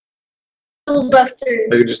filibuster.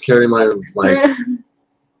 I could just carry my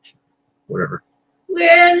whatever.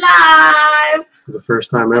 We're live. For the first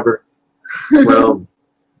time ever. Well,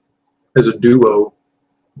 as a duo,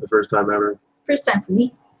 the first time ever. First time for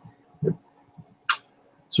me.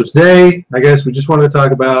 So today, I guess we just wanted to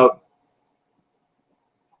talk about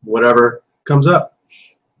whatever comes up.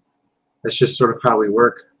 That's just sort of how we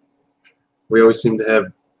work. We always seem to have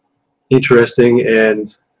interesting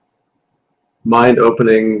and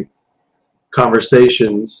mind-opening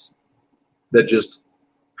conversations that just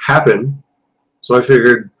happen. So I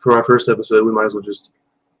figured for our first episode, we might as well just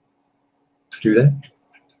do that.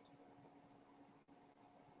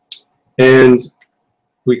 And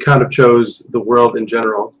we kind of chose the world in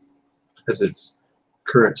general as its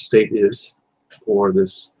current state is for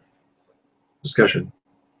this discussion,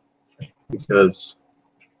 because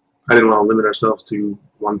I didn't want to limit ourselves to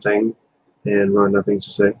one thing and run out of things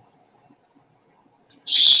to say.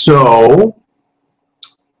 So,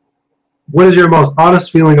 what is your most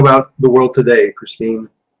honest feeling about the world today, Kristine?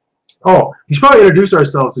 Oh, you should probably introduce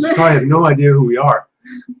ourselves, because you probably have no idea who we are.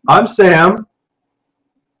 I'm Sam.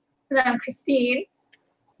 And I'm Kristine.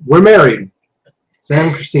 We're married, Sam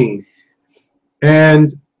and Kristine. And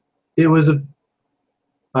it was a,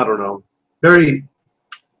 I don't know, very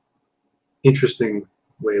interesting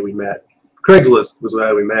way we met. Craigslist was the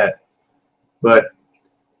way we met. But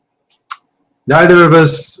neither of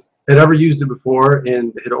us had ever used it before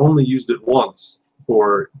and had only used it once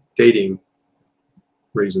for dating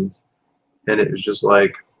reasons. And it was just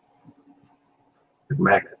like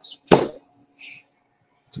magnets. It's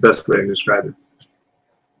the best way I can describe it.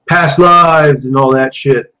 Past lives and all that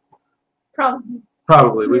shit. Probably.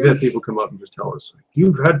 Probably. We've had people come up and just tell us,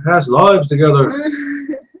 you've had past lives together.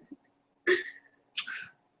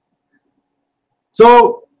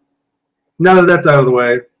 So, now that that's out of the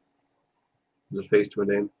way, there's a face to a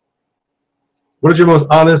name. What is your most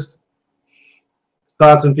honest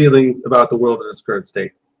thoughts and feelings about the world in its current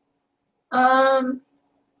state? I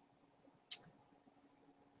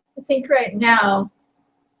think right now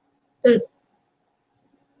it's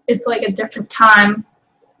like a different time,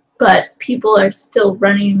 but people are still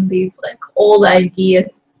running these like old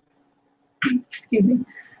ideas. Excuse me,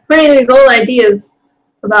 running these old ideas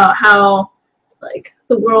about how like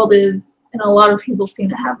the world is, and a lot of people seem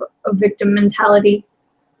to have a victim mentality,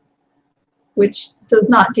 which does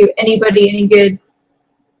not do anybody any good,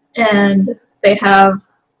 and they have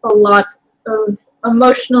a lot of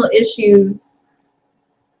emotional issues,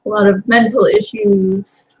 a lot of mental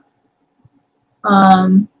issues,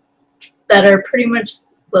 that are pretty much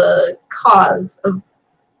the cause of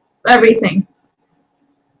everything.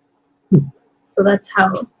 So that's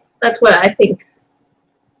what I think,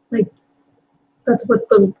 like, that's what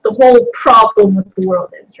the whole problem with the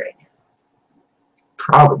world is right now.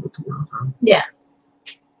 Problem with the world, huh? Yeah.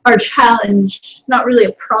 Our challenge, not really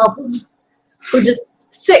a problem. We're just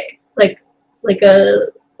sick. Like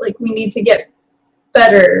we need to get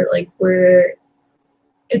better. Like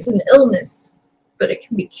it's an illness, but it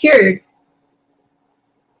can be cured.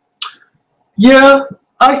 Yeah,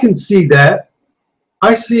 I can see that.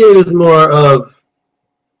 I see it as more of,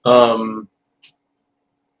 I don't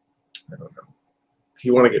know, if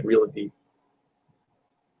you want to get real deep,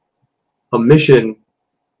 a mission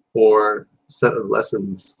or set of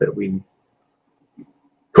lessons that we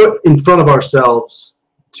put in front of ourselves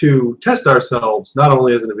to test ourselves, not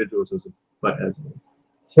only as individuals, but as a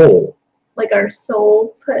whole. Like our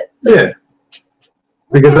soul put. Yes.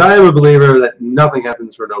 Because I am a believer that nothing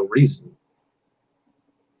happens for no reason.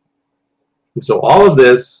 And so all of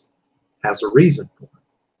this has a reason for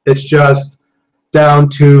it. It's just down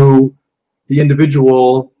to the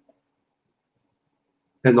individual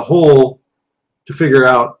and the whole to figure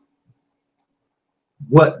out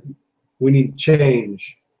what we need to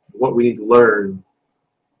change, what we need to learn.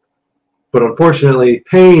 But unfortunately,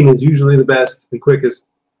 pain is usually the best and quickest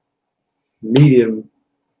medium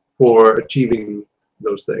for achieving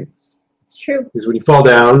those things. It's true. Because when you fall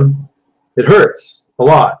down, it hurts a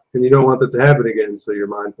lot, and you don't want that to happen again, so you're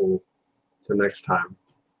mindful to next time,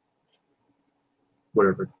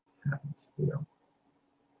 whatever happens, you know.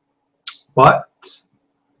 But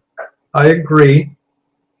I agree.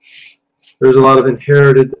 There's a lot of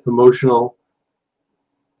inherited emotional,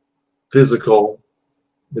 physical,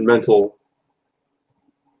 and mental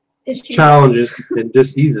challenges and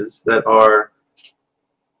diseases that are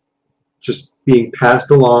just being passed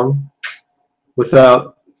along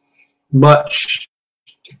without much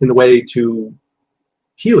in the way to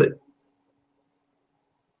heal it.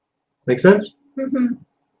 Make sense? Mm-hmm.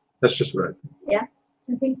 That's just right. Yeah,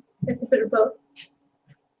 I think it's a bit of both.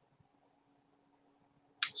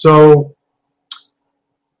 So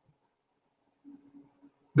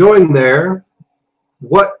going there,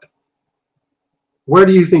 where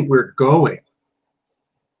do you think we're going?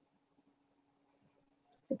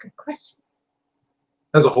 That's a good question.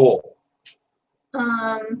 As a whole.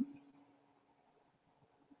 I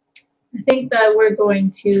think that we're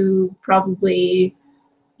going to probably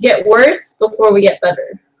get worse before we get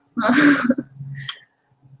better.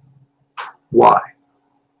 Why?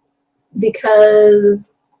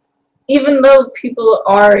 Because even though people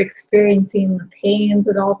are experiencing the pains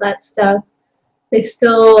and all that stuff, they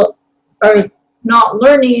still are not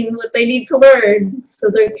learning what they need to learn. So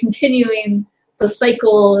they're continuing the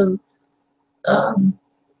cycle of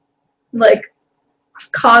like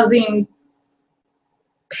causing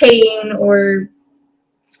pain or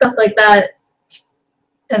stuff like that,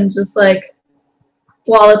 and just like,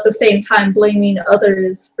 while at the same time blaming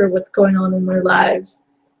others for what's going on in their lives.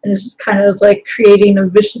 And it's just kind of like creating a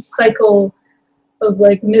vicious cycle of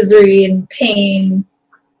like misery and pain.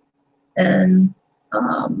 And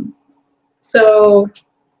so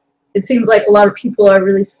it seems like a lot of people are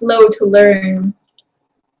really slow to learn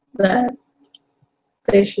that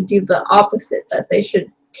they should do the opposite, that they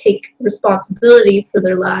should take responsibility for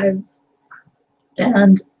their lives,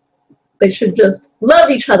 and they should just love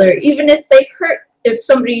each other, even if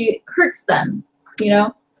somebody hurts them, you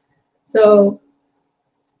know? So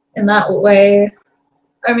in that way,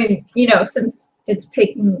 I mean, you know, since it's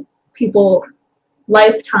taking people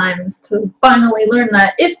lifetimes to finally learn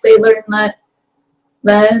that, if they learn that,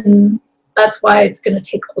 then that's why it's going to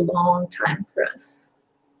take a long time for us.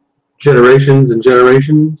 Generations and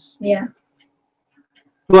generations? Yeah.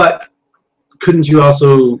 But couldn't you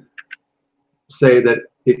also say that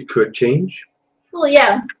it could change? Well,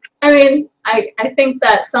 yeah. I mean, I think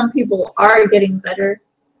that some people are getting better.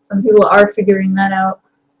 Some people are figuring that out,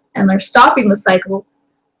 and they're stopping the cycle.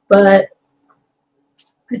 But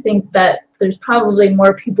I think that there's probably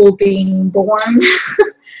more people being born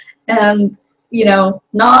and, you know,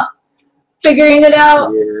 not figuring it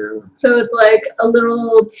out. Yeah. So it's like a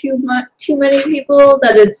little too many people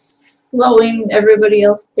that it's slowing everybody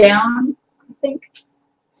else down, I think.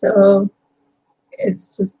 So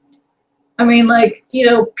it's just, I mean, like, you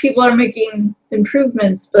know, people are making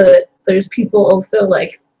improvements, but there's people also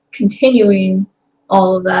like continuing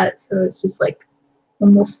all of that. So it's just like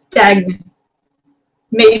almost stagnant.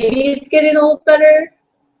 Maybe it's getting a little better.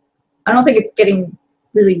 I don't think it's getting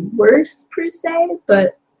really worse per se,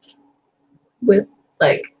 but with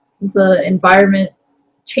like the environment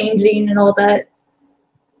changing and all that,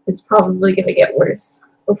 it's probably going to get worse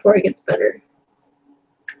before it gets better.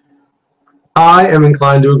 I am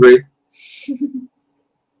inclined to agree.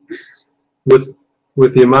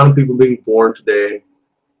 with the amount of people being born today,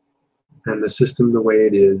 and the system the way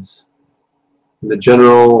it is, and the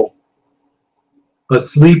general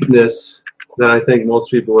asleepness that I think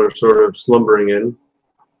most people are sort of slumbering in,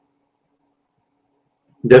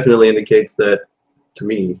 definitely indicates that, to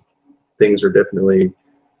me, things are definitely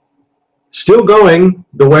still going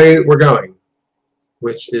the way we're going,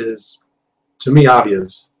 which is, to me,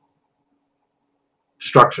 obvious.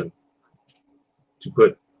 Destruction, to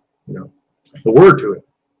put, you know, a word to it.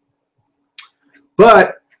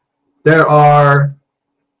 But there are,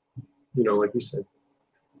 you know, like you said,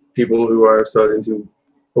 people who are starting to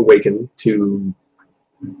awaken to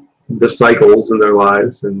the cycles in their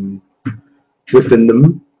lives and within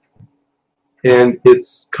them, and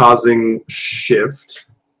it's causing shift.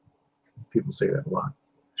 People say that a lot,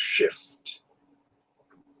 shift,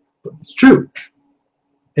 but it's true.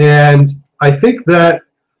 And I think that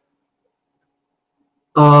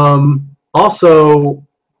also,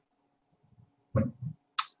 I'm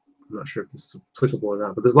not sure if this is applicable or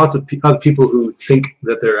not, but there's lots of other people who think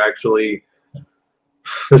that they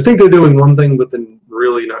think they're doing one thing, but then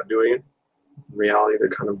really not doing it. In reality, they're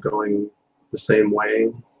kind of going the same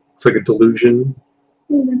way. It's like a delusion.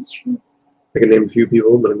 That's true. I can name a few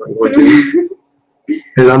people, but I'm not going to.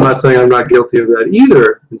 And I'm not saying I'm not guilty of that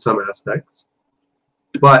either in some aspects.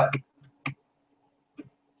 But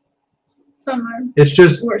some are it's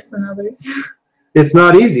just worse than others. It's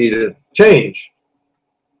not easy to change.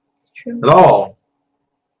 It's true. At all.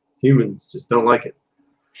 Humans just don't like it.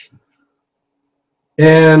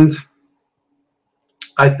 And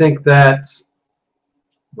I think that,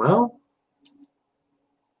 well,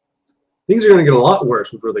 things are going to get a lot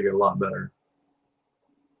worse before they get a lot better.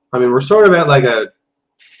 I mean, we're sort of at like a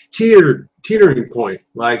teetering point,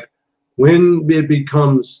 like when it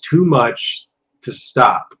becomes too much to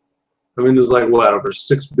stop. I mean, there's like, what, over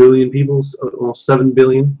 6 billion people, almost 7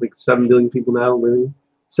 billion, like 7 billion people now living.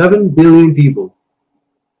 7 billion people.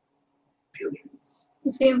 Billions.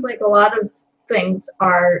 It seems like a lot of things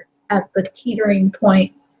are at the teetering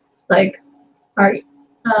point like our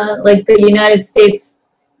like the United States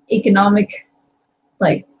economic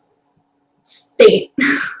like state,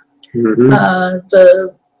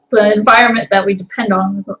 the environment that we depend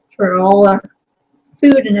on for all our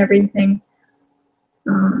food and everything.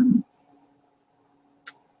 I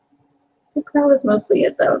think that was mostly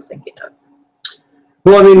it that I was thinking of.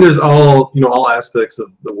 Well, I mean, there's all aspects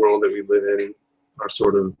of the world that we live in are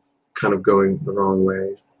sort of kind of going the wrong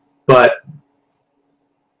way. But,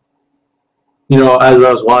 as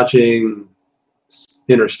I was watching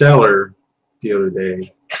Interstellar the other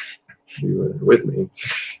day, you were with me,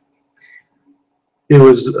 it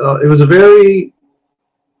was a very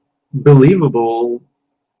believable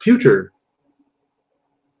future,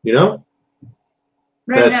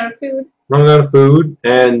 Running out of food. Running out of food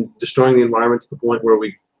and destroying the environment to the point where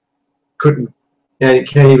we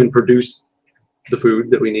can't even produce the food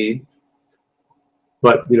that we need.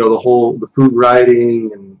 But the food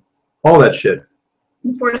rioting and all that shit.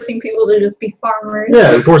 And forcing people to just be farmers.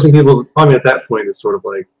 Yeah, and forcing people. I mean, at that point, it's sort of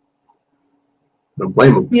like, I don't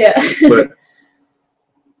blame them. Yeah. But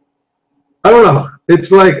I don't know.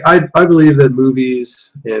 It's like I believe that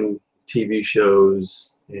movies and TV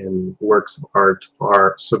shows and works of art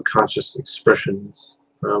are subconscious expressions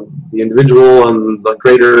from the individual and the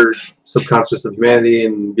greater subconscious of humanity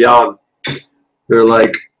and beyond. They're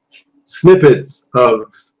like snippets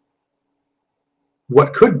of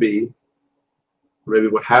what could be, or maybe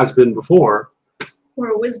what has been before.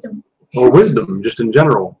 Or wisdom. Or wisdom, just in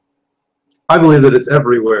general. I believe that it's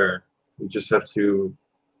everywhere. You just have to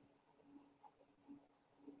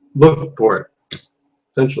look for it,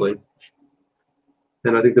 essentially.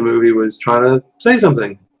 And I think the movie was trying to say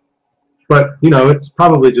something. But, it's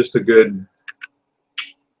probably just a good,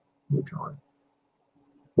 what do you call it?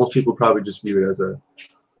 Most people probably just view it as a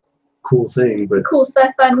cool thing, but cool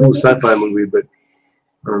sci-fi movie. Cool sci-fi movie, but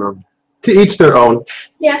I don't know. To each their own.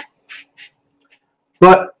 Yeah.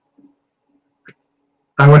 But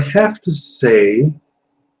I would have to say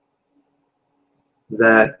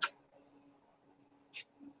that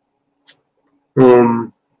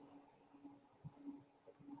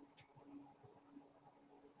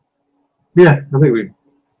yeah, I think we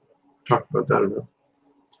talked about that enough.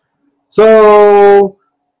 So,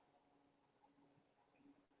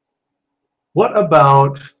 what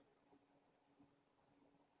about,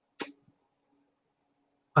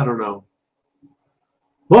 I don't know,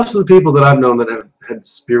 most of the people that I've known that have had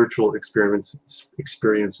spiritual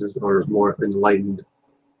experiences or more enlightened,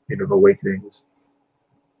 awakenings,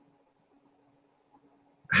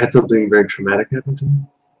 had something very traumatic happen to them.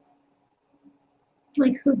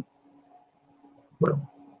 Like who? Well,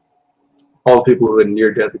 all the people who had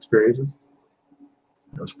near-death experiences.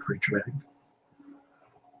 That was pretty traumatic.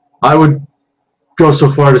 I would go so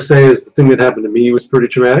far to say as the thing that happened to me was pretty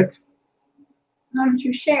traumatic. Why don't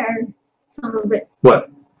you share some of it?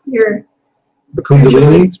 What? The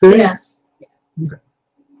Kundalini experience? Yeah. Okay.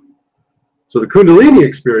 So the Kundalini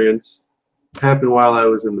experience happened while I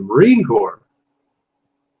was in the Marine Corps.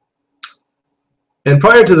 And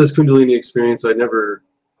prior to this Kundalini experience, I never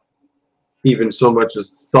even so much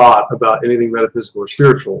as thought about anything metaphysical or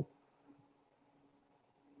spiritual.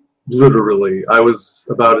 Literally, I was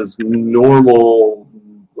about as normal,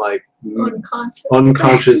 like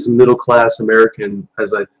unconscious middle-class American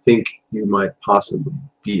as I think you might possibly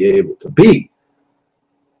be able to be.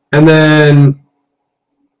 And then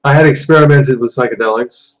I had experimented with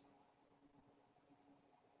psychedelics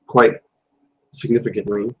quite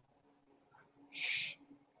significantly,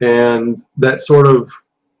 and that sort of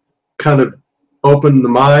kind of opened the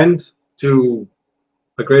mind to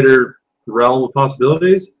a greater realm of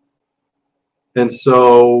possibilities. And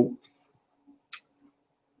so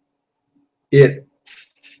it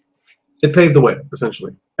paved the way,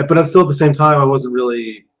 essentially. But still at the same time, I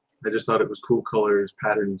just thought it was cool colors,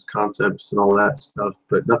 patterns, concepts, and all that stuff,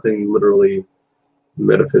 but nothing literally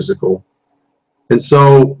metaphysical. And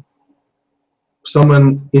so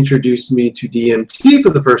someone introduced me to DMT for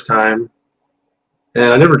the first time,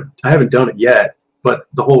 and I haven't done it yet, but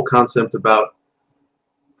the whole concept about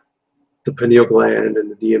the pineal gland and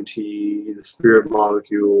the DMT, the spirit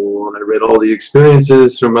molecule, and I read all the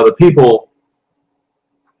experiences from other people,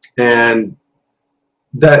 and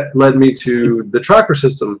that led me to the chakra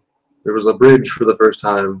system. There was a bridge for the first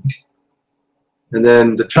time. And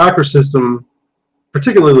then the chakra system,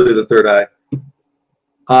 particularly the third eye,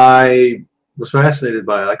 I was fascinated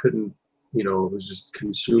by it. I couldn't, it was just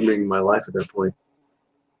consuming my life at that point.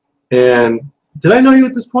 And did I know you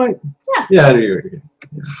at this point? Yeah. Yeah, I knew you were. Yeah.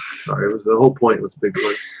 Sorry, the whole point was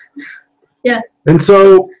Bigfoot. Yeah. And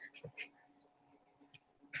so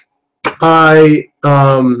I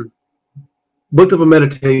looked up a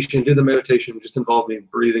meditation, did the meditation, just involved me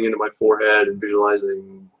breathing into my forehead and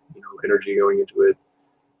visualizing, energy going into it.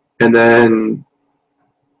 And then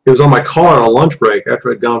it was on my car on a lunch break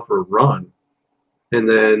after I'd gone for a run. And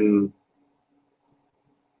then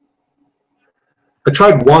I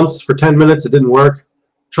tried once for 10 minutes, it didn't work.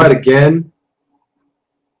 Tried again.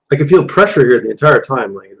 I could feel pressure here the entire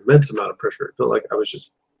time, like an immense amount of pressure. It felt like I was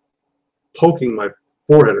just poking my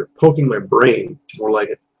forehead or poking my brain, more like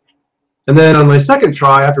it. And then on my second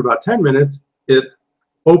try, after about 10 minutes, it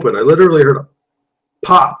opened. I literally heard a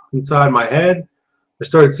pop inside my head. I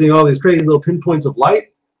started seeing all these crazy little pinpoints of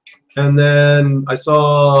light. And then I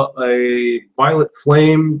saw a violet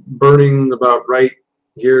flame burning about right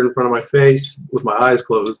here in front of my face with my eyes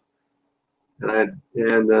closed. And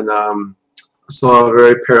then I saw a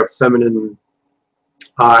very pair of feminine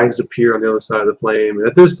eyes appear on the other side of the flame. And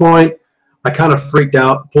at this point, I kind of freaked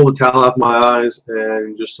out, pulled the towel off my eyes,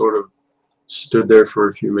 and just sort of stood there for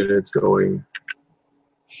a few minutes going,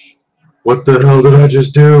 what the hell did I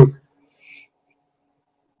just do?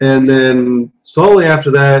 And then slowly after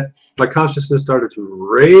that, my consciousness started to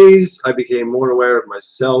raise. I became more aware of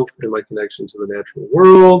myself and my connection to the natural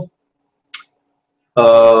world.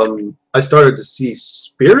 I started to see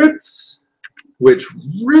spirits, which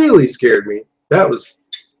really scared me. That was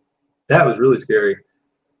really scary.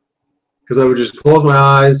 Because I would just close my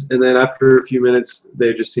eyes, and then after a few minutes,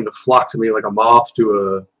 they just seemed to flock to me like a moth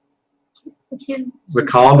to a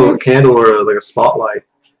candle or like a spotlight.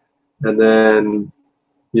 And then,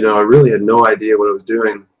 I really had no idea what I was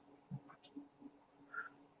doing.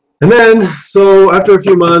 And then, so after a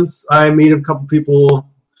few months, I meet a couple people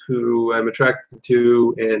who I'm attracted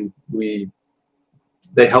to, and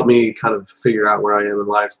they help me kind of figure out where I am in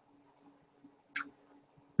life.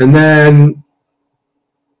 And then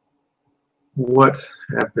what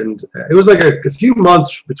happened? It was like a few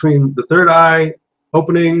months between the third eye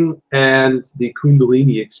opening and the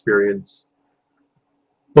Kundalini experience.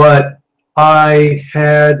 But I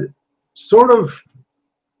had sort of,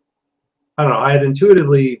 I had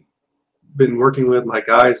intuitively been working with my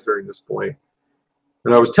guides during this point.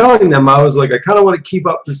 And I was telling them, I was like, I kind of want to keep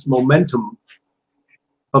up this momentum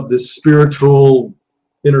of this spiritual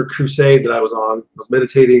inner crusade that I was on. I was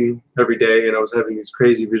meditating every day, and I was having these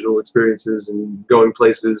crazy visual experiences and going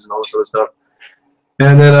places and all this other stuff.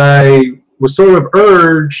 And then I was sort of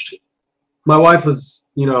urged. My wife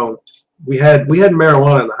was, we had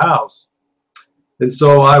marijuana in the house, and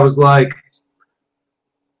so I was like,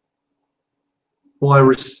 well,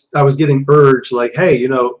 I was getting urged, like, hey,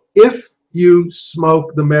 if you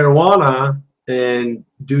smoke the marijuana and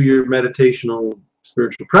do your meditational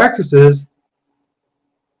spiritual practices,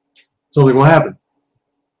 something will happen.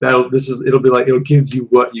 It'll be like, it'll give you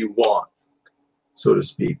what you want, so to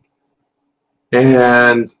speak.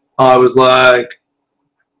 And I was like,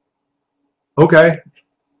 okay,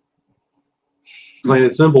 plain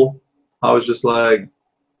and simple. I was just like,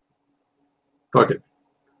 fuck it.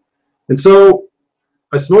 And so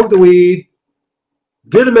I smoked the weed,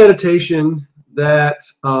 did a meditation that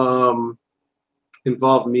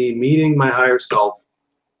involved me meeting my higher self,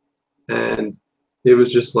 and it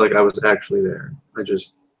was just like I was actually there. I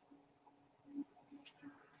just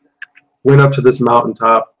went up to this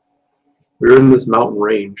mountaintop. We were in this mountain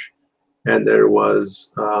range, and there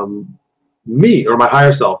was me, or my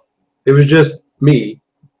higher self. It was just me,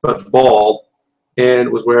 but bald,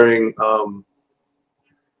 and was wearing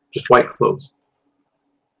just white clothes.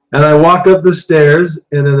 And I walked up the stairs,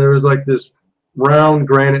 and then there was like this round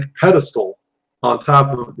granite pedestal on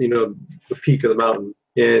top of, the peak of the mountain.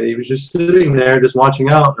 And he was just sitting there, just watching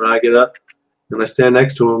out. And I get up, and I stand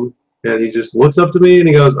next to him, and he just looks up to me, and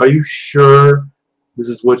he goes, "Are you sure this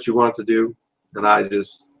is what you want to do?" And I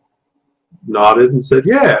just nodded and said,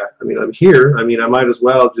 "Yeah. I'm here. I might as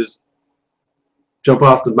well just jump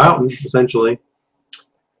off the mountain, essentially."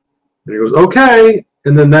 And he goes, "Okay."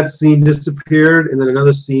 And then that scene disappeared, and then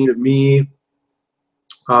another scene of me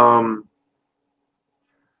and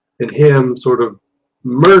him sort of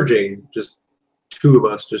merging, just two of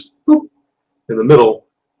us, just boop, in the middle.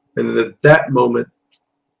 And at that moment,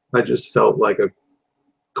 I just felt like a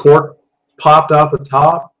cork popped off the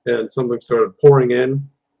top, and something started pouring in.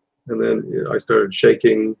 And then I started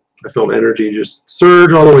shaking. I felt energy just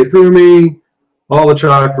surge all the way through me. All the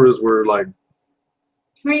chakras were like,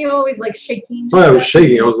 were you always like shaking? Oh, I was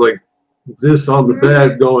shaking. I was like this on the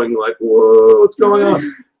bed going like, whoa, what's going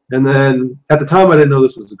on? And then at the time I didn't know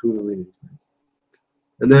this was the Kundalini experience.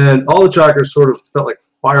 And then all the chakras sort of felt like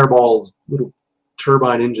fireballs, little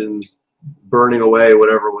turbine engines burning away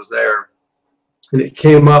whatever was there. And it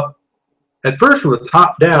came up at first from the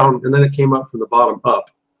top down, and then it came up from the bottom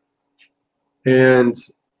up. and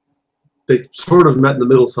they sort of met in the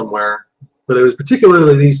middle somewhere. But it was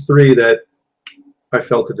particularly these three that I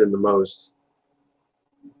felt it in the most.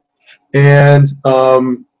 And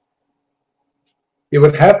it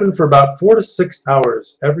would happen for about 4 to 6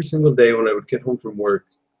 hours every single day when I would get home from work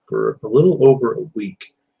for a little over a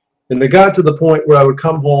week. And it got to the point where I would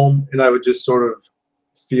come home and I would just sort of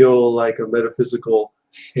feel like a metaphysical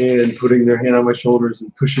hand putting their hand on my shoulders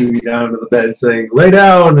and pushing me down to the bed saying, lay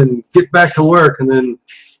down and get back to work. And then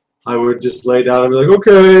I would just lay down and be like,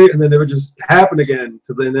 okay. And then it would just happen again.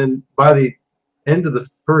 And then by the end of the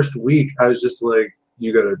first week, I was just like,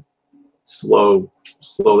 you got to slow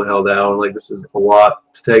the hell down. Like, this is a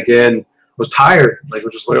lot to take in. I was tired. Like, I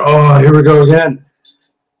was just like, oh, here we go again.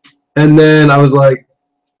 And then I was like,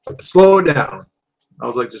 slow it down. I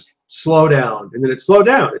was like, just slow down. And then it slowed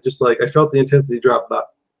down. It just like, I felt the intensity drop about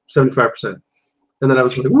 75%. And then I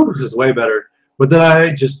was like, woo, this is way better. But then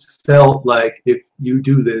I just felt like if you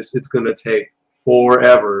do this, it's going to take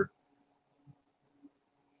forever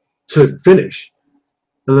to finish.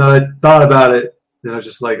 And then I thought about it, and I was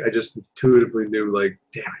just like, I just intuitively knew, like,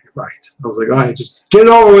 damn it, you're right. I was like, all right, just get it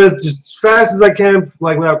over with, just as fast as I can,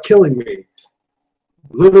 like, without killing me.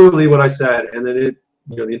 Literally what I said. And then it,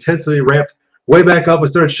 you know, the intensity ramped way back up. I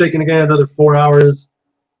started shaking again another 4 hours.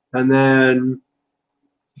 And then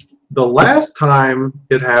the last time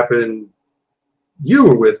it happened, you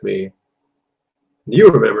were with me. You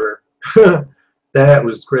remember. That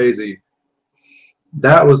was crazy.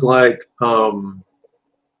 That was like, I don't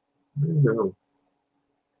know.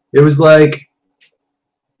 It was like,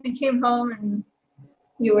 I came home and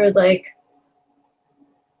you were like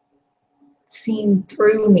seeing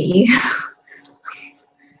through me.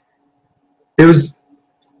 it was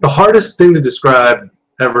the hardest thing to describe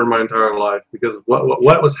ever in my entire life, because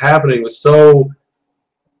what was happening was so,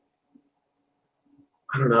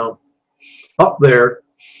 I don't know, up there.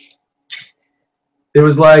 It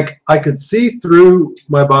was like I could see through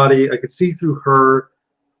my body, I could see through her,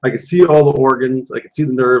 I could see all the organs, I could see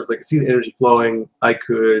the nerves, I could see the energy flowing. I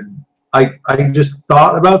just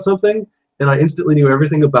thought about something and I instantly knew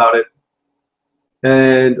everything about it.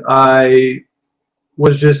 And I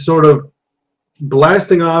was just sort of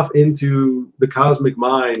blasting off into the cosmic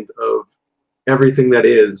mind of everything that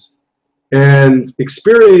is and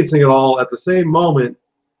experiencing it all at the same moment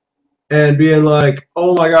and being like,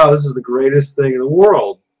 oh my God, this is the greatest thing in the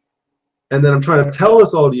world. And then I'm trying to tell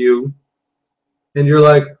this all to you, and you're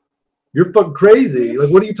like, you're fucking crazy. Like,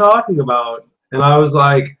 what are you talking about? And I was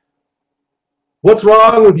like, what's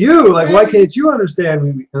wrong with you? Like, why can't you understand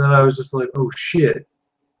me? And then I was just like, oh shit.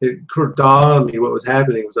 It dawned on me what was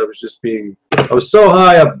happening was I was so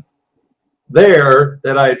high up there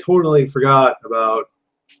that I totally forgot about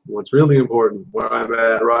what's really important, where I'm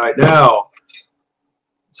at right now.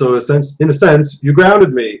 So in a sense, you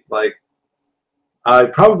grounded me. Like, I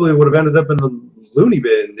probably would have ended up in the loony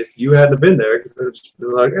bin if you hadn't been there, because they'd just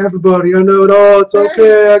been like, everybody, I know it all, it's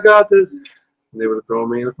okay, I got this. And they would have thrown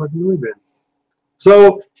me in a fucking loony bin.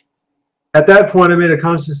 So at that point, I made a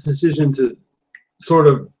conscious decision to sort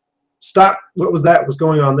of stop what was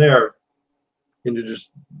going on there and to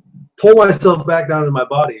just pull myself back down into my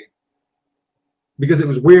body, because it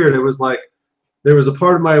was weird. It was like there was a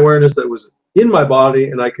part of my awareness that was in my body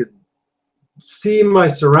and I could see my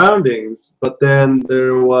surroundings, but then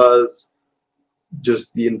there was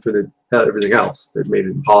just the infinite everything else that made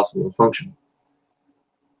it impossible to function.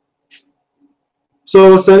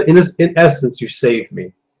 So in essence, you saved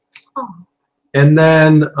me. Oh. And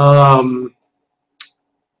then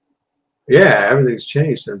yeah, everything's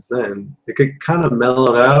changed since then. It could kind of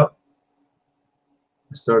mellowed out.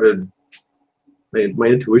 I started, my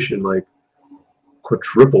intuition like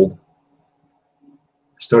quadrupled.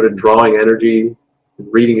 I started drawing energy and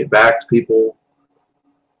reading it back to people.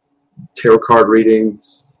 Tarot card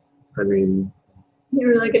readings. I mean, You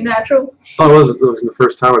were like a natural. oh, it was the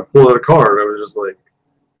first time I pulled out a card. I was just like,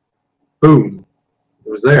 boom, it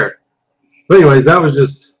was there. But anyways, that was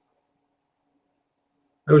just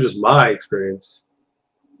my experience.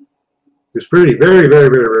 It was pretty, very, very,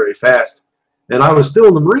 very, very fast. And I was still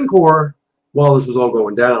in the Marine Corps while this was all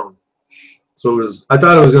going down. So I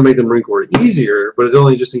thought it was going to make the Marine Corps easier, but it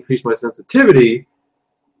only just increased my sensitivity.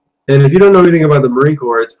 And if you don't know anything about the Marine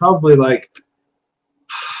Corps, it's probably like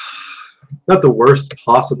not the worst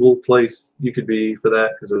possible place you could be for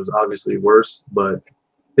that, because it was obviously worse, but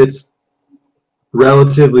it's,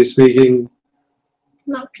 relatively speaking,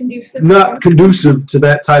 Not conducive. not conducive to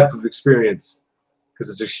that type of experience,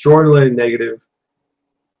 because it's extraordinarily negative.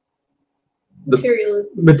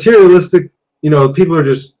 Materialistic, you know, people are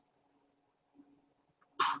just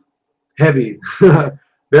heavy.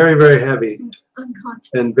 very, very heavy, Unconscious.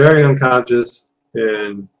 and very unconscious,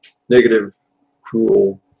 and negative,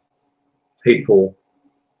 cruel, hateful.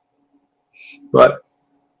 But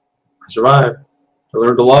I survived. I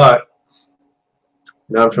learned a lot.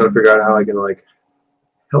 Now I'm trying to figure out how I can like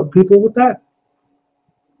help people with that.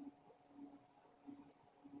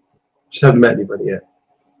 Just haven't met anybody yet.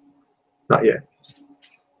 Not yet.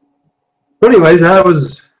 But anyways, that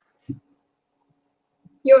was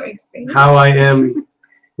Your experience. how I am,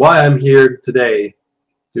 why I'm here today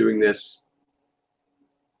doing this.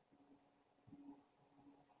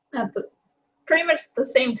 At pretty much the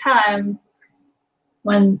same time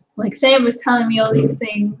when like Sam was telling me all these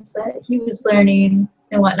things that he was learning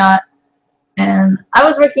and whatnot, and I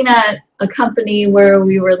was working at a company where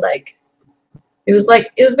we were like it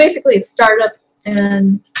was basically a startup,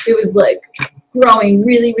 and it was like growing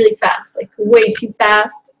really, really fast, like way too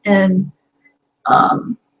fast, and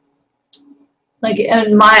like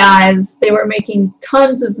in my eyes they were making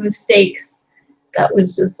tons of mistakes that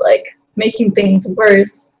was just like making things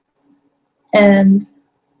worse. And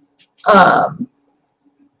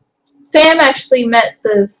Sam actually met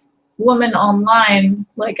this woman online,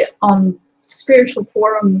 like on spiritual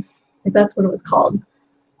forums, like that's what it was called,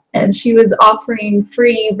 and she was offering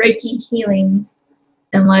free Reiki healings.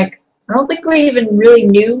 And like I don't think we even really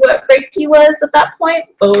knew what Reiki was at that point,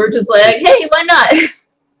 but we're just like, hey, why not?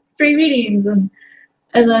 Free readings. And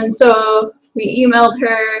then so we emailed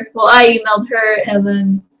her, well, I emailed her, and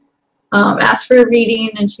then asked for a reading,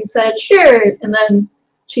 and she said sure. And then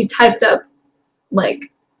she typed up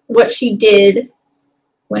like what she did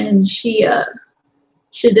when she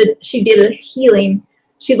did a healing.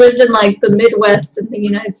 She lived in like the Midwest in the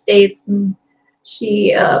United States, and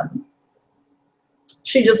she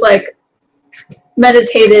just like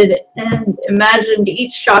meditated and imagined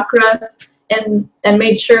each chakra and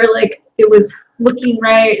made sure like it was looking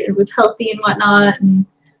right, it was healthy and whatnot.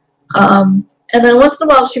 And then once in a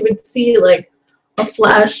while she would see like a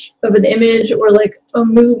flash of an image or like a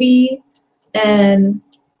movie. And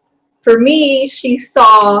for me, she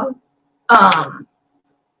saw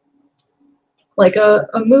like a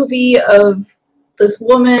movie of this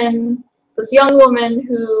young woman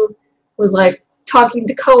who was like talking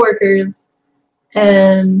to coworkers,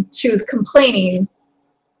 and she was complaining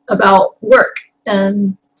about work,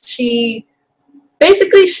 and she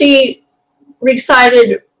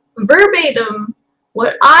recited verbatim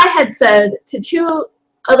what I had said to two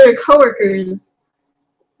other coworkers,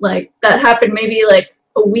 like that happened maybe like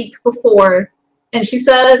a week before. And she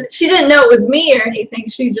said she didn't know it was me or anything,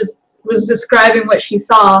 she just was describing what she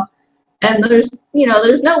saw. And there's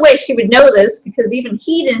no way she would know this, because even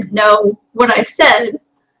he didn't know what I said.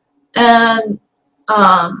 And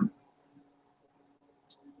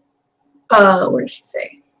what did she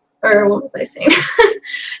say? Or what was I saying?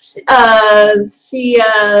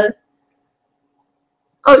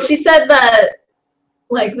 She said that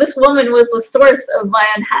like this woman was the source of my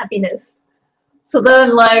unhappiness. So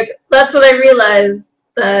then like that's when I realized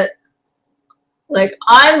that like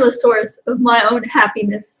I'm the source of my own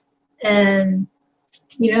happiness. And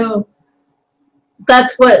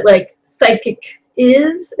that's what like psychic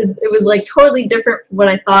is. It was like totally different from what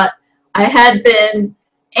I thought. I had been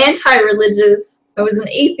anti-religious. I was an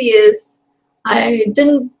atheist. I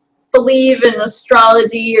didn't believe in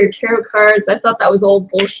astrology or tarot cards. I thought that was all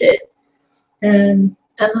bullshit. And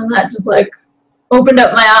then that just like opened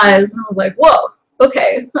up my eyes, and I was like, whoa,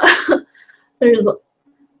 okay. There's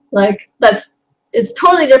like it's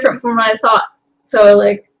totally different from what I thought. So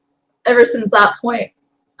like ever since that point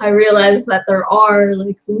I realized that there are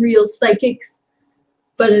like real psychics,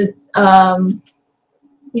 but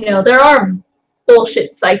there are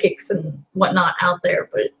bullshit psychics and whatnot out there,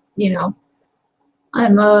 but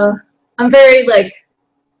I'm very like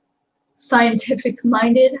scientific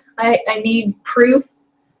minded. I need proof.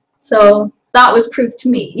 So that was proof to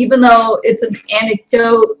me, even though it's an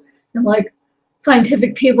anecdote and like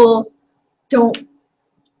scientific people don't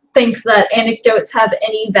think that anecdotes have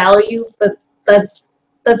any value, but that's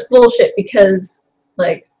bullshit, because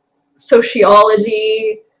like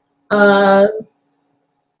sociology,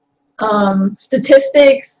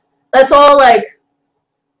 statistics, that's all like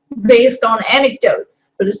based on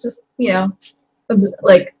anecdotes, but it's just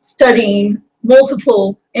like studying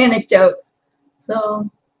multiple anecdotes.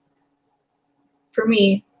 So for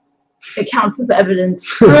me it counts as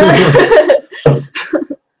evidence.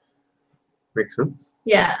 Makes sense.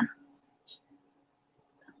 Yeah.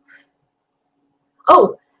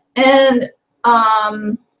 Oh, and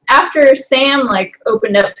after Sam like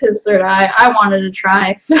opened up his third eye, I wanted to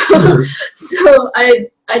try. So I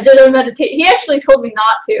did a meditation. He actually told me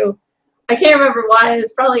not to. I can't remember why. It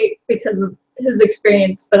was probably because of his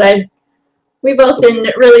experience, but we both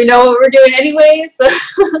didn't really know what we were doing anyway, so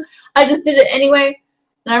I just did it anyway.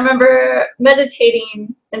 And I remember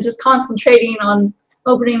meditating and just concentrating on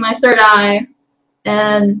opening my third eye.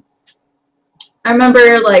 And I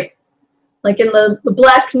remember like in the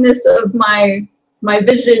blackness of my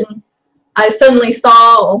vision, I suddenly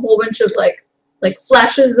saw a whole bunch of like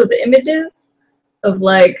flashes of images of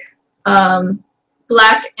like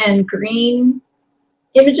black and green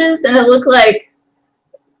images, and it looked like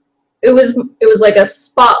it was like a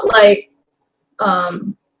spotlight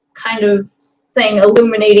kind of thing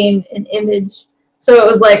illuminating an image. So it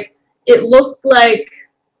was like, it looked like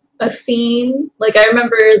a scene. Like I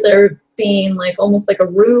remember there being like almost like a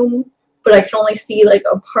room, but I could only see like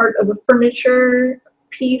a part of a furniture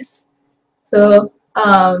piece. So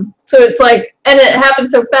so it's like, and it happened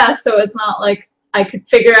so fast, so it's not like I could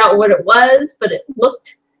figure out what it was, but it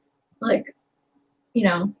looked like, you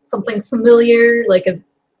know, something familiar, like a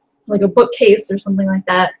bookcase or something like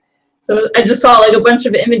that. So I just saw like a bunch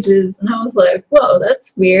of images, and I was like, whoa,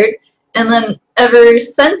 that's weird. And then ever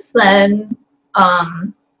since then,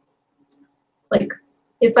 like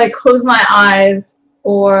if I close my eyes,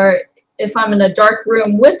 or if I'm in a dark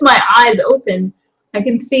room with my eyes open, I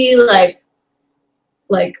can see like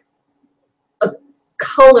a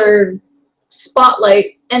color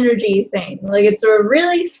spotlight energy thing. Like it's a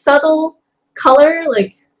really subtle color,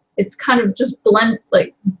 like it's kind of just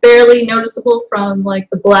like barely noticeable from like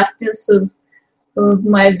the blackness of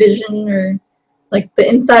my vision, or like the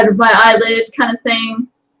inside of my eyelid kind of thing.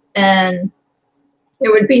 And it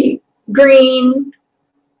would be green,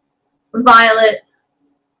 violet,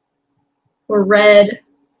 or red.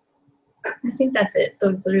 I think that's it.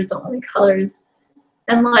 Those are the only colors.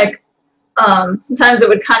 And like sometimes it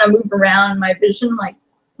would kind of move around my vision like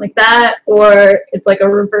that, or it's like a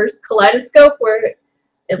reverse kaleidoscope where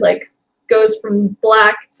it like goes from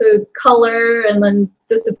black to color and then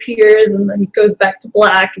disappears and then goes back to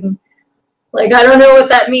black, and like I don't know what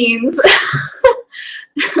that means.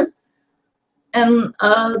 And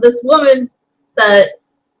this woman that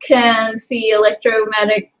can see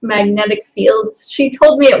electromagnetic fields, she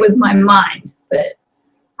told me it was my mind, but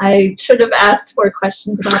I should have asked more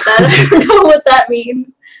questions about that. I don't know what that means,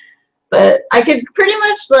 but I could pretty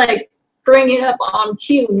much like bring it up on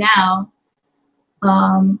cue now.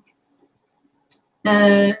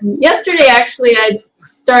 And yesterday actually I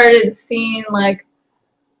started seeing like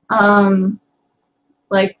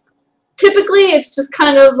typically it's just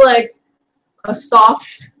kind of like a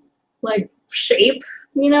soft like shape,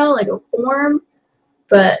 you know, like a form,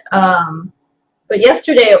 but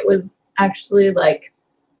yesterday it was actually like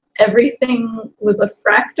everything was a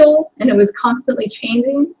fractal and it was constantly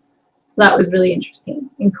changing. So that was really interesting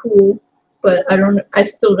and cool, but I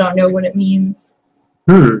still don't know what it means.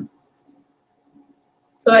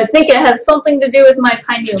 So I think it has something to do with my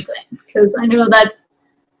pineal gland, because I know that's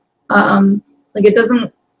like it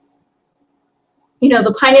doesn't, you know,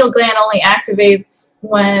 the pineal gland only activates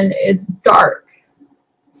when it's dark.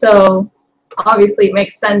 So obviously it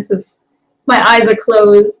makes sense if my eyes are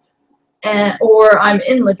closed or I'm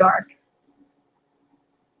in the dark.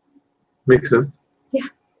 Makes sense. Yeah.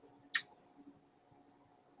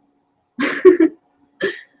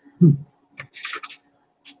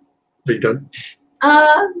 Are you done?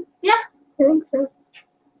 Yeah, I think so.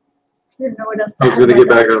 I don't know what else to I was going to get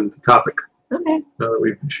back on the topic. Okay. Now that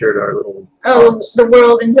we've shared our little... the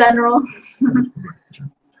world in general.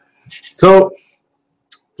 So,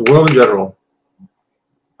 the world in general,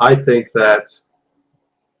 I think that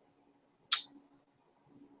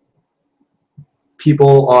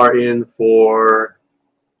people are in for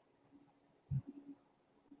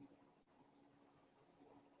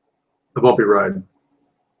a bumpy ride,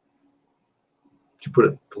 to put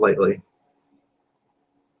it politely.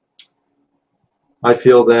 I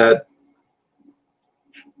feel that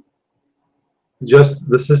just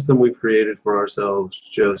the system we've created for ourselves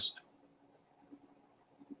just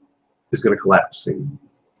is going to collapse.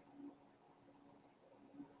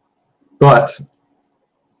 But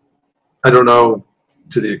I don't know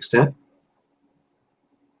to the extent.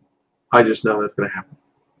 I just know that's going to happen.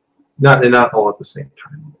 Not all at the same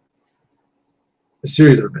time. A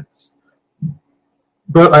series of events.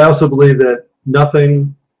 But I also believe that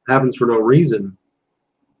nothing happens for no reason.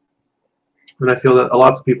 And I feel that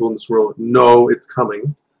lots of people in this world know it's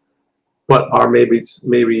coming, but are maybe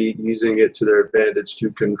using it to their advantage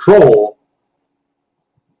to control,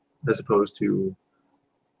 as opposed to,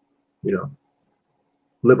 you know,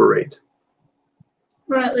 liberate.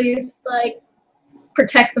 Or at least like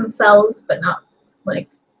protect themselves, but not like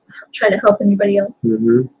try to help anybody else.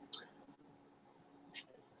 Mm-hmm.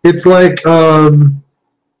 It's like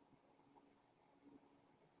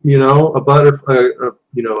you know, a butterfly,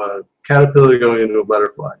 you know, a caterpillar going into a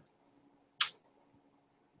butterfly.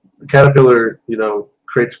 The caterpillar, you know,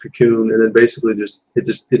 creates a cocoon, and then basically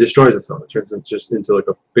it destroys itself. It turns it just into like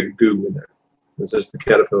a big goo in there. It's just the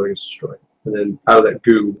caterpillar gets destroyed, and then out of that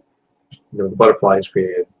goo, you know, the butterfly is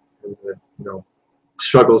created, and then, you know,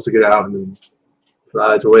 struggles to get out and then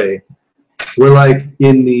flies away. We're like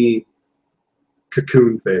in the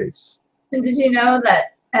cocoon phase. And did you know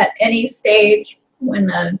that at any stage when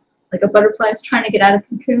like a butterfly is trying to get out of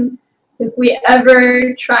cocoon, if we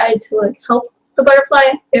ever try to like help the butterfly,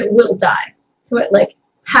 it will die. So it like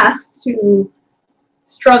has to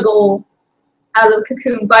struggle out of the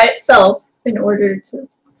cocoon by itself in order to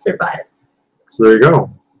survive. So there you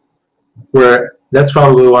go. Where that's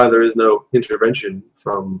probably why there is no intervention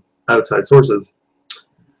from outside sources,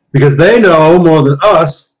 because they know more than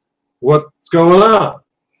us what's going on.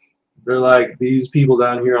 They're like, these people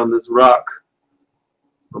down here on this rock,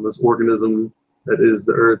 on this organism that is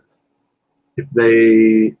the Earth, if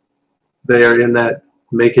they are in that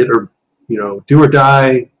make it or, you know, do or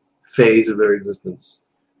die phase of their existence.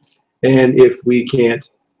 And if we can't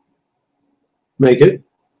make it,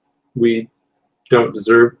 we don't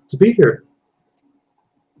deserve to be here.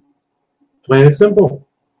 Plain and simple.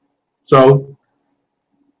 So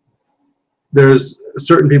there's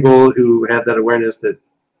certain people who have that awareness that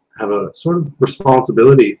have a sort of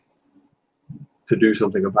responsibility to do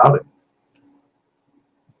something about it.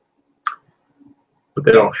 But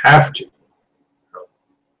they don't have to.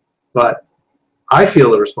 But I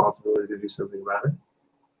feel a responsibility to do something about it.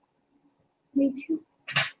 Me too.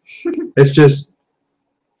 It's just,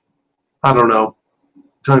 I don't know,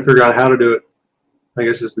 trying to figure out how to do it, I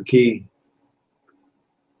guess, is the key.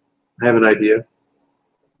 I have an idea,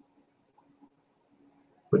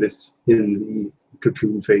 but it's in the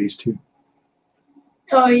cocoon phase too.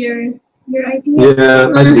 Oh, your idea? Yeah,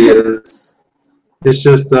 ideas. It's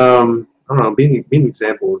just, I don't know, being an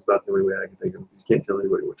example is about the only way I can think of. You can't tell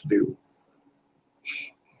anybody what to do.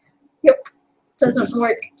 Yep. Doesn't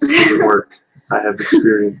work. Doesn't work. I have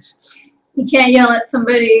experienced. You can't yell at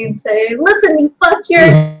somebody and say, listen, you fuck, you're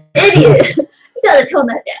an idiot. You gotta tone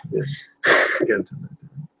that down. Yeah, I gotta tone that down.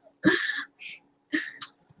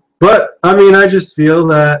 But, I mean, I just feel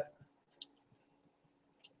that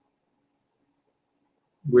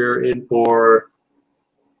we're in for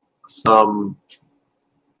some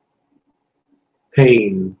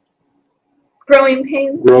pain. Growing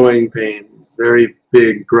pains? Growing pains. Very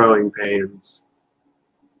big growing pains.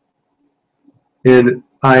 And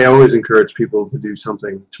I always encourage people to do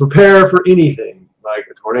something to prepare for anything, like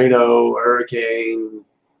a tornado, a hurricane,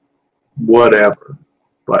 whatever.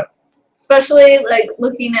 But especially like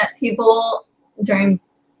looking at people during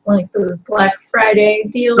like the Black Friday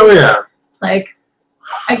deals. oh yeah. Like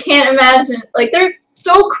I can't imagine, like they're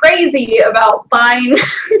so crazy about buying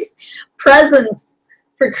presents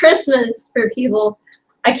for Christmas for people.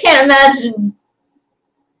 I can't imagine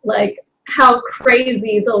like how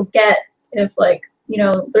crazy they'll get if like, you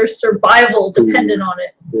know, their survival depended on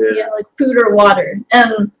it. Yeah. Yeah, like food or water.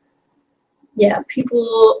 And yeah,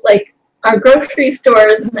 people like our grocery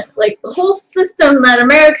stores and like the whole system that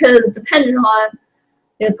America is dependent on,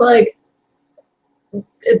 it's like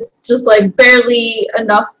it's just like barely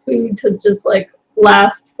enough food to just like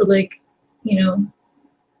last for like, you know,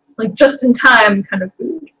 like just in time kind of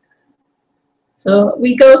food. So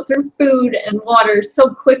we go through food and water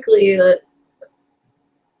so quickly that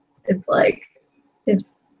it's like if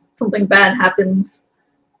something bad happens,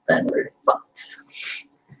 then we're fucked.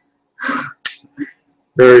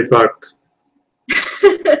 Very fucked.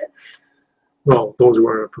 Well, those who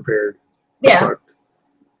aren't prepared. Yeah. Fucked.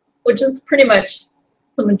 Which is pretty much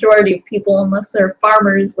the majority of people, unless they're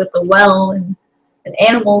farmers with a well and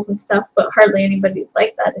animals and stuff, but hardly anybody's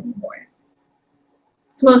like that anymore.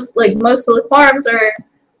 It's most of the farms are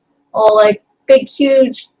all like big,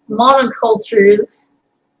 huge monocultures.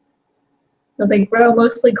 So they grow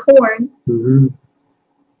mostly corn. Mm-hmm.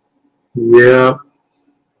 Yeah.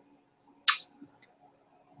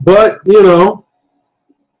 But, you know,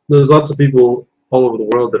 there's lots of people all over the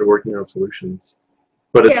world that are working on solutions.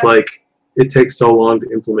 But it's like, it takes so long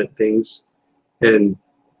to implement things, and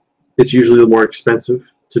it's usually more expensive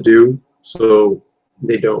to do, so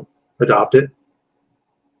they don't adopt it.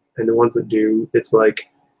 And the ones that do, it's like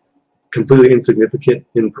completely insignificant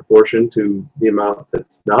in proportion to the amount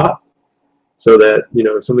that's not. So that, you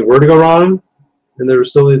know, if something were to go wrong, and there were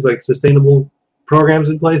still these like sustainable programs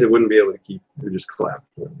in place, it wouldn't be able to keep. It would just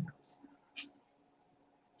collapse.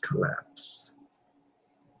 Collapse.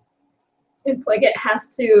 It's like it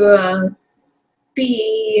has to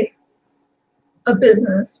be a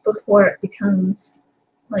business before it becomes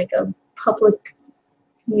like a public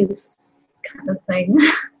use kind of thing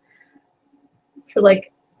for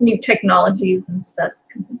like new technologies and stuff,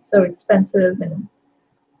 because it's so expensive and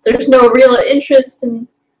there's no real interest in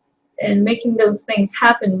making those things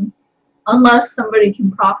happen unless somebody can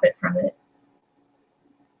profit from it.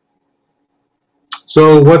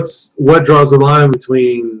 So what draws the line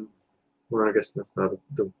between, well, I guess that's not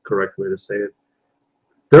the correct way to say it.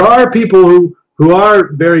 There are people who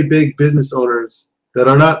are very big business owners that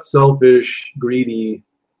are not selfish, greedy,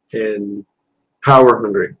 and power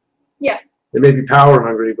hungry. Yeah. They may be power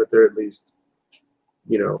hungry, but they're at least,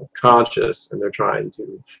 you know, conscious, and they're trying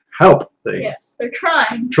to help things. Yes, they're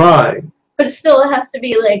trying. Trying. But it still has to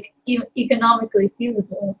be like economically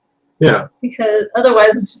feasible. Yeah. Because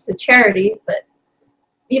otherwise it's just a charity, but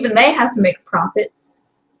even they have to make a profit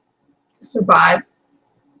to survive.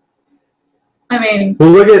 I mean. Well,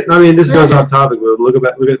 look at. I mean, this goes off topic, but look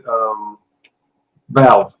at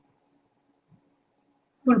Valve.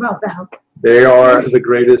 What about Valve? They are the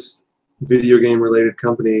greatest video game related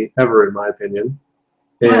company ever, in my opinion.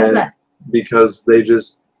 And why is that? Because they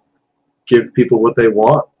just give people what they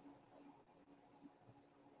want.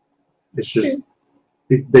 It's just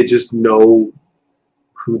they just know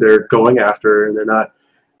who they're going after, and they're not.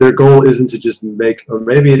 Their goal isn't to just make, or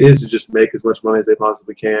maybe it is to just make as much money as they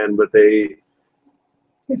possibly can, but they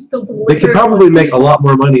could probably make a lot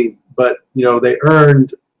more money. But you know, they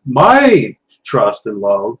earned my trust and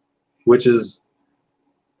love, which is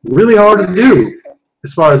really hard to do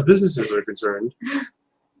as far as businesses are concerned.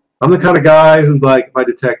 I'm the kind of guy who, like, if I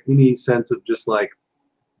detect any sense of just like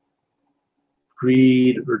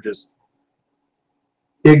greed or just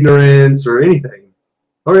ignorance or anything,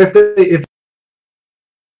 or if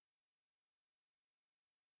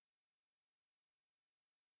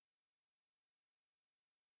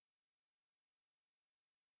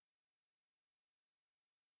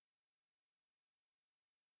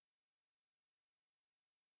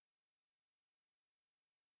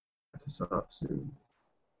to stop soon.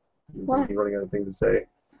 Why? I'm running out of things to say.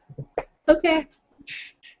 Okay.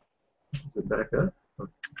 Is it back up?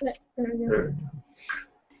 There we go. There.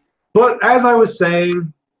 But as I was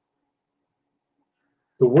saying,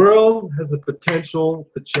 the world has the potential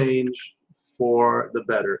to change for the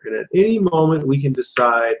better, and at any moment we can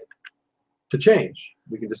decide to change.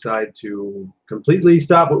 We can decide to completely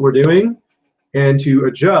stop what we're doing and to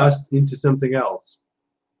adjust into something else.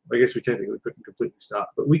 I guess we technically couldn't completely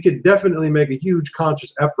stop, but we could definitely make a huge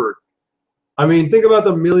conscious effort. I mean, think about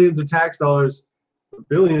the millions of tax dollars,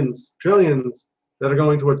 billions, trillions that are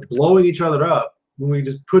going towards blowing each other up when we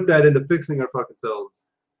just put that into fixing our fucking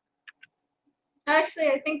selves. Actually,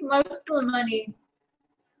 I think most of the money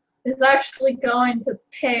is actually going to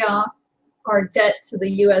pay off our debt to the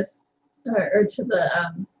U.S. or to the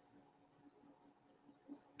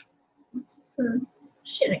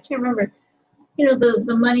shit, I can't remember. You know,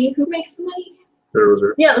 the money. Who makes the money? Federal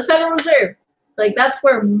Reserve. Yeah, the Federal Reserve. Like, that's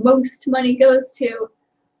where most money goes to.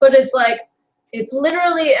 But it's like, it's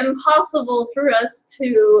literally impossible for us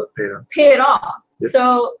to pay it off. Yep.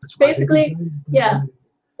 So basically, yeah,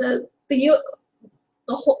 the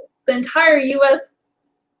entire U.S.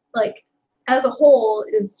 like as a whole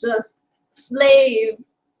is just slave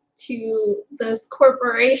to this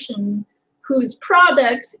corporation whose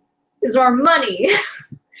product is our money.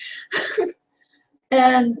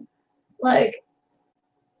 And like,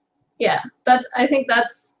 yeah, that I think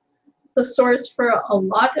that's the source for a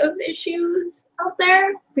lot of issues out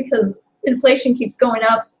there, because inflation keeps going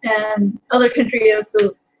up and other countries have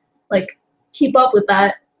to like keep up with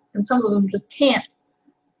that, and some of them just can't.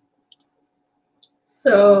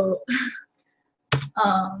 So what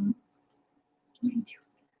are you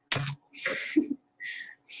doing?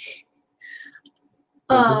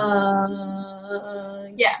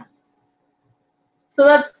 Yeah. So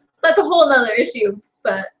that's a whole other issue,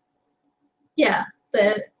 but yeah,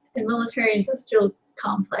 the military-industrial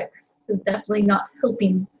complex is definitely not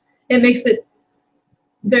helping. It makes it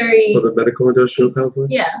very. For the medical-industrial complex.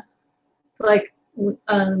 Yeah, it's like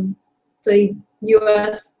the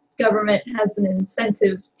U.S. government has an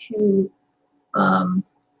incentive to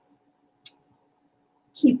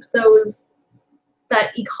keep those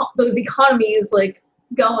economies like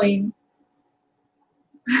going.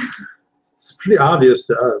 It's pretty obvious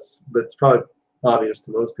to us, but it's probably obvious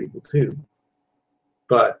to most people too.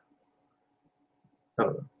 But I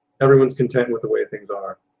don't know. Everyone's content with the way things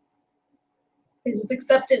are. They just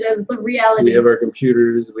accept it as the reality. We have our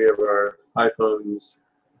computers, we have our iPhones,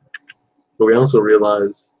 but we also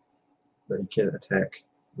realize that you can't attack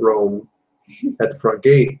Rome at the front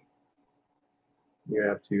gate. You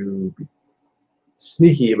have to be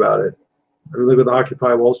sneaky about it. I mean, look at the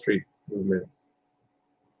Occupy Wall Street movement.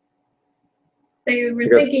 They were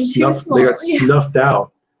thinking too small. They got snuffed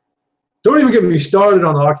out. Don't even get me started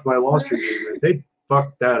on the Occupy Wall Street movement. They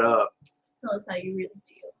fucked that up. Tell us how you really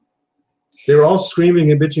feel. They were all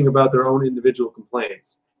screaming and bitching about their own individual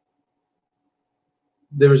complaints.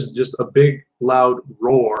 There was just a big, loud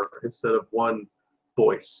roar instead of one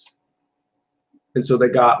voice. And so they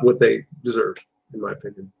got what they deserved, in my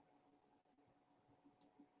opinion.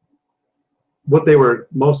 What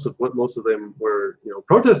most of them were,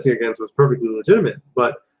 protesting against was perfectly legitimate.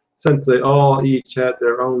 But since they all each had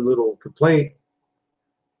their own little complaint,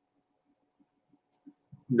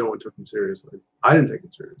 no one took them seriously. I didn't take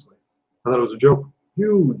it seriously. I thought it was a joke.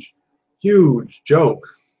 Huge, huge joke.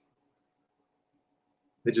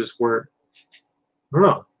 They just weren't, I don't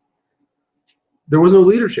know. There was no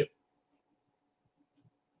leadership.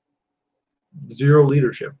 Zero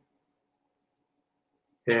leadership.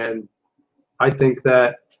 And I think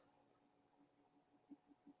that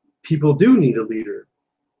people do need a leader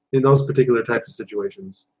in those particular types of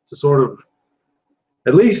situations to sort of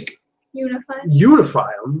at least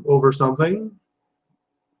unify them over something.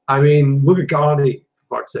 I mean, look at Gandhi,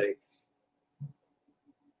 for fuck's sake.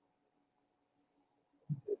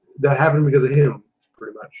 That happened because of him,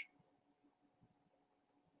 pretty much.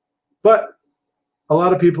 But a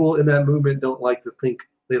lot of people in that movement don't like to think,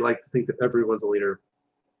 they like to think that everyone's a leader.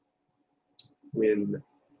 When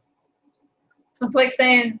it's like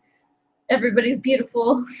saying everybody's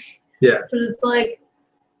beautiful. Yeah. But it's like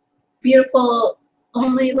beautiful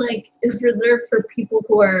only like is reserved for people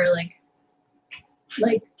who are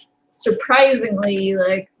like surprisingly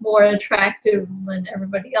like more attractive than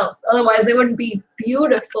everybody else. Otherwise they wouldn't be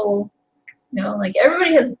beautiful. Like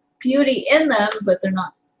everybody has beauty in them, but they're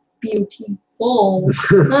not beautiful.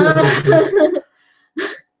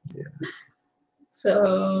 Yeah.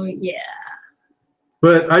 So yeah.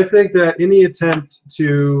 But I think that any attempt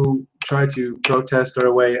to try to protest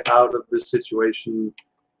our way out of this situation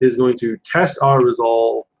is going to test our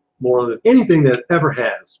resolve more than anything that it ever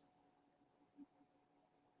has.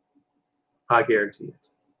 I guarantee it.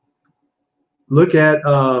 Look at,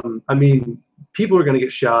 I mean, people are going to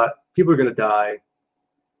get shot. People are going to die.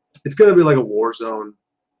 It's going to be like a war zone.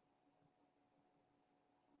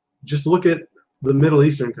 Just look at the Middle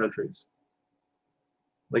Eastern countries,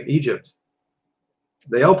 like Egypt.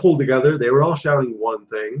 They all pulled together. They were all shouting one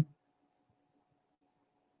thing.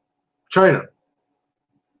 China.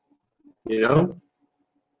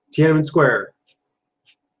 Tiananmen Square.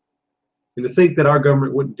 And to think that our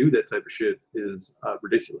government wouldn't do that type of shit is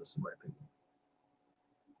ridiculous, in my opinion.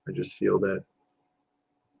 I just feel that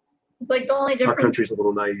it's like the only difference. Our country's a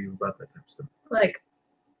little naive about that type of stuff. Like,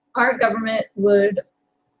 our government would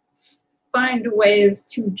find ways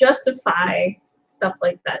to justify stuff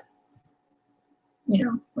like that.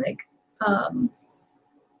 Like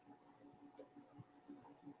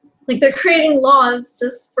they're creating laws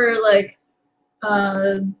just for like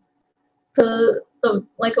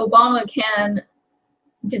like Obama can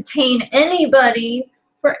detain anybody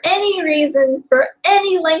for any reason for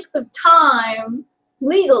any length of time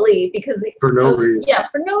legally because for no reason. Yeah,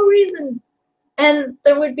 for no reason, and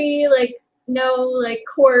there would be like no like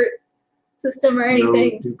court system or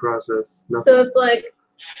anything. No due process. Nothing. So it's like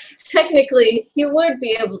technically he would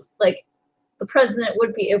be able, like the president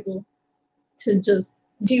would be able to just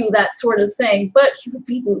do that sort of thing, but he would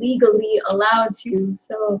be legally allowed to.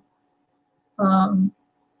 So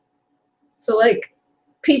like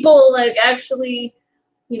people like actually,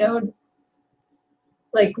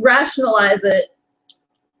 like rationalize it,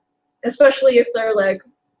 especially if they're like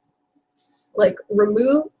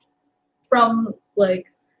removed from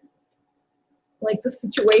like the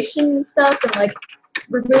situation and stuff, and like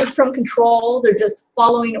removed from control. They're just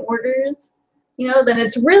following orders, then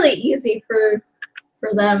it's really easy for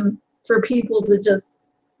people to just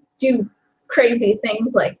do crazy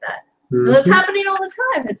things like that. Mm-hmm. And that's happening all the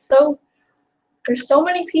time. There's so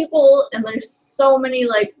many people, and there's so many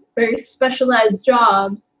like very specialized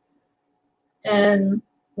jobs, and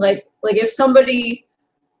like if somebody,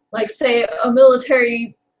 like say a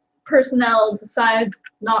military personnel decides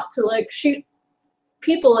not to like shoot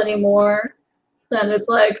people anymore, then it's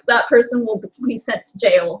like that person will be sent to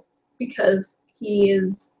jail because he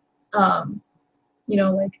is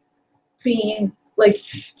like being like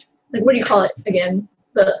what do you call it again,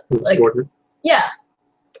 the like, yeah.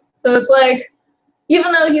 So it's like,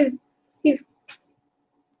 even though he's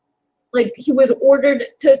like he was ordered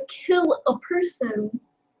to kill a person,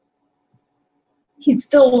 he's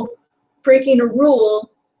still breaking a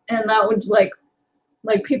rule, and that would like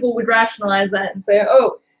like people would rationalize that and say,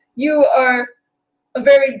 oh, you are a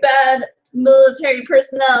very bad military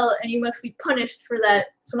personnel and you must be punished for that.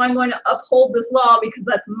 So I'm going to uphold this law because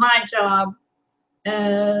that's my job.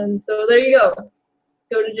 And so there you go.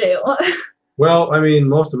 Go to jail. Well, I mean,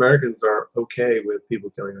 most Americans are okay with people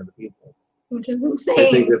killing other people. Which is insane.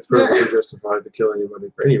 I think it's perfectly justified to kill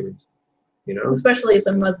anybody for any reason. You know? Especially if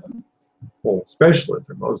they're Muslim. Well, especially if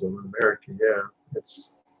they're Muslim in America, yeah.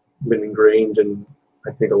 It's been ingrained in,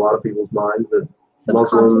 I think, a lot of people's minds that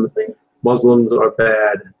Muslims are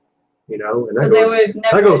bad, you know, and that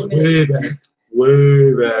goes way back,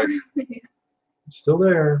 way back. Yeah. Still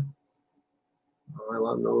there. I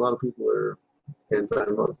know a lot of people are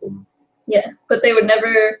anti-Muslim. Yeah, but they would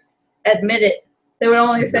never admit it. They would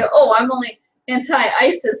only say, "Oh, I'm only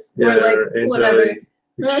anti-ISIS," or like whatever.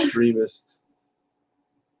 Extremist.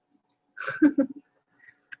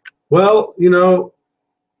 Well, you know,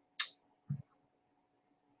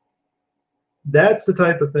 that's the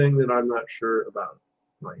type of thing that I'm not sure about.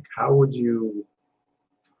 Like, how would you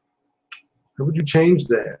change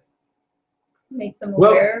that? Make them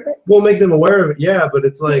aware of it? Well, make them aware of it, yeah, but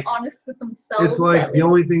it's like... Be honest with themselves. It's like the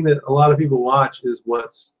only thing that a lot of people watch is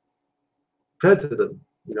what's fed to them,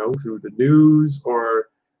 you know, through the news or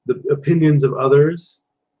the opinions of others,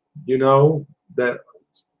 you know, that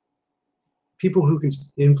people who can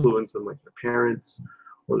influence them, like their parents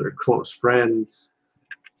or their close friends,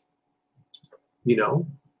 you know,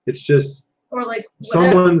 it's just... Or like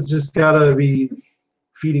someone's just got to be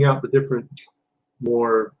feeding out the different,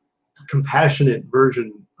 more compassionate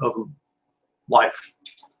version of life.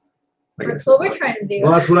 That's what we're trying to do.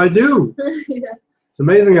 Well, that's what I do. Yeah. It's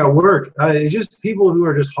amazing at work. It's just people who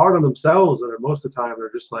are just hard on themselves, and most of the time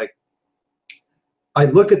they're just like, I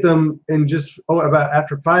look at them and just,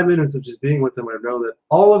 after 5 minutes of just being with them, I know that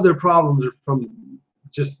all of their problems are from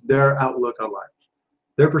just their outlook on life,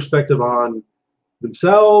 their perspective on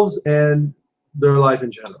themselves and their life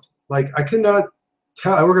in general. Like, I could not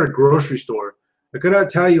tell, I work at a grocery store, I could not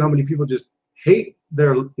tell you how many people just hate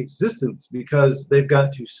their existence because they've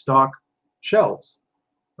got to stock shelves.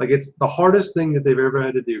 Like, it's the hardest thing that they've ever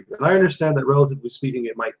had to do. And I understand that, relatively speaking,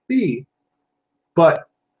 it might be, but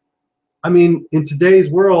I mean, in today's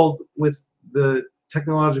world, with the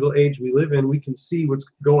technological age we live in, we can see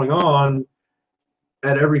what's going on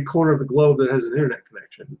at every corner of the globe that has an internet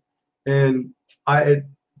connection. And it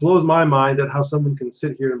blows my mind at how someone can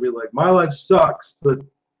sit here and be like, my life sucks, but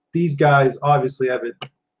these guys obviously have it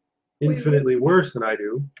infinitely worse than I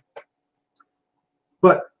do.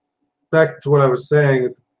 But back to what I was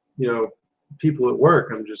saying, you know, people at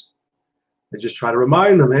work, I just try to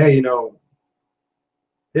remind them, hey, you know,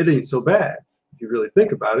 it ain't so bad if you really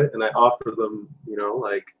think about it. And I offer them, you know,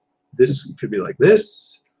 like, this could be like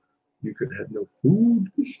this. You could have no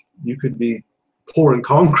food. You could be pouring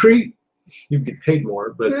concrete. You could get paid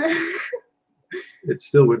more, but it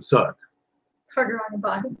still would suck. It's harder on your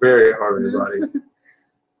body. Very hard on your body.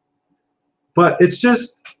 But it's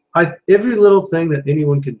just, every little thing that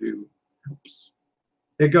anyone can do helps.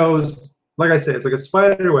 It goes, like I said, it's like a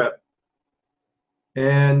spider web.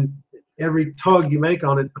 And every tug you make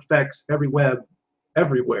on it affects every web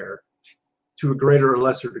everywhere to a greater or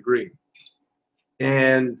lesser degree.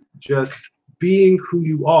 And just being who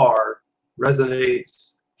you are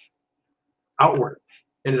resonates outward,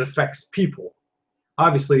 and it affects people.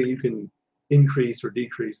 Obviously, you can increase or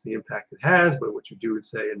decrease the impact it has by what you do and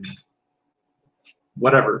say and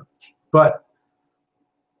whatever, but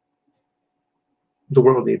the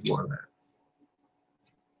world needs more of that.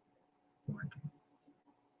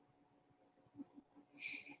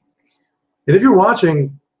 And if you're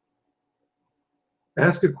watching,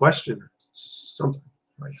 ask a question, something,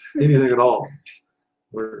 like anything at all.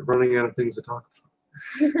 We're running out of things to talk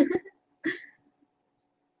about.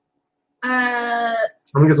 I'm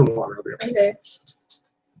gonna get some water over here. Okay.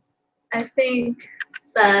 I think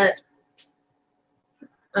that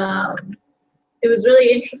it was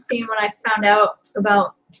really interesting when I found out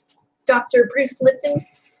about Dr. Bruce Lipton.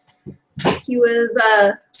 He was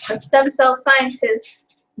a stem cell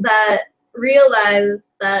scientist that realized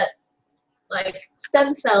that, like,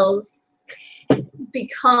 stem cells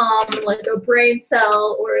become like a brain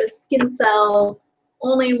cell or a skin cell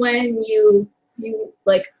only when you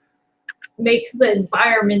like make the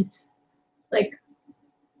environment like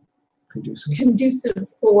conducive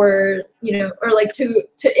for, you know, or like to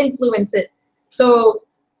influence it. So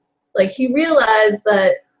like he realized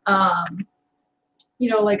that you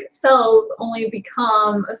know, like cells only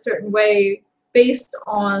become a certain way based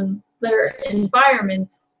on their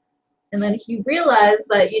environment. And then he realized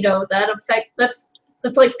that, you know, that's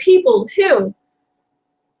like people too,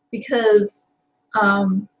 because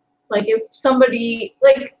Like if somebody,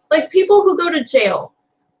 like people who go to jail,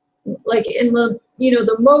 like in the,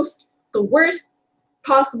 the worst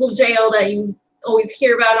possible jail that you always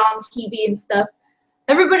hear about on TV and stuff,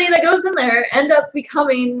 everybody that goes in there end up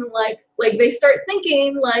becoming like they start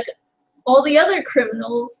thinking like all the other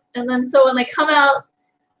criminals, and then so when they come out,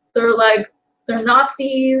 they're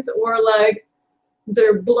Nazis, or like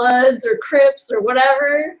they're Bloods or Crips or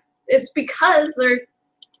whatever. It's because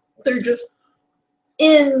they're just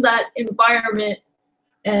in that environment,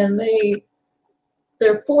 and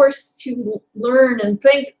they're forced to learn and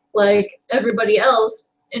think like everybody else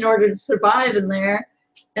in order to survive in there,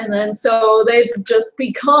 and then so they've just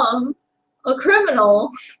become a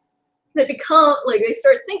criminal. They become they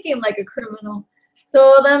start thinking like a criminal.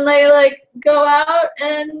 So then they go out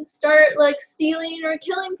and start stealing or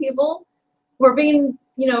killing people, or being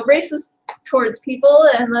racist towards people,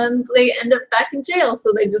 and then they end up back in jail.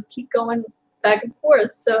 So they just keep going back and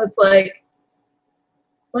forth. So it's like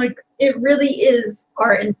it really is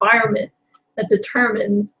our environment that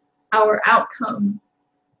determines our outcome.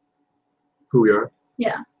 Who we are.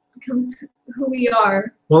 Yeah, becomes who we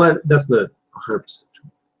are. Well, that's not 100%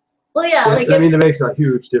 true. Well, yeah, I mean, it makes a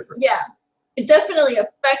huge difference. Yeah, it definitely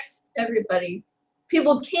affects everybody.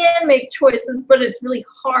 People can make choices, but it's really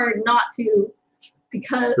hard not to,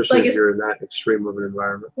 because especially if you're in that extreme of an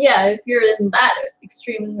environment. Yeah, if you're in that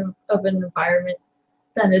extreme of an environment,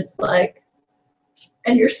 then it's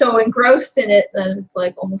and you're so engrossed in it, then it's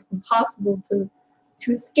almost impossible to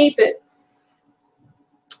escape it.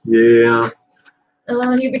 Yeah. And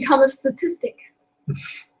then you become a statistic.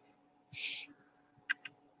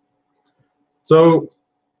 So,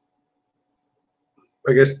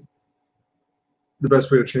 I guess the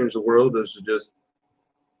best way to change the world is to just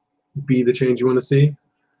be the change you want to see,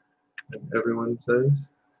 like everyone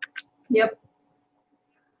says. Yep.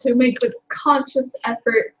 To make the conscious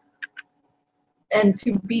effort and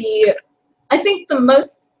to be, I think the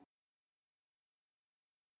most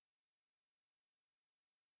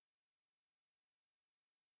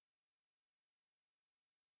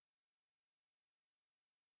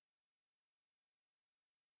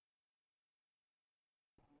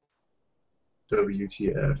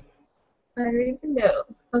WTF. I don't even know.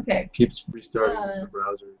 Okay. Keeps restarting the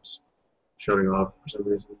browser's shutting off for some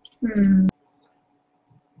reason.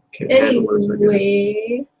 Can't handle this, I guess.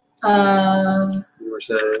 You were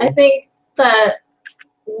saying? I think that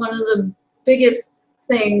one of the biggest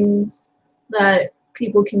things that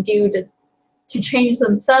people can do to change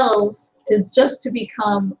themselves is just to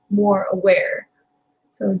become more aware.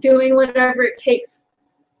 So doing whatever it takes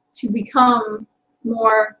to become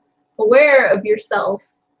more aware of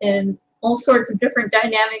yourself and all sorts of different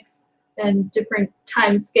dynamics and different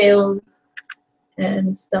time scales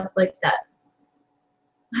and stuff like that.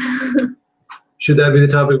 Should that be the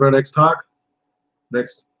topic of our next talk?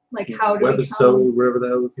 Next how to webisode, wherever the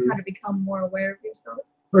hell this is? How to become more aware of yourself?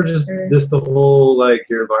 Or just the whole,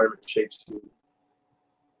 your environment shapes you.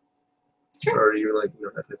 Sure. Or you that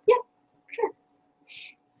type of thing. Yeah, sure.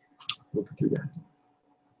 We could do that.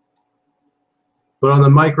 But on the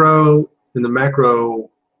micro and the macro,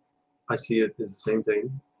 I see it as the same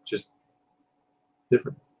thing, just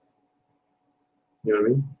different. You know what I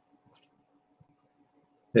mean?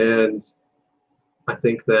 And I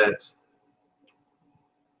think that,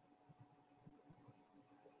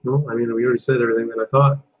 well, I mean, we already said everything that I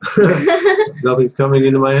thought. Nothing's coming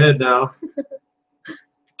into my head now.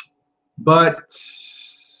 But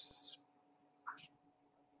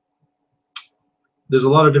there's a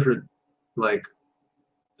lot of different,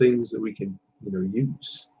 things that we can,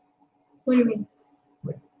 use. What do you mean?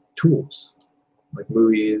 Like tools, like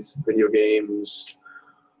movies, video games,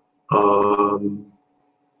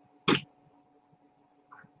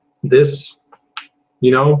 this,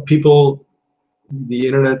 people, the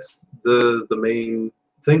internet's the main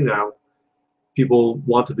thing now. People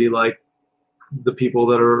want to be like the people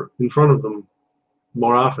that are in front of them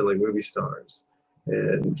more often, like movie stars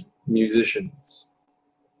and musicians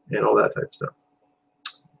and all that type of stuff.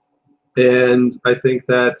 And I think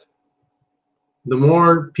that the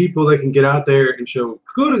more people that can get out there and show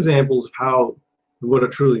good examples of what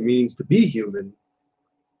it truly means to be human,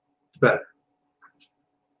 the better.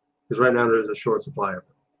 Because right now there's a short supply of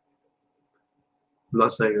them. I'm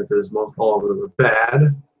not saying that all of them are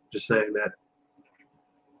bad, just saying that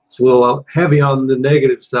it's a little heavy on the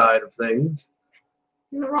negative side of things.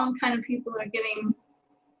 The wrong kind of people are getting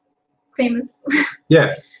famous.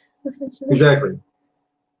 Yeah, essentially. Exactly.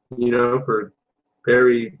 For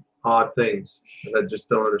very odd things that I just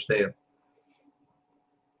don't understand.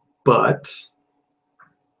 But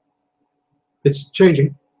it's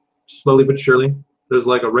changing slowly but surely, there's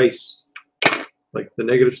like a race. Like the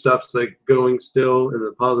negative stuff's like going still, and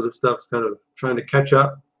the positive stuff's kind of trying to catch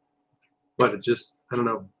up. But it just, I don't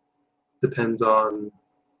know, depends on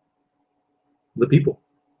the people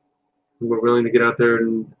who are willing to get out there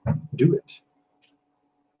and do it.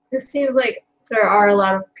 It seems like there are a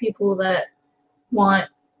lot of people that want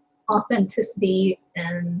authenticity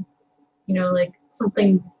and, you know, like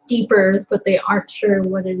something deeper, but they aren't sure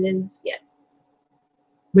what it is yet.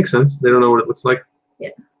 Makes sense. They don't know what it looks like. Yeah.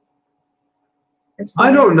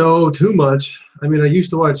 I don't know too much. I mean, I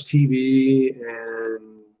used to watch TV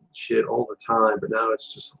and shit all the time, but now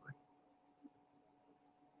it's just like,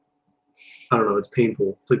 I don't know, it's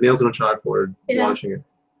painful. It's like nails on a chalkboard watching it.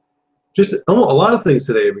 Just a lot of things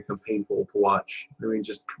today have become painful to watch. I mean,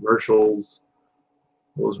 just commercials,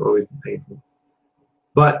 those have always been painful.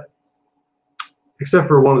 But except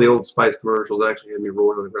for one of the Old Spice commercials that actually had me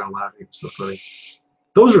rolling on the ground laughing. It's so funny.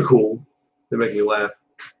 Those are cool. They make me laugh.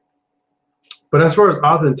 But as far as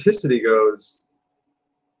authenticity goes,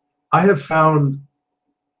 I have found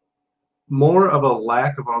more of a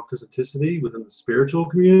lack of authenticity within the spiritual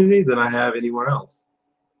community than I have anywhere else.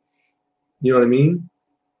 You know what I mean?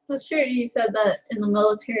 That's true. You said that in the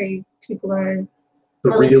military, people are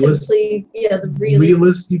the realist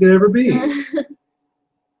you could ever be.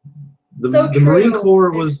 The Marine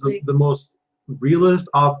Corps was the most realist,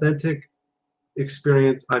 authentic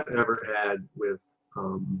experience I've ever had with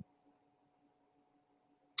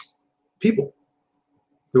people.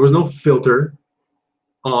 There was no filter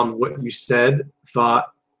on what you said,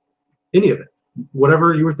 thought, any of it.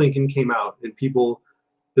 Whatever you were thinking came out, and people,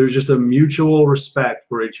 there's just a mutual respect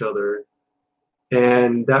for each other,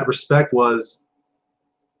 and that respect was,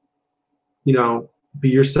 you know, be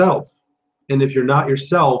yourself. And if you're not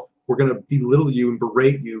yourself, we're going to belittle you and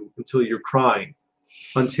berate you until you're crying,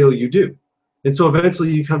 until you do. And so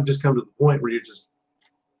eventually you just come to the point where you're just,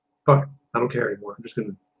 fuck it, I don't care anymore.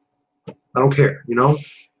 I don't care, you know?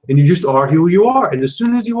 And you just are who you are. And as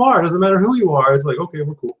soon as you are, it doesn't matter who you are, it's like, okay,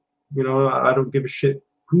 we're cool. You know, I don't give a shit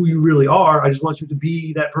who you really are. I just want you to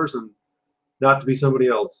be that person, not to be somebody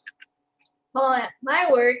else. Well, at my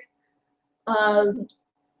work,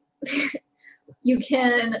 you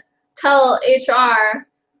can tell HR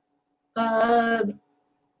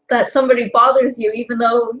that somebody bothers you, even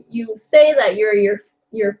though you say that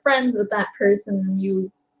you're friends with that person, and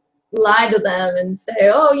you lie to them and say,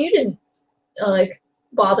 oh, you didn't like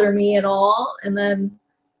bother me at all, and then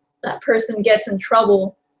that person gets in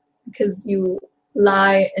trouble because you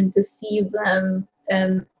lie and deceive them,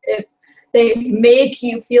 and if they make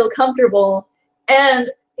you feel comfortable,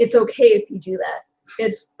 and it's okay if you do that.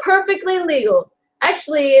 It's perfectly legal.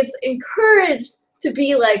 Actually, it's encouraged to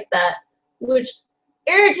be like that, which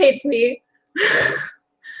irritates me,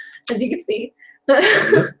 as you can see.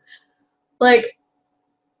 Like,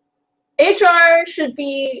 HR should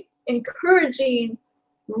be encouraging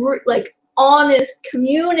like honest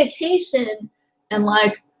communication, and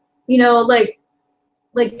like, you know, like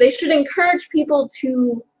they should encourage people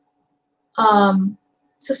to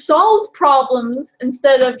solve problems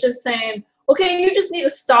instead of just saying, okay, you just need to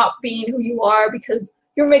stop being who you are because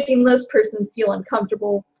you're making this person feel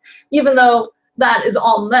uncomfortable, even though that is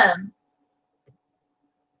on them.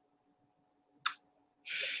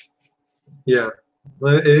 Yeah,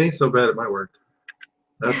 well, it ain't so bad at my work,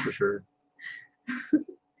 that's for sure.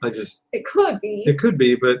 It could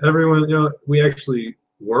be, but everyone, you know, we actually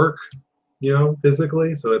work, you know,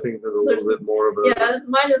 physically, so I think there's a little bit more of a... Yeah,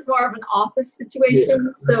 mine is more of an office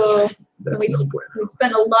situation, so we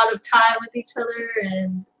spend a lot of time with each other,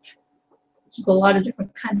 and just a lot of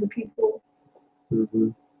different kinds of people. Mm-hmm.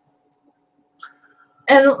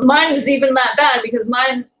 And mine is even that bad because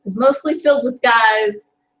mine is mostly filled with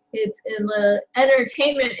guys. It's in the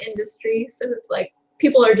entertainment industry, so it's like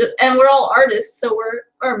people are just, and we're all artists, so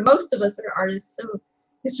or most of us are artists, so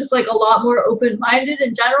it's just like a lot more open-minded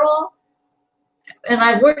in general. And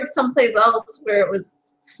I've worked someplace else where it was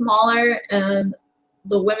smaller, and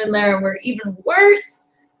the women there were even worse.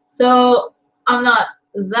 So I'm not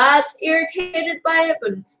that irritated by it,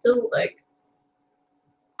 but it's still like,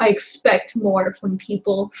 I expect more from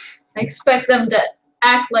people. I expect them to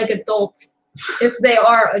act like adults if they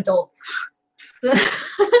are adults. It's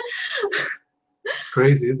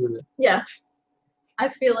crazy, isn't it? Yeah. I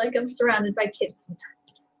feel like I'm surrounded by kids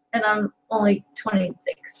sometimes, and I'm only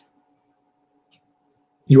 26.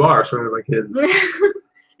 You are surrounded by kids.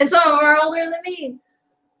 And some of them are older than me.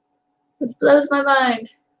 It blows my mind.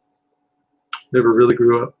 Never really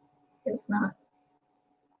grew up. It's not.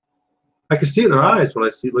 I can see it in their eyes when I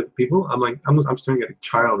see like people. I'm like, I'm staring at a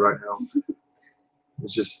child right now.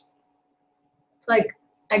 It's just. It's like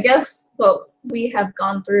I guess what we have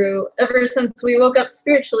gone through ever since we woke up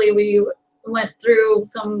spiritually, we went through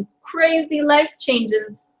some crazy life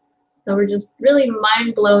changes that were just really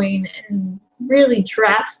mind-blowing and really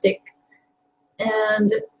drastic.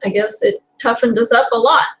 And I guess it toughened us up a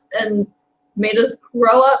lot and made us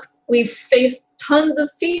grow up. We faced tons of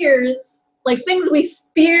fears, like things we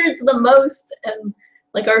feared the most, and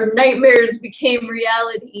like our nightmares became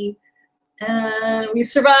reality. And we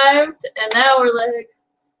survived, and now we're like,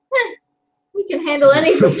 we can handle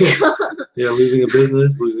anything. Yeah, losing a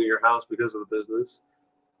business, losing your house because of the business.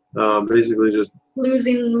 Basically just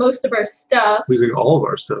losing most of our stuff. Losing all of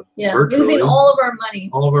our stuff. Yeah, virtually. losing all of our money.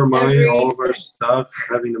 All of our money, Every all of our cent. stuff,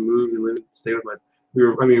 having to move and stay with my.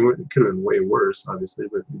 I mean, it could have been way worse, obviously,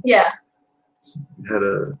 but yeah, had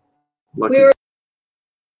a lucky. We were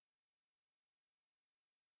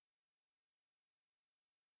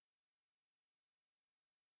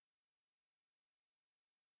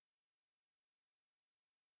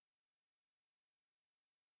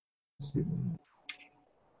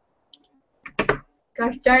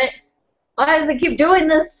Gosh darn it. Why does it keep doing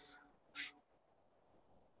this?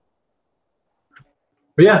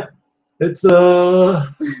 But yeah, it's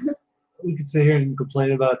we could sit here and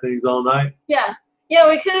complain about things all night. Yeah. Yeah,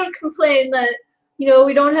 we could have complained that, you know,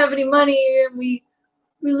 we don't have any money and we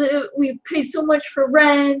pay so much for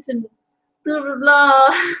rent and blah blah blah.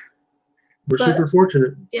 We're But, super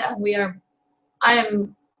fortunate. Yeah, we are. I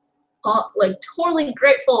am like totally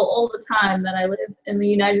grateful all the time that I live in the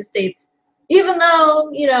United States, even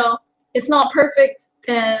though, you know, it's not perfect,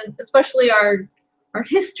 and especially our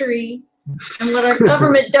history and what our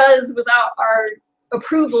government does without our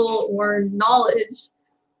approval or knowledge.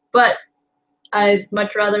 But I'd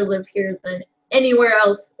much rather live here than anywhere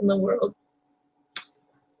else in the world. I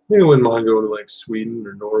think I wouldn't mind going to like Sweden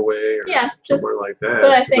or Norway or somewhere like that.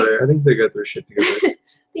 But I think they got their shit together.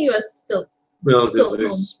 The U.S. still Relatively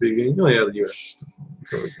home. speaking. Oh yeah, the U.S.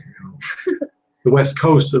 So, you know, the West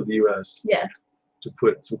Coast of the U.S. Yeah. To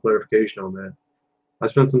put some clarification on that. I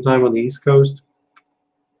spent some time on the East Coast.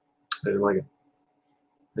 I didn't like it.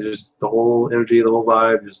 The whole energy, the whole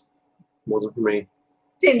vibe just wasn't for me.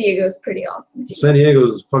 San Diego's pretty awesome too. San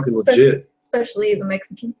Diego's fucking legit. Especially the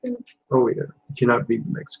Mexican food. Oh yeah, you cannot beat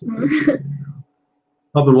the Mexican food.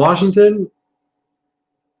 Up in Washington,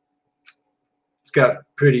 it's got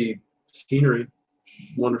pretty scenery,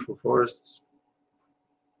 wonderful forests,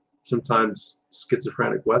 sometimes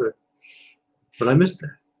schizophrenic weather. But I missed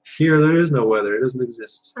that. Here, there is no weather. It doesn't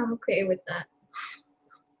exist. I'm okay with that.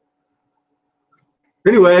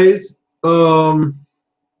 Anyways, we are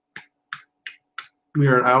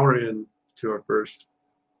an hour in to our first.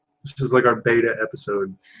 This is like our beta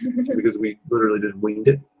episode because we literally just winged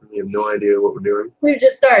it. We have no idea what we're doing. We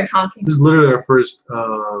just started talking. This is literally our first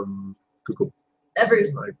Google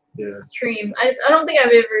stream. I don't think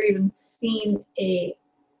I've ever even seen a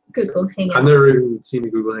Google Hangout. I've never even seen a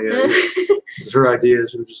Google Hangout. It was her idea.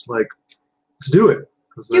 She was just like, let's do it.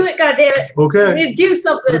 Do it, goddammit. Okay. We need to do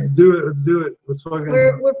something. Let's do it. Let's do it. Let's fucking.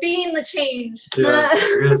 We're being the change. Yeah,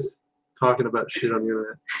 I guess talking about shit on the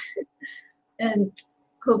internet. And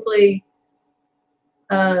hopefully,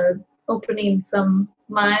 opening some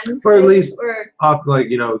minds. Or at least, like,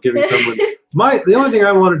 you know, giving someone. The only thing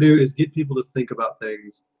I want to do is get people to think about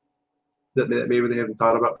things that maybe they haven't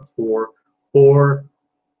thought about before, or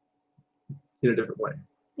in a different way.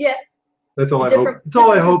 Yeah. That's all I hope. That's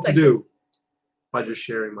all I hope to do. By just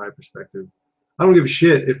sharing my perspective. I don't give a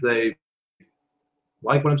shit if they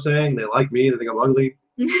like what I'm saying, they like me, they think I'm ugly.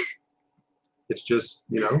 It's just,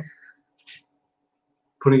 you know,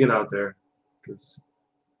 putting it out there, because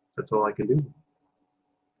that's all I can do.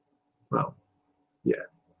 Well, yeah,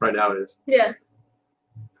 right now it is. Yeah.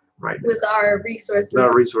 Right now. With our resources. With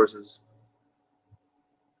our resources.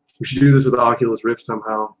 We should do this with the Oculus Rift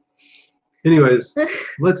somehow. Anyways,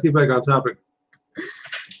 let's get back on topic.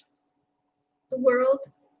 The world.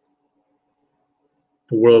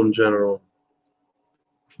 The world in general.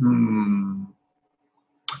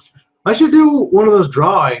 I should do one of those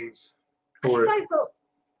drawings for it.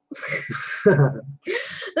 I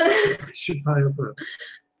should buy a book.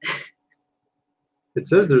 It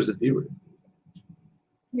says there's a viewer.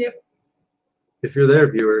 Yep. If you're there,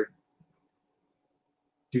 viewer,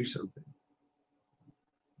 do something.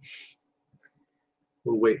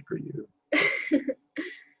 We'll wait for you.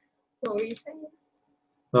 What were you saying?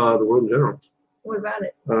 The world in general. What about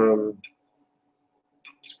it?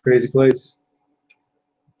 It's a crazy place.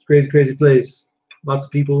 It's a crazy, crazy place. Lots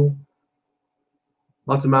of people.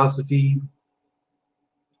 Lots of mouths to feed.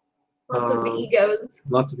 Lots of egos.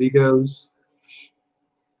 Lots of egos.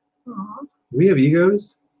 Aww. We have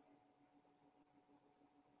egos?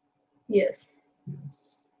 Yes.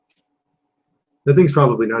 Yes. That thing's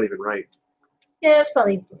probably not even right. Yeah, it's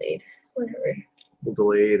probably delayed. Whatever. We'll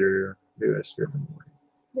delay it, or maybe I scared them away.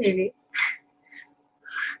 Maybe.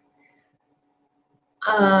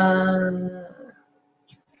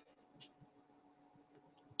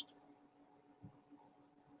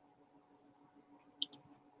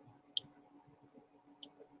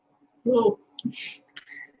 Whoa.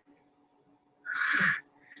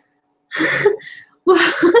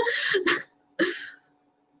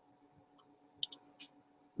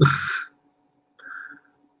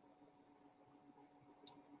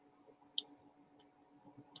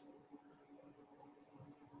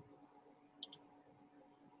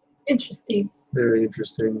 Interesting. Very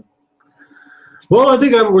interesting. Well, I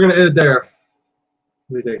think we're going to end it there.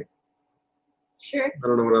 What do you think? Sure. I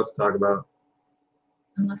don't know what else to talk about.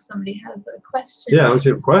 Unless somebody has a question. Yeah, unless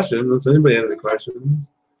you have a question. Unless anybody has any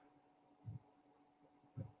questions.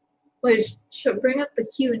 Wait, should bring up the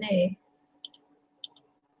Q&A.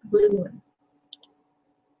 The blue one.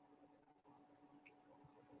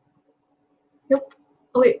 Nope.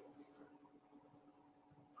 Oh, wait.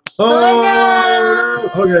 Oh,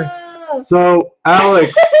 no! Okay. So,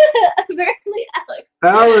 Alex. Apparently, Alex.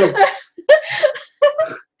 Alex.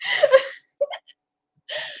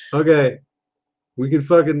 Okay. We can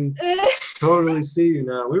fucking totally see you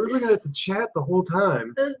now. We were looking at the chat the whole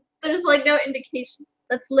time. There's like no indication.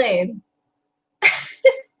 That's lame.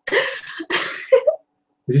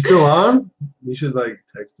 Is he still on? You should like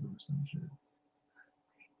text him or some shit.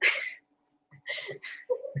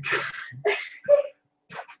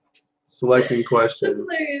 Selecting question. That's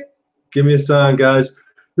hilarious. Give me a sign, guys.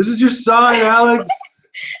 This is your sign, Alex.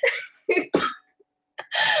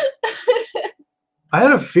 I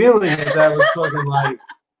had a feeling that was fucking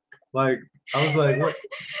like I was like, what?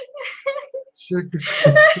 Check your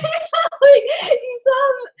phone.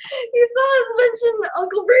 You saw us mention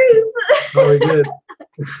Uncle Bruce. Oh, he did.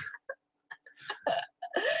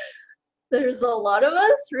 There's a lot of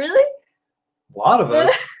us, really? A lot of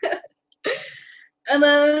us. And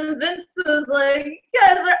then Vince was like, "You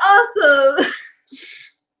guys are awesome."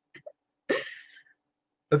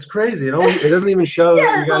 That's crazy. It doesn't even show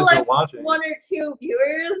that you guys like are watching. 1 or 2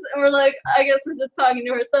 viewers, and we're like, I guess we're just talking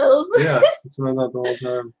to ourselves. Yeah, that's what I thought the whole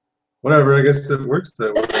time. Whatever, I guess it works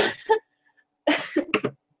that way.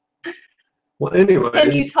 Well, anyway.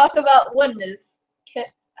 Can you talk about oneness?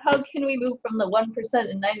 How can we move from the 1%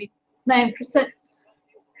 and 99%?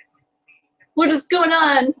 What is going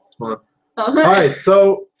on? All right,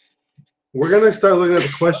 so we're going to start looking at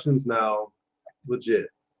the questions now, legit.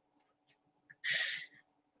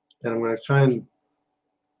 And I'm going to try and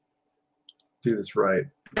do this right.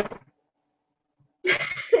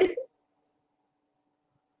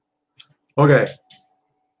 Okay.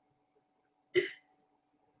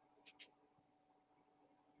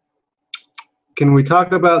 Can we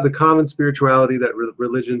talk about the common spirituality that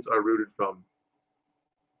religions are rooted from?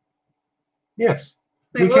 Yes.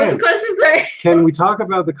 Wait, what was the question? Sorry. Can we talk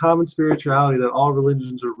about the common spirituality that all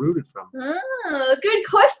religions are rooted from? Oh, good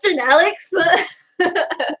question, Alex.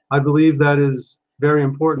 I believe that is very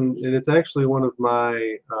important, and it's actually one of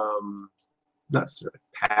my, not necessarily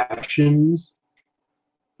passions,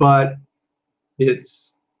 but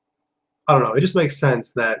it's, I don't know, it just makes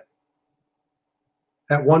sense that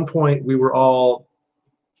at one point we were all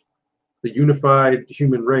the unified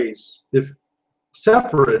human race, if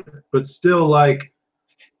separate, but still like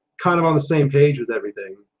kind of on the same page with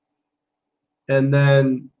everything. And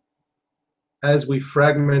then as we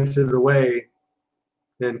fragmented away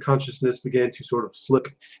and consciousness began to sort of slip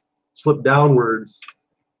downwards,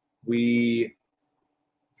 we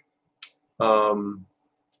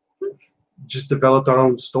just developed our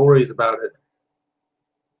own stories about it.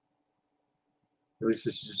 At least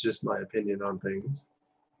this is just my opinion on things.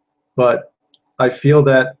 But I feel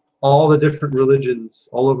that all the different religions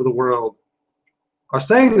all over the world are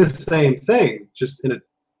saying the same thing, just in an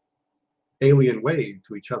alien way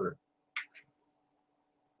to each other.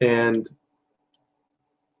 And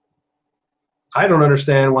I don't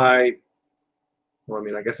understand why, well, I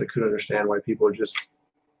mean, I guess I could understand why people just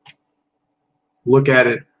look at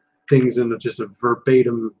it, things in just a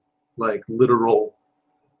verbatim, like literal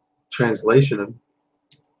translation.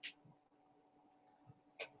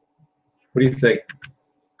 What do you think?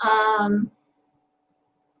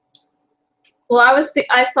 Well,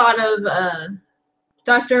 I thought of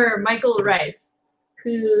Dr. Michael Rice,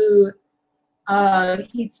 who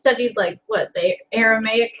he studied like what, the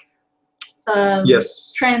Aramaic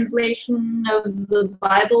Yes. translation of the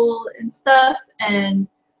Bible and stuff, and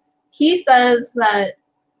he says that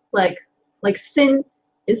like sin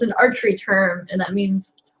is an archery term, and that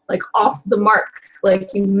means like off the mark, like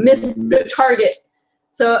you missed the target.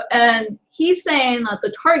 So, and he's saying that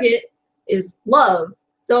the target is love.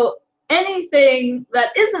 So anything that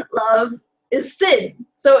isn't love is sin.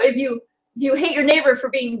 So if you hate your neighbor for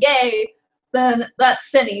being gay, then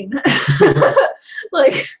that's sinning.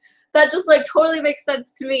 Like that just like totally makes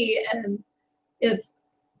sense to me, and it's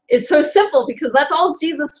so simple because that's all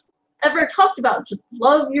Jesus ever talked about. Just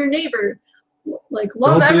love your neighbor, like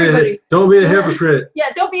love everybody. Don't be a hypocrite. Yeah,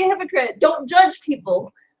 don't be a hypocrite. Don't judge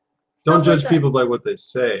people. Don't judge people by what they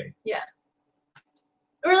say. Yeah.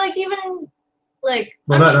 Or like even like.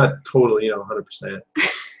 Well, not totally, 100%.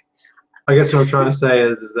 I guess what I'm trying to say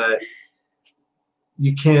is that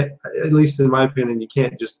you can't, at least in my opinion, you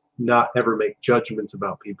can't just not ever make judgments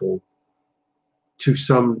about people to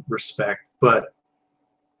some respect, but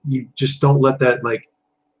you just don't let that, like,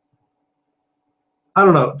 I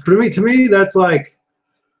don't know. To me, that's like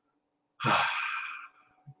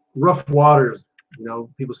rough waters.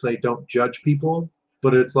 People say don't judge people,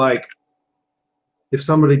 but it's like if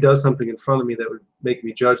somebody does something in front of me that would make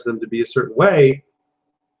me judge them to be a certain way,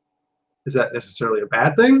 is that necessarily a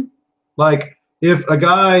bad thing? Like, if a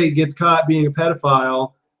guy gets caught being a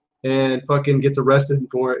pedophile and fucking gets arrested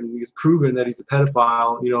for it and gets proven that he's a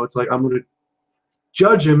pedophile, it's like I'm going to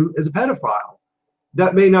judge him as a pedophile.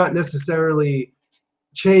 That may not necessarily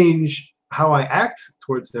change how I act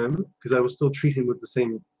towards him, because I will still treat him with the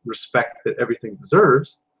same respect that everything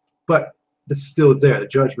deserves, but it's still there. The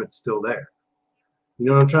judgment's still there. You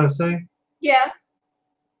know what I'm trying to say? Yeah.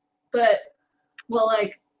 But, well,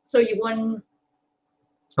 like, so you wouldn't...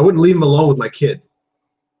 I wouldn't leave him alone with my kid.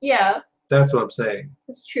 Yeah. That's what I'm saying.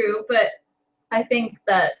 That's true, but I think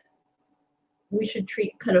that we should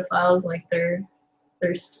treat pedophiles like they're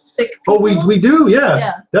sick people. Oh, we do,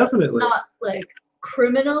 yeah. Definitely. Not like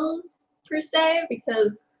criminals per se,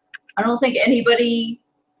 because I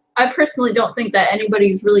personally don't think that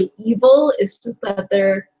anybody's really evil. It's just that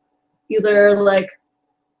they're either like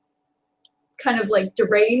kind of like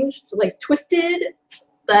deranged, like twisted,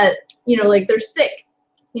 that like they're sick,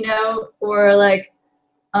 or like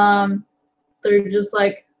they're just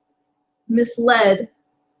like misled,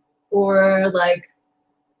 or like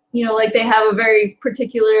like they have a very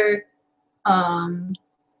particular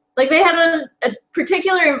like they had a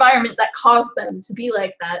particular environment that caused them to be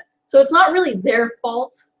like that. So it's not really their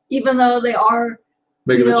fault, even though they are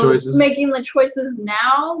making the choices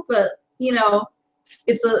now, but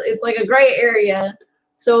it's like a gray area.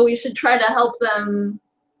 So we should try to help them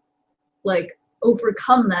like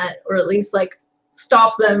overcome that, or at least like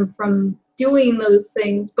stop them from doing those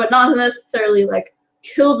things, but not necessarily like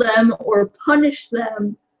kill them or punish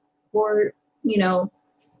them for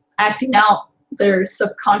acting out their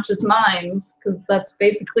subconscious minds, because that's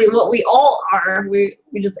basically what we all are. We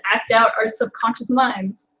just act out our subconscious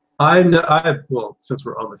minds. Well, since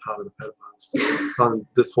we're on the topic of pedophiles, on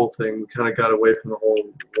this whole thing, we kind of got away from the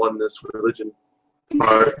whole oneness religion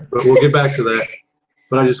part, but we'll get back to that.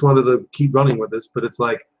 But I just wanted to keep running with this. But it's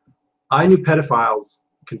like, I knew pedophiles,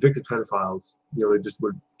 convicted pedophiles, they just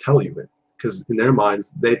would tell you it, because in their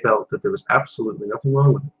minds, they felt that there was absolutely nothing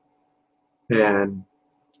wrong with it. And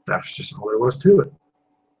that's just all there was to it.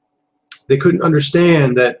 They couldn't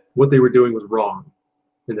understand that what they were doing was wrong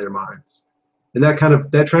in their minds. And that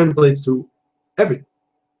translates to everything.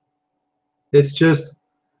 It's just,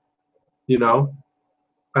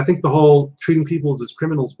 I think the whole treating people as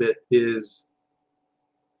criminals bit is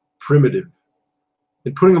primitive.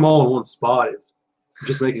 And putting them all in one spot is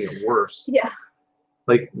just making it worse. Yeah.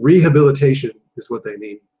 Like, rehabilitation is what they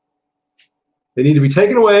need. They need to be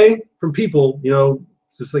taken away from people,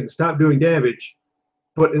 so they can stop doing damage,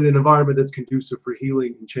 but in an environment that's conducive for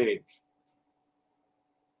healing and change.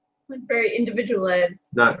 Like very individualized.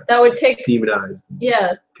 Not that would take demonized.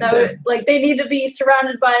 Yeah, that would, like, they need to be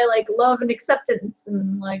surrounded by like love and acceptance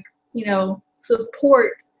and like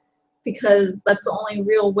support, because that's the only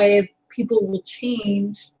real way people will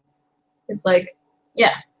change. It's like,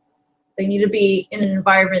 yeah, they need to be in an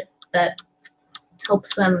environment that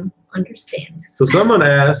helps them understand. So someone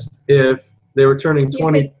asked if they were turning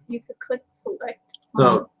 20. You could click select.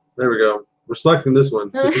 No, there we go. We're selecting this one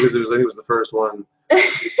just because I think it was the first one.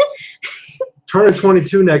 Turning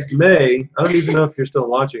 22 next May. I don't even know if you're still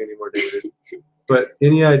watching anymore, David. But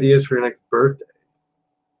any ideas for your next birthday?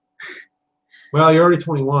 Well, you're already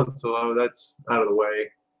 21, so that's out of the way.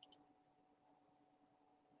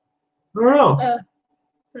 I don't know.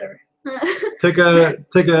 Whatever. Take a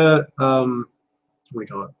what do you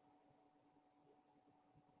call it?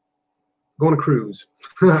 Go on a cruise.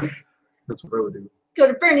 That's what I would do. Go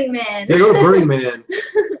to Burning Man. Yeah, go to Burning Man.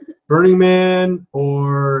 Burning Man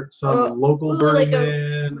or some local Burning like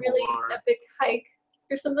Man. A really or... epic hike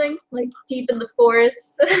or something, like deep in the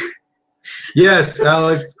forest. Yes,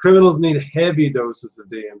 Alex, criminals need heavy doses of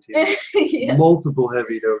DMT. Yeah. Multiple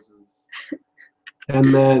heavy doses.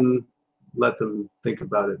 And then let them think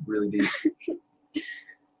about it really deep.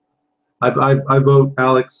 I vote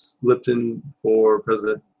Alex Lipton for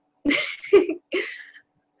president.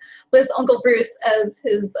 With Uncle Bruce as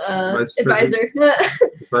his advisor.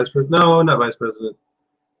 His vice president? No, not vice president.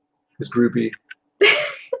 His groupie.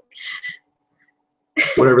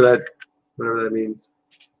 whatever that means.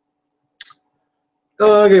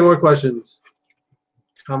 Okay, more questions.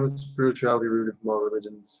 Common spirituality rooted from all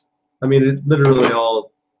religions. I mean, it literally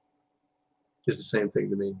all is the same thing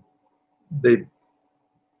to me. I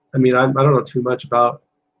don't know too much about,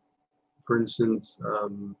 for instance,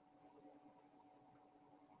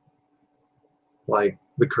 like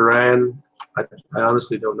the Quran. I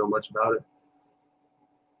honestly don't know much about it.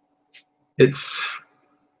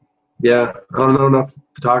 Yeah, I don't know enough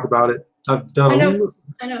to talk about it. I've done.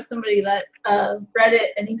 I know somebody that read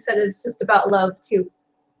it, and he said it's just about love too.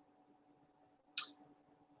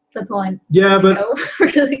 That's all I know,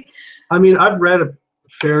 really. I mean, I've read a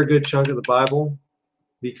fair good chunk of the Bible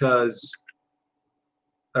because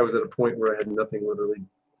I was at a point where I had nothing literally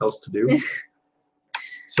else to do.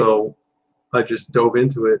 So I just dove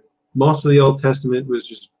into it. Most of the Old Testament was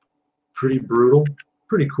just pretty brutal,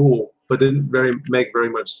 pretty cool, but didn't make very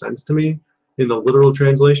much sense to me in the literal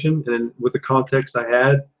translation. And with the context I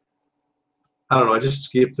had, I don't know, I just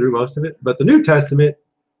skipped through most of it. But the New Testament,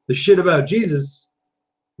 the shit about Jesus,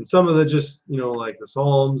 and some of the just, like the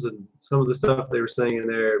Psalms and some of the stuff they were saying in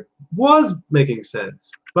there was making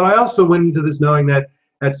sense. But I also went into this knowing that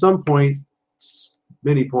at some point,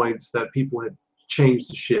 many points, that people had changed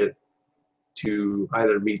the shit to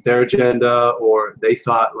either meet their agenda, or they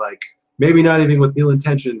thought, like, maybe not even with ill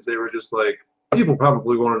intentions, they were just like, people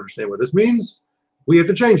probably won't understand what this means. We have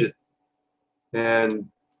to change it. And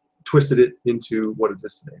twisted it into what it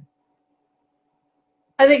is today.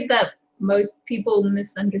 I think that most people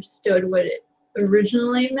misunderstood what it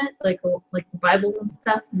originally meant, like the Bible and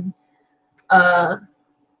stuff, and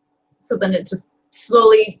so then it just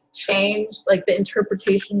slowly changed, like the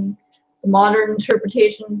interpretation, the modern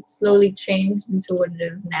interpretation slowly changed into what it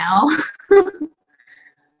is now,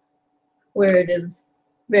 where it is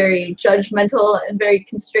very judgmental and very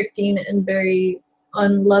constricting and very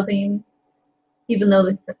unloving, even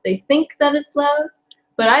though they think that it's love.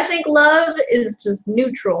 But I think love is just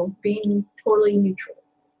neutral, being totally neutral.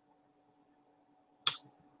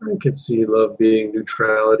 I could see love being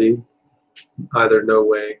neutrality, either no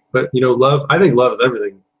way. But love. I think love is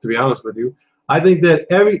everything. To be honest with you, I think that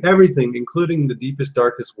everything, including the deepest,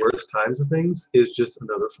 darkest, worst times of things, is just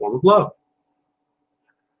another form of love.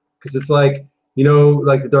 Because it's like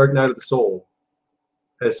like the dark night of the soul,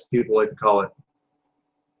 as people like to call it.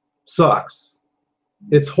 Sucks.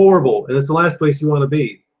 It's horrible, and it's the last place you want to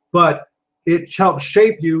be. But it helps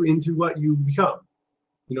shape you into what you become.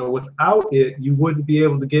 Without it, you wouldn't be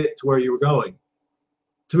able to get to where you were going.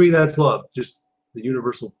 To me, that's love. Just the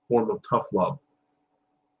universal form of tough love.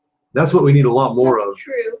 That's what we need a lot more of.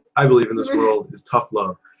 True. I believe in this world is tough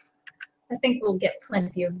love. I think we'll get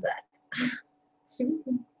plenty of that soon.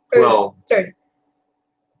 Well, started.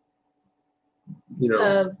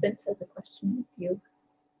 Vince has a question for you.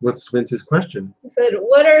 What's Vince's question? He said,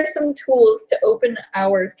 what are some tools to open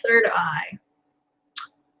our third eye?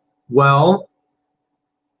 Well,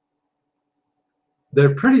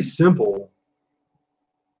 they're pretty simple.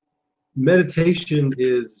 Meditation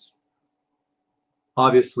is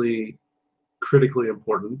obviously critically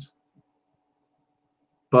important.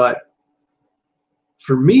 But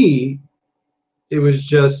for me, it was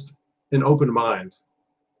just an open mind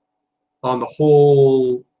on the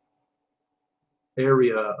whole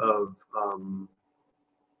area of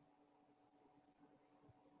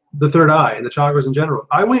the third eye and the chakras in general.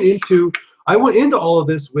 I went into all of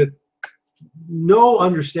this with no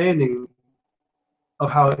understanding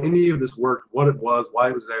of how any of this worked, what it was, why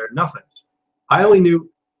it was there, nothing. I only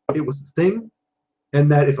knew it was a thing,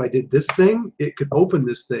 and that if I did this thing, it could open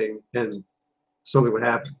this thing and something would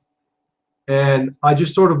happen. And I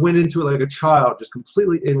just sort of went into it like a child, just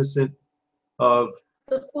completely innocent of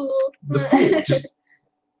the fool. Just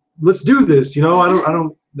let's do this, I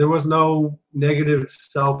don't there was no negative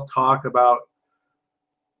self-talk about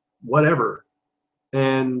whatever.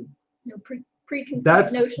 And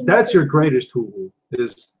preconceived notions. That's your greatest tool,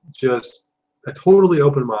 is just a totally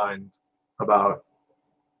open mind about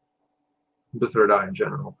the third eye in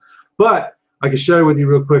general. But I can share with you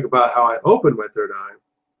real quick about how I opened my third eye.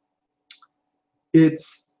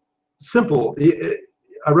 It's simple.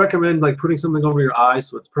 I recommend like putting something over your eyes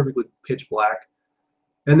so it's perfectly pitch black,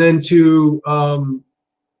 and then to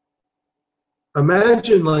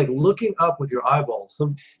imagine like looking up with your eyeballs.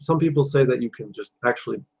 Some people say that you can just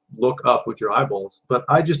actually look up with your eyeballs, but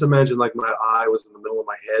I just imagine like my eye was in the middle of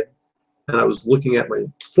my head and I was looking at my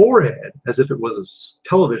forehead as if it was a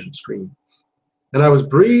television screen. And I was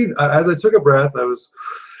as I took a breath,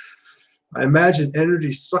 I imagined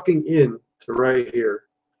energy sucking in to right here,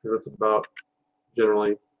 because that's about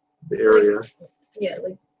generally the area. Yeah,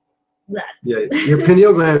 like that. Yeah, your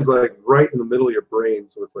pineal gland's like right in the middle of your brain,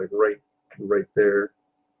 so it's like right there,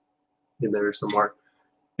 in there somewhere.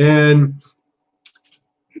 And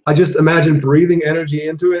I just imagine breathing energy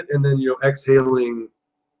into it, and then exhaling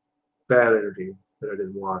bad energy that I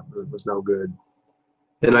didn't want, that was no good.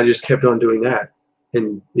 And I just kept on doing that.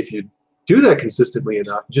 And if you do that consistently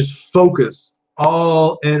enough, just focus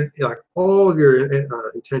all of your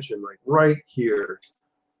intention like right here.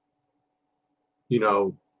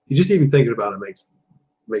 You just even thinking about it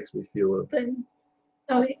makes me feel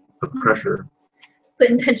a pressure. The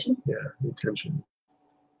intention. Yeah, intention.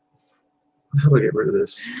 How do I get rid of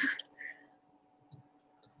this?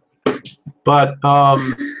 But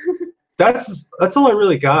that's all I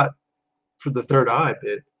really got for the third eye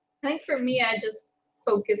bit. I think for me, I just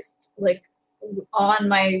focused like on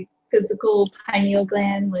my physical pineal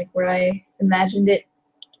gland, like where I imagined it,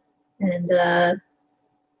 and I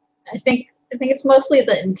think it's mostly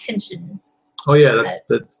the intention. Oh yeah,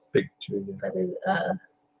 that's big too. Yeah.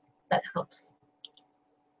 That helps.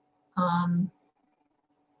 I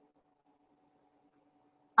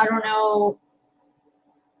don't know.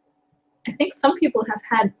 I think some people have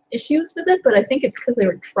had issues with it, but I think it's because they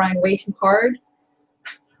were trying way too hard.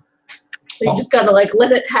 So you just gotta like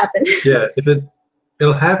let it happen. Yeah,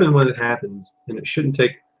 it'll happen when it happens, and it shouldn't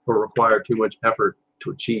take or require too much effort to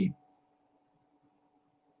achieve.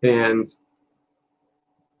 And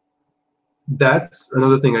that's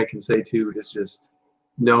another thing I can say too, is just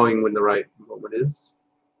knowing when the right moment is.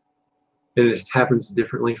 And it happens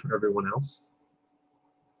differently for everyone else.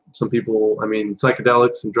 Some people,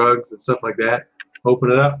 psychedelics and drugs and stuff like that,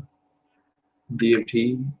 open it up.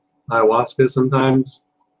 DMT, ayahuasca sometimes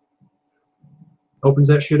opens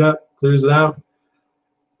that shit up, clears it out.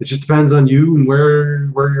 It just depends on you and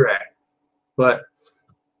where you're at. But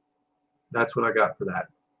that's what I got for that.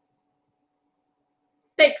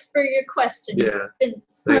 Thanks for your question. Yeah.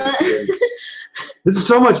 Thanks, Vince. This is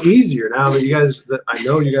so much easier now that I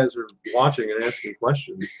know you guys are watching and asking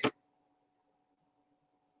questions.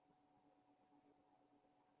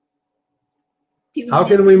 How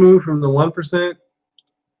can we move from the 1%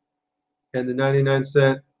 and the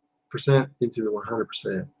 99% into the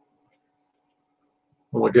 100%?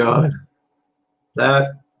 Oh my God.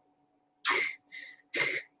 That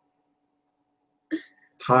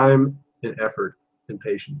time and effort and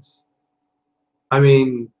patience.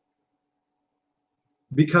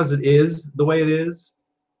 Because it is the way it is,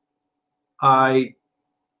 we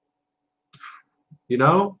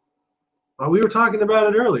were talking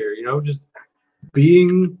about it earlier, just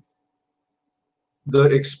being the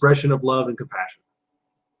expression of love and compassion.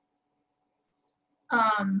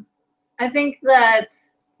 I think that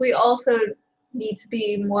we also need to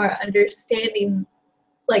be more understanding,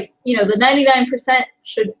 like, the 99%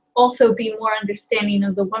 should also be more understanding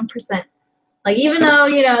of the 1%. Like, even though,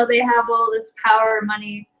 they have all this power and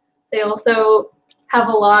money, they also have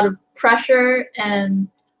a lot of pressure, and,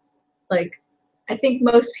 like, I think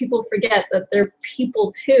most people forget that they're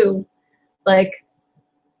people too. Like,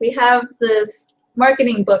 we have this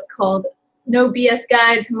marketing book called No BS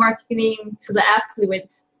Guide to Marketing to the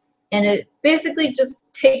Affluent, and it basically just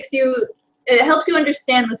it helps you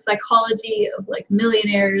understand the psychology of, like,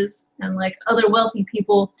 millionaires and, like, other wealthy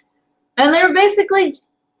people, and they're basically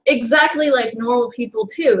exactly like normal people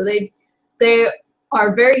too. They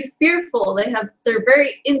are very fearful. They're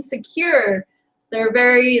very insecure. They're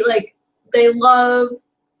very, like, they love,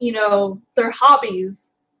 their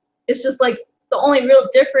hobbies. It's just like the only real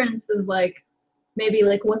difference is, like, maybe,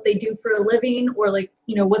 like, what they do for a living, or, like,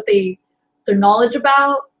 what they're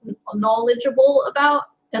knowledgeable about,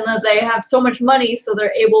 and that they have so much money, so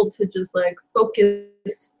they're able to just, like,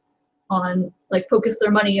 focus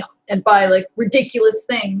their money and buy, like, ridiculous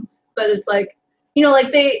things. But it's like,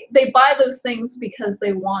 like, they buy those things because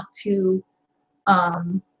they want to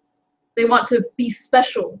be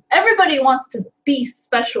special. Everybody wants to be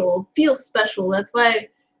special, feel special. That's why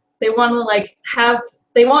they want to, like,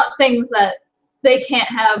 they want things that they can't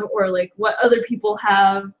have, or, like, what other people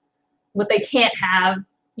have, what they can't have,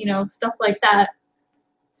 stuff like that.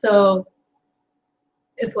 So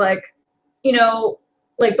it's like,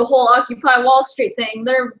 like the whole Occupy Wall Street thing,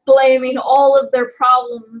 they're blaming all of their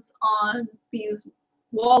problems on these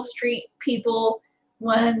Wall Street people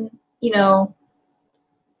when, you know,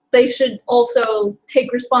 they should also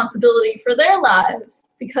take responsibility for their lives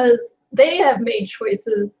because they have made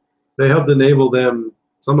choices. They helped enable them,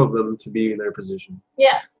 some of them, to be in their position.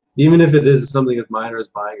 Yeah. Even if it is something as minor as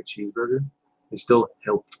buying a cheeseburger, they still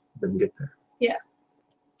helped them get there. Yeah.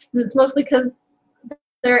 And it's mostly because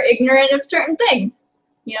they're ignorant of certain things,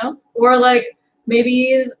 you know? Or like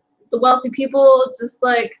maybe the wealthy people just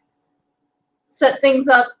like set things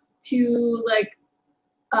up to like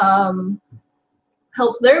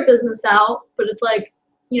help their business out, but it's like,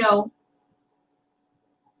 you know,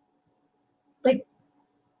 like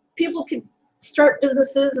people could start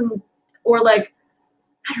businesses and or like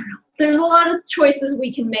I don't know. There's a lot of choices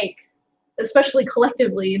we can make, especially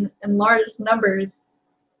collectively in large numbers.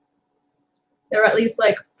 Or at least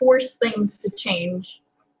like force things to change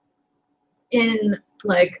in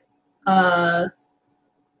like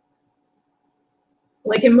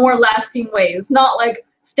in more lasting ways, not like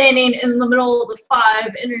standing in the middle of the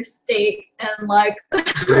 5 interstate and like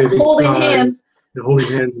holding hands and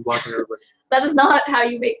blocking everybody. That is not how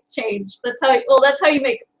you make change. That's how you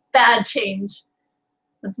make bad change.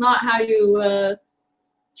 That's not how you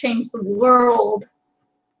change the world.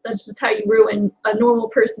 That's just how you ruin a normal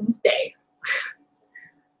person's day.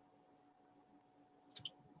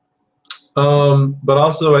 But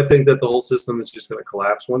also I think that the whole system is just going to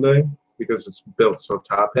collapse one day because it's built so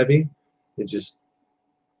top heavy. It just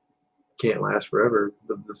can't last forever.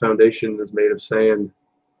 The foundation is made of sand.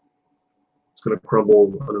 It's going to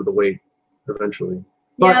crumble under the weight eventually.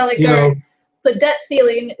 But, yeah, like the debt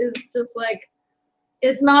ceiling is just like,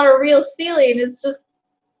 it's not a real ceiling. It's just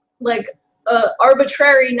like a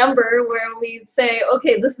arbitrary number where we say,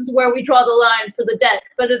 okay, this is where we draw the line for the debt.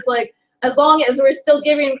 But it's like, as long as we're still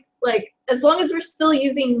giving, like, as long as we're still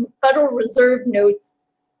using Federal Reserve notes,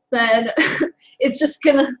 then it's just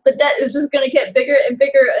the debt is just gonna get bigger and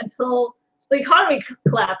bigger until the economy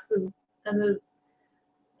collapses. And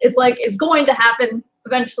it's like, it's going to happen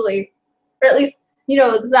eventually, or at least, you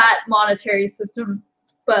know, that monetary system.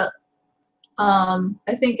 But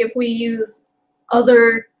I think if we use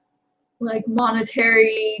other like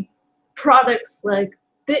monetary products like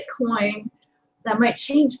Bitcoin, that might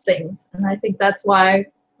change things. And I think that's why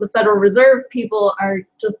the Federal Reserve people are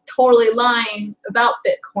just totally lying about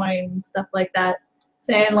Bitcoin and stuff like that,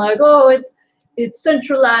 saying like, oh, it's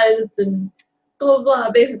centralized and blah, blah,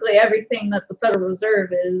 blah, basically everything that the Federal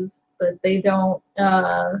Reserve is, but they don't,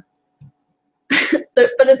 but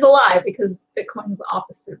it's a lie because Bitcoin is the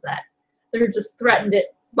opposite of that. They're just threatened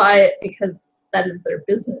by it because that is their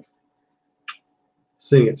business.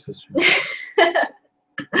 Sing it, sister.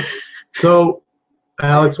 So,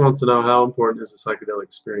 Alex wants to know, how important is a psychedelic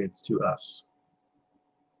experience to us?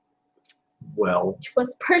 Well, to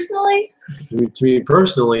us personally? To me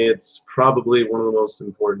personally, it's probably one of the most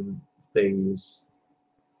important things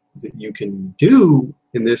that you can do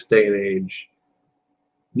in this day and age.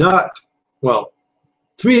 Well,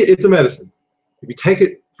 to me, it's a medicine. If you take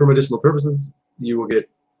it for medicinal purposes, you will get,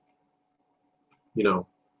 you know,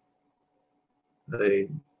 a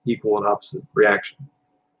equal and opposite reaction.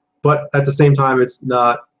 But at the same time, it's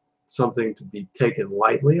not something to be taken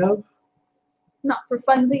lightly of. Not for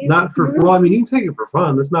funsies. Not for, well, I mean, you can take it for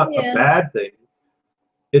fun. That's not a bad thing.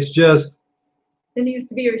 It's just, it needs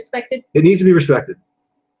to be respected. It needs to be respected.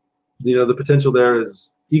 You know, the potential there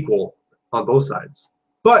is equal on both sides.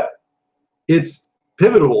 But it's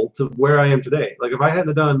pivotal to where I am today. Like, if I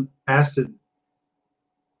hadn't done acid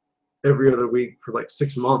every other week for like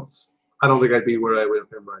 6 months, I don't think I'd be where I would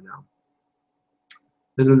have been right now.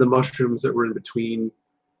 And then the mushrooms that were in between,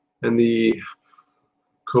 and the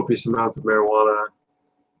copious amounts of marijuana,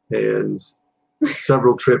 and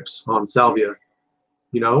several trips on salvia,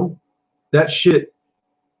 you know, that shit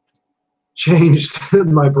changed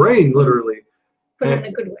my brain, literally. But in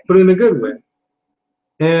a good way. But in a good way.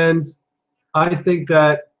 And I think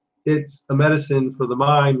that it's a medicine for the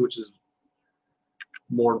mind, which is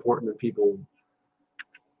more important than people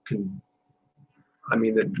can, I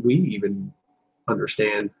mean, that we even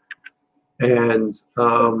understand. And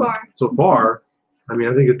so far, I mean,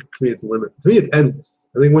 I think to me it's limited. To me, it's endless.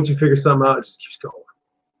 I think once you figure something out, it just keeps going.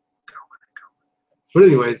 But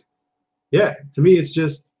anyways, yeah, to me, it's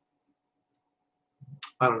just,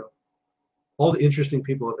 I don't know. All the interesting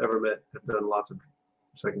people I've ever met have done lots of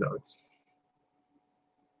psychedelics.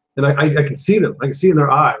 And I can see them. I can see in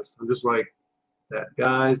their eyes. I'm just like, that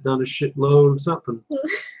guy's done a shitload of something.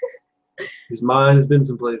 His mind has been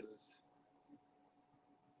some places.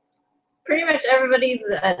 pretty much everybody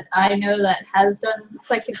that I know that has done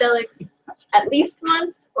psychedelics at least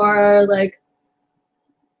once, or like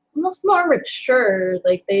almost more mature.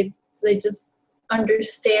 Like they just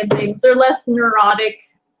understand things. They're less neurotic,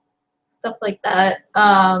 stuff like that.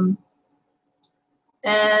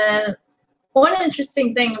 And one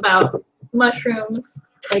interesting thing about mushrooms,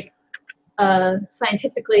 like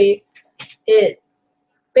scientifically, it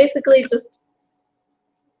basically just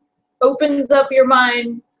opens up your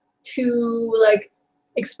mind to like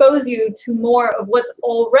expose you to more of what's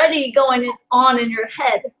already going on in your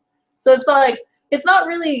head. So it's like, it's not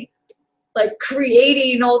really like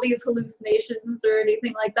creating all these hallucinations or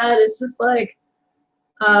anything like that. It's just like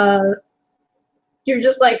you're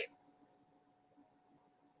just like,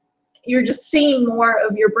 you're just seeing more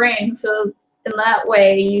of your brain. So in that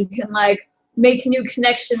way you can like make new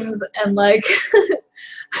connections and like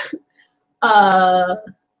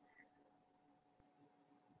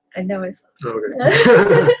I know it's Okay.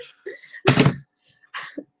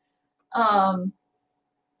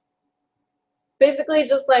 Basically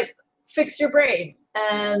just like fix your brain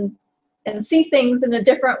and see things in a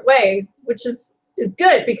different way, which is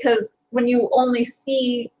good, because when you only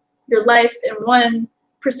see your life in one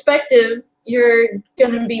perspective, you're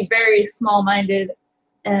going to be very small-minded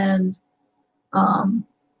and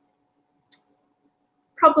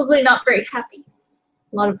probably not very happy.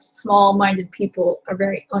 A lot of small-minded people are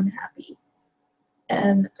very unhappy.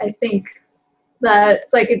 And I think that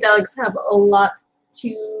psychedelics have a lot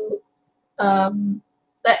to,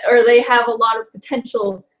 they have a lot of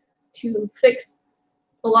potential to fix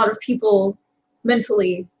a lot of people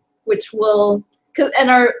mentally, which will, and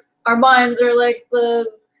our minds are like the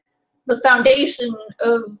foundation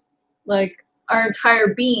of like our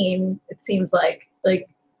entire being. It seems like if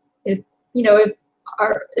you know,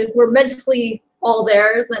 if we're mentally all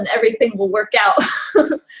there, then everything will work out.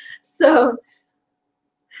 So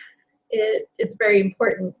it's very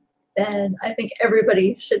important, and I think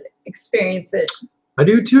everybody should experience it. I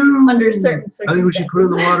do too. Under certain circumstances. I think we should put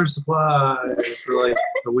in the water supply for like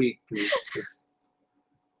a week and just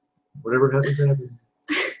whatever happens, happens.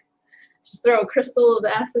 Just throw a crystal of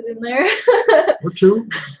acid in there. Or two.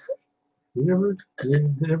 You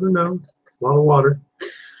never know. It's a lot of water.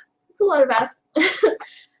 It's a lot of acid.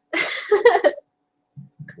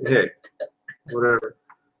 Hey, whatever.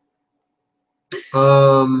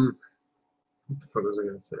 What the fuck was I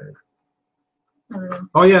gonna say? I don't know.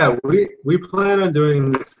 Oh yeah, we plan on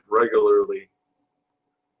doing this regularly,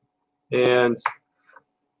 and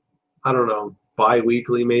I don't know,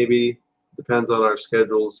 bi-weekly maybe, depends on our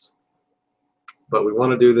schedules. But we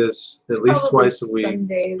want to do this at least twice a week.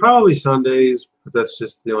 Sundays. Probably Sundays, because that's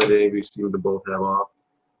just the only day we seem to both have off.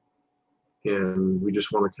 And we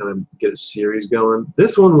just want to kind of get a series going.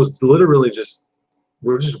 This one was literally just,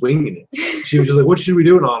 we were just winging it. She was just like, what should we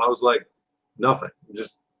do it on? I was like, nothing.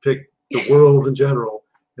 Just pick the world in general,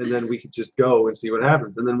 and then we could just go and see what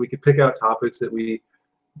happens. And then we could pick out topics that we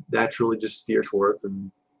naturally just steer towards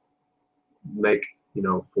and make, you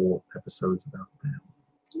know, full episodes about them.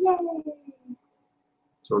 Yay!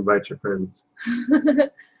 So invite your friends.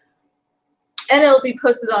 And it'll be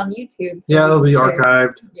posted on YouTube. So yeah, it'll be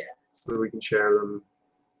archived. Yeah. So we can share them,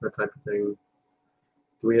 that type of thing.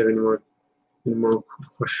 Do we have any more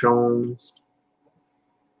questions?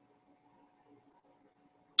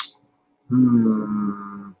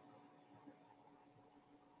 One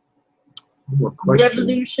more question.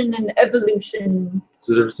 Revolution and evolution. Is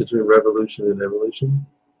there a difference between revolution and evolution?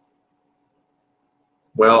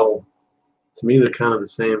 Well, to me, they're kind of the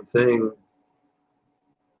same thing.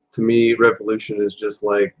 To me, revolution is just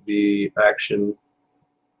like the action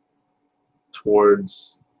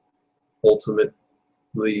towards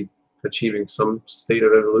ultimately achieving some state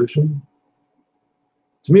of evolution.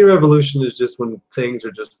 To me, revolution is just when things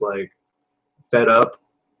are just like fed up,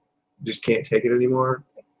 just can't take it anymore.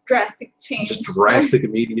 Drastic change. Just drastic,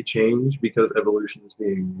 immediate change because evolution is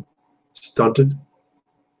being stunted,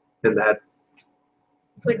 and that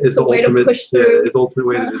it's like is the way ultimate. To push through. Yeah, is the ultimate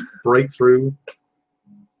way to just break through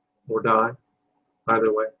or die.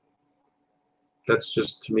 Either way, that's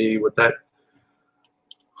just to me what that.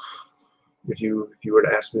 If you were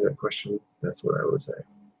to ask me that question, that's what I would say.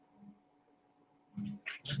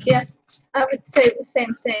 Yeah, I would say the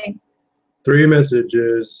same thing. 3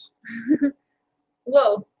 messages.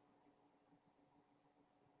 Whoa.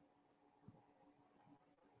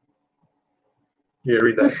 Yeah,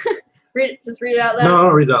 read that. Just read it out loud? No, I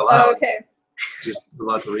don't read it out loud. Oh, okay. Just a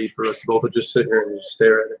lot to read for us both to just sit here and just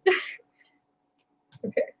stare at it.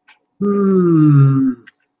 Okay.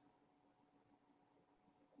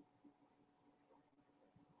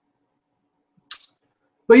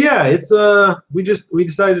 But yeah, it's we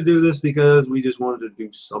decided to do this because we just wanted to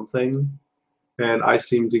do something, and I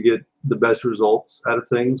seem to get the best results out of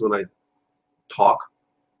things when I talk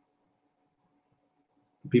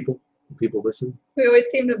to people. People listen. We always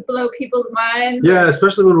seem to blow people's minds. Yeah,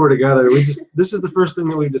 especially when we're together. This is the first thing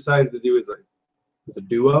that we've decided to do is a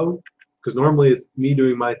duo, because normally it's me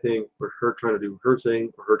doing my thing or her trying to do her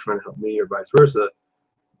thing or her trying to help me or vice versa.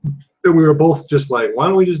 And we were both just like, why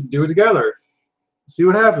don't we just do it together? See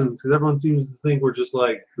what happens, because everyone seems to think we're just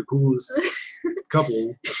like the coolest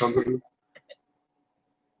couple or something.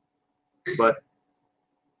 But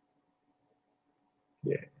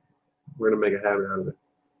yeah, we're gonna make a habit out of it.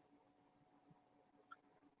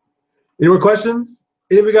 Any more questions?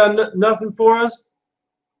 Anybody got nothing for us?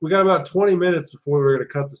 We got about 20 minutes before we're gonna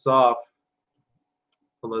cut this off,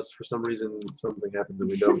 unless for some reason something happens and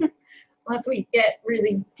we don't. Unless we get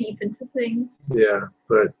really deep into things. Yeah,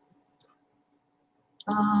 but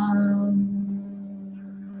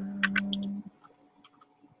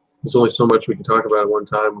there's only so much we can talk about at one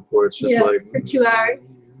time before it's just like for 2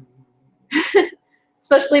 hours.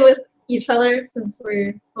 Especially with each other, since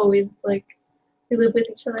we're always like we live with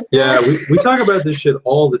each other. Yeah, we talk about this shit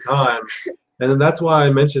all the time, and then that's why I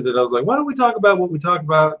mentioned it. I was like, why don't we talk about what we talk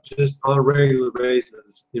about just on a regular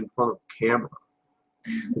basis in front of camera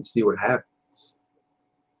and see what happens.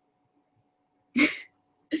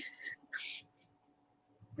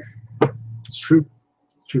 It's true.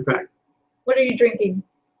 It's a true fact. What are you drinking?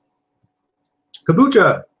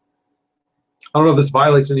 Kombucha. I don't know if this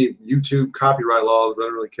violates any YouTube copyright laws, but I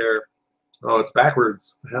don't really care. Oh, it's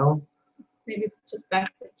backwards. What the hell? Maybe it's just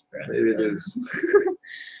backwards for us. Maybe it is.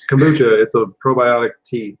 Kombucha. It's a probiotic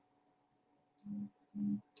tea.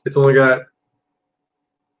 It's only got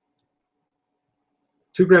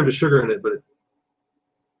 2 grams of sugar in it, but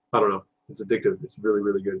I don't know. It's addictive. It's really,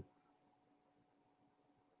 really good.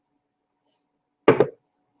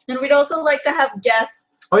 And we'd also like to have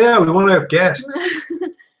guests. Oh yeah, we want to have guests.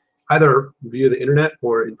 Either via the internet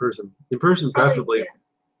or in person. In person, preferably, yeah.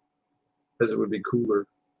 as it would be cooler,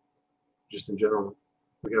 just in general.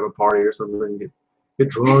 We could have a party or something and get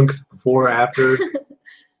drunk before or after.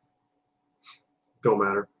 Don't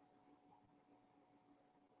matter.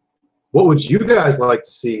 What would you guys like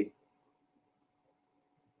to see?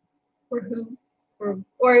 Or who?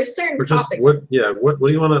 Or a certain or just topic. what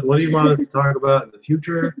do you want us to talk about in the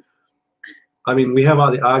future? I mean, we have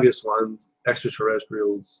all the obvious ones,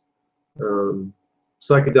 extraterrestrials,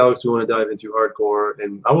 psychedelics we want to dive into hardcore,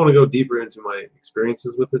 and I want to go deeper into my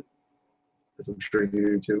experiences with it, as I'm sure you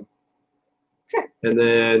do too. Sure. And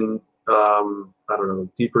then I don't know,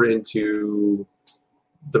 deeper into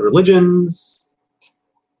the religions,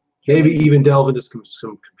 maybe even delve into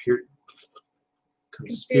some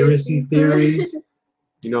conspiracy theories.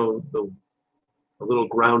 You know, a little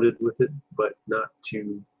grounded with it, but not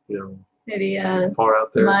too, Maybe far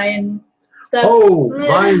out there. Mayan stuff. Oh,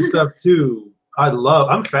 Mayan stuff too.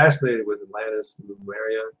 I'm fascinated with Atlantis and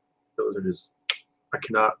Lemuria. Those are just, I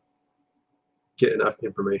cannot get enough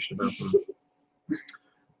information about them.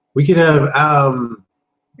 We could have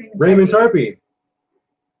Raymond Tarpey.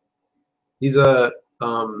 He's a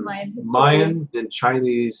Mayan and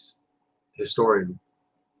Chinese historian.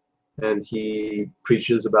 And he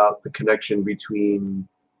preaches about the connection between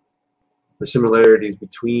the similarities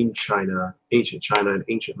between China, ancient China and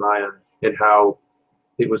ancient Maya, and how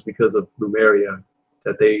it was because of Lemuria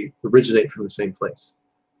that they originate from the same place.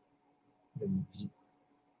 And he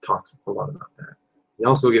talks a lot about that. He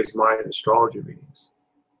also gives Mayan astrology readings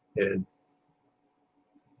and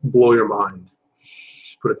blow your mind.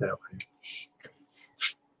 Put it that way.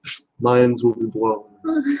 Minds will be blown.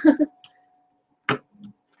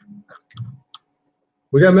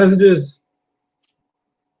 We got messages.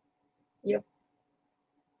 Yep.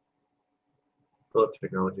 I love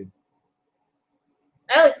technology.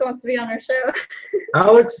 Alex wants to be on our show.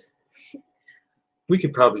 Alex, we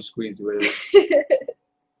could probably squeeze you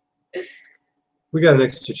in. We got an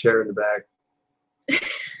extra chair in the back.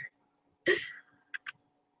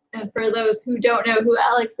 And for those who don't know who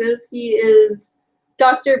Alex is, he is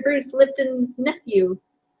Dr. Bruce Lipton's nephew.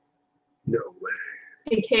 No way.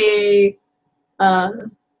 AKA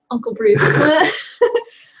Uncle Bruce.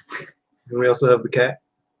 And we also have the cat.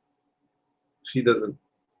 She doesn't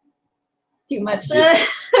Too much. she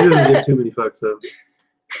doesn't give too many fucks, so.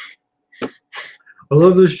 I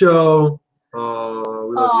love this show. We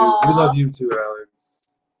love you. We love you too,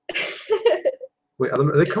 Alex. Wait,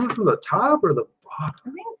 are they coming from the top or the bottom? I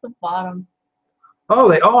think it's the bottom. Oh,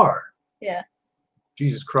 they are. Yeah.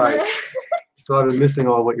 Jesus Christ. So I've been missing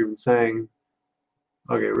all what you've been saying.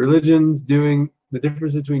 Okay, religions, doing, the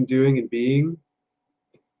difference between doing and being.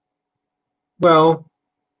 Well,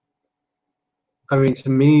 I mean, to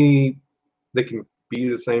me, they can be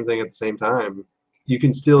the same thing at the same time. You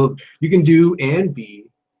can do and be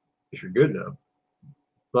if you're good enough.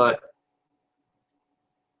 But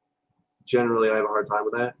generally, I have a hard time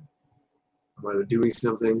with that. I'm either doing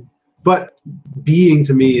something, but being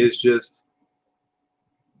to me is just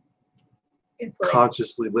it's like,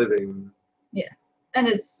 consciously living. Yeah, and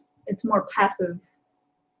it's more passive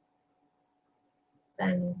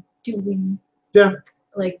than doing. Yeah.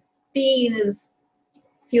 Like being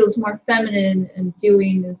feels more feminine and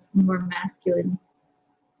doing is more masculine.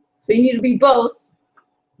 So you need to be both.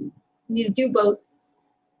 You need to do both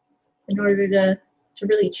in order to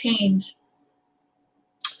really change.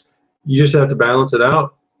 You just have to balance it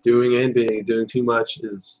out. Doing and being. Doing too much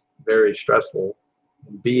is very stressful.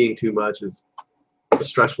 And being too much is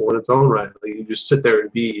stressful in its own right. Like you just sit there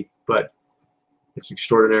and be, but it's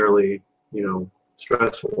extraordinarily,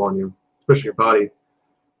 stressful on you, especially your body.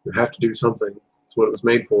 You have to do something. It's what it was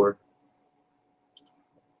made for.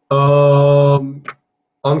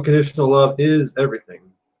 Unconditional love is everything.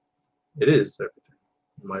 It is everything,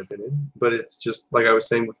 in my opinion. But it's just like I was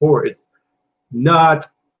saying before. It's not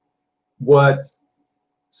what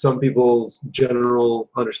some people's general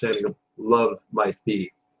understanding of love might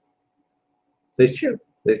be. True.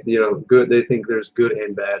 They good. They think there's good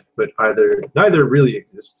and bad, but neither really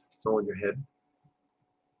exists. It's all in your head.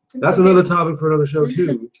 And that's another topic for another show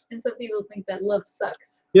too. And some people think that love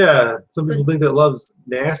sucks. Yeah, some people think that love's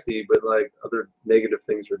nasty, but like other negative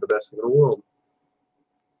things are the best thing in the world.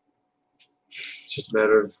 It's just a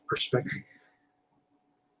matter of perspective.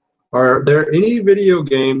 Are there any video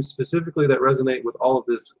games specifically that resonate with all of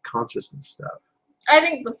this consciousness stuff? I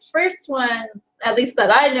think the first one, at least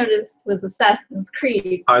that I noticed, was Assassin's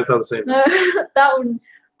Creed. I thought the same. That one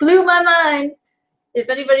blew my mind. If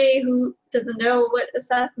anybody who doesn't know what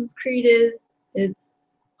Assassin's Creed is, it's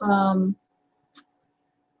how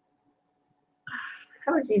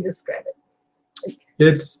would you describe it?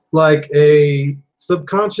 It's like a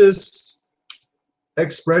subconscious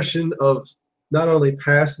expression of not only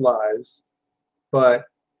past lives, but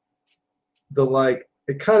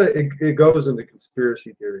it goes into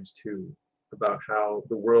conspiracy theories too about how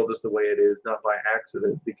the world is the way it is, not by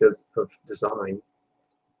accident, because of design.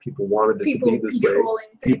 People wanted it to be this way.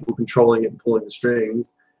 People controlling it and pulling the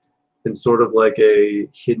strings, and sort of like a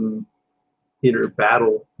hidden inner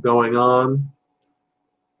battle going on.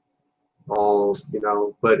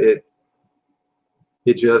 But it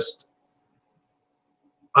just,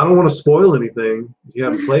 I don't want to spoil anything if you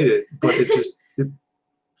haven't played it, but it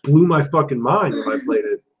blew my fucking mind when I played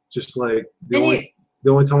it. Just like the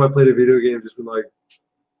only time I played a video game, just been like,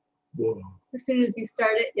 whoa. As soon as you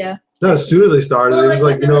start it, yeah. Not as soon as I started. Well, it was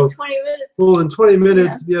like 20 minutes. Well, in 20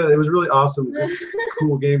 minutes, yeah, it was really awesome,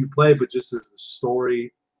 cool game to play. But just as the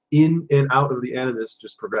story in and out of the Animus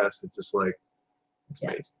just progressed, it's just like, it's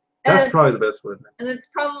amazing. That's probably the best one. And it's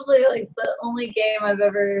probably like the only game I've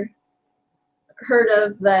ever heard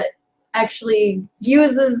of that actually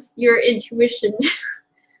uses your intuition.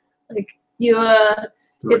 Like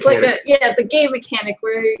it's a game mechanic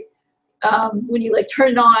where when you like turn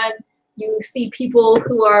it on, you see people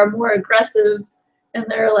who are more aggressive, and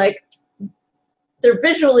they're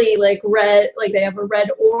visually like red, like they have a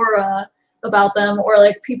red aura about them, or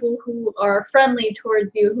like people who are friendly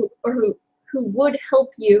towards you, who would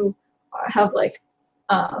help you, have like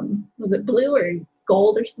was it blue or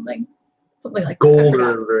gold or something like gold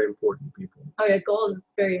are very important people. Oh yeah, gold is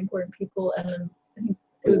very important people, and then I think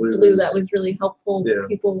it was blue that was really helpful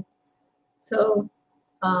people. So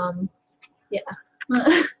yeah.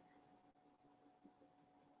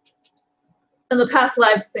 And the past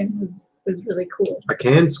lives thing was really cool. I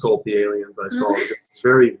can sculpt the aliens I saw because it's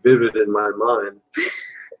very vivid in my mind.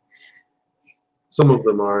 Some of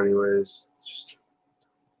them are, anyways. Just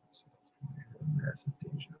massive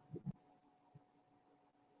danger.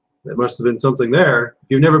 There must have been something there.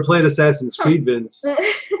 If you've never played Assassin's Creed, Vince,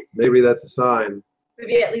 maybe that's a sign.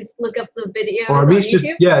 Maybe at least look up the video. Or at least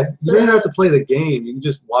you don't have to play the game. You can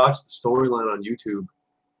just watch the storyline on YouTube,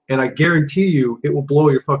 and I guarantee you, it will blow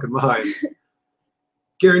your fucking mind.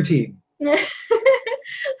 Guaranteed.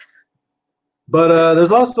 But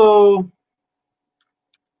there's also,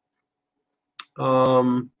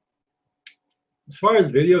 as far as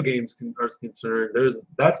video games are concerned,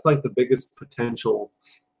 that's like the biggest potential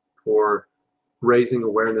for raising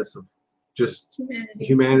awareness of just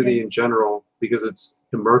humanity in general, because it's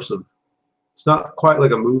immersive. It's not quite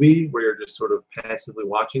like a movie where you're just sort of passively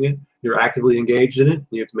watching it. You're actively engaged in it, and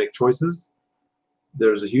you have to make choices.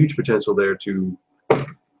 There's a huge potential there to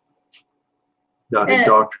not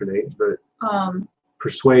indoctrinate, but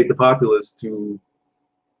persuade the populace to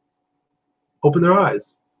open their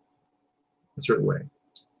eyes a certain way.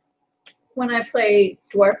 When I play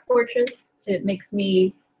Dwarf Fortress, it makes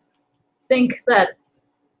me think that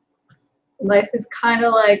life is kind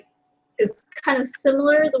of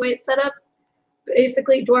similar the way it's set up.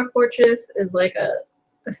 Basically, Dwarf Fortress is like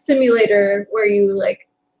a simulator where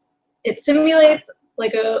it simulates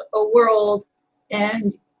like a world,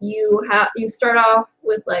 and you start off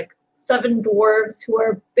with like 7 dwarves who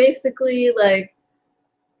are basically like,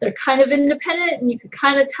 they're kind of independent and you could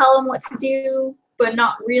kind of tell them what to do, but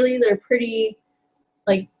not really. They're pretty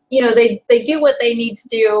like, they do what they need to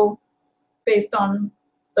do based on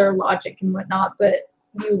their logic and whatnot, but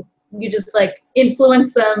you just like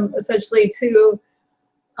influence them essentially to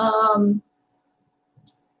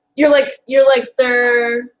you're like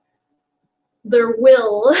their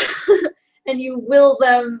will and you will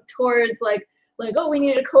them towards like oh, we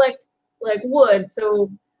need to collect like wood, so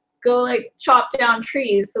go like chop down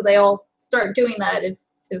trees, so they all start doing that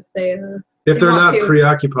if they're not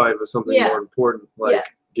preoccupied with something more important, like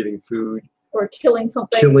getting food or killing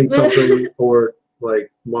something or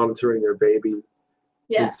like monitoring their baby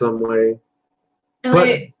in some way. And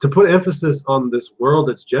but to put emphasis on this world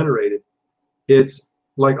that's generated, it's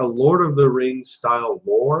like a Lord of the Rings style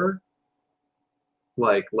lore,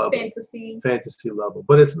 like level, fantasy level.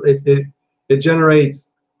 But it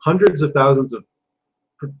generates hundreds of thousands of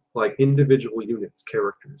like individual units,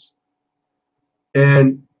 characters,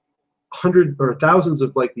 and hundreds or thousands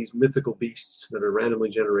of like these mythical beasts that are randomly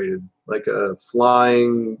generated, like a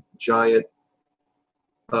flying giant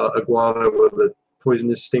iguana with a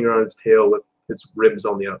poisonous stinger on its tail with its ribs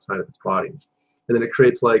on the outside of its body. And then it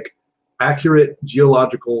creates like accurate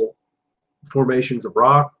geological formations of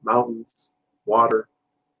rock, mountains, water,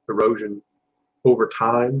 erosion over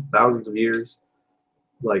time, thousands of years.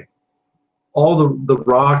 Like all the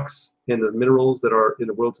rocks and the minerals that are in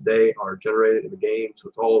the world today are generated in the game, so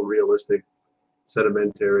it's all realistic,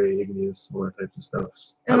 sedimentary, igneous, all that type of stuff.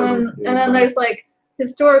 And then there's like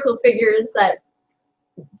historical figures that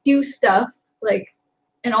do stuff like,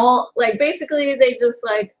 and all like basically they just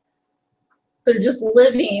like, they're just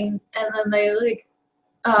living, and then they like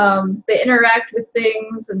they interact with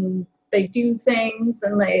things and they do things,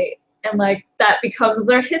 and like that becomes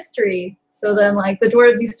their history. So then like the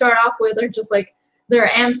dwarves you start off with are just like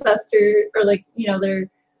their ancestor, or like their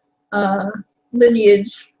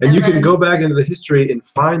lineage. And you can go back into the history and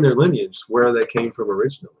find their lineage, where they came from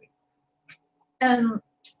originally. And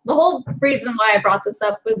the whole reason why I brought this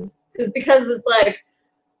up is because it's like,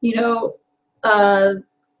 you are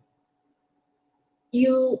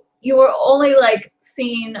only like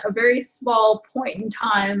seeing a very small point in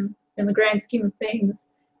time in the grand scheme of things,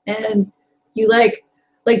 and you like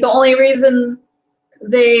the only reason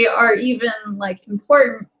they are even like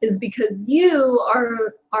important is because you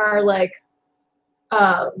are like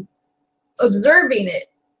observing it,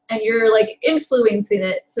 and you're like influencing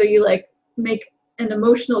it, so you like make an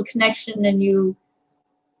emotional connection, and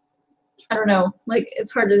I don't know, like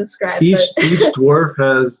it's hard to describe. Each dwarf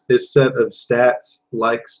has a set of stats,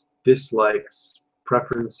 likes, dislikes,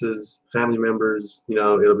 preferences, family members.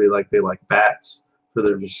 It'll be like they like bats for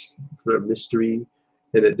their mystery,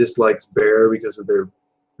 and it dislikes bear because of their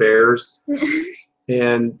bears.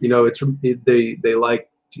 And they like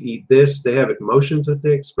to eat this. They have emotions that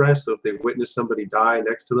they express. So if they witness somebody die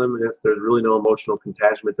next to them, and if there's really no emotional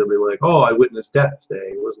attachment, they'll be like, "Oh, I witnessed death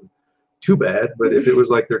today. It wasn't too bad." But if it was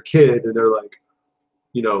like their kid and they're like,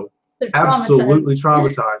 they're absolutely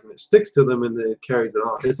traumatized, and it sticks to them, and then it carries it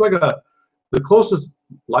on. It's like the closest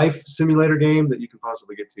life simulator game that you can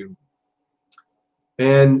possibly get to.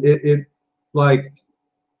 And it like,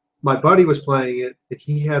 my buddy was playing it, and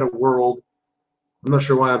he had a world. I'm not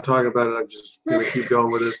sure why I'm talking about it. I'm just gonna keep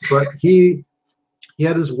going with this. But he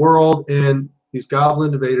had his world, and these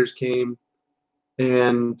goblin invaders came,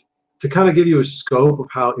 and to kind of give you a scope of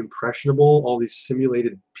how impressionable all these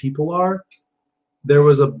simulated people are, there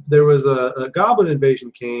was a goblin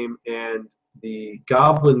invasion came, and the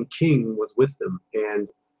goblin king was with them, and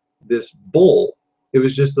this bull, it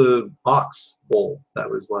was just a ox bull that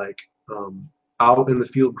was like out in the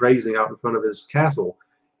field grazing out in front of his castle,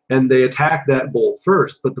 and they attacked that bull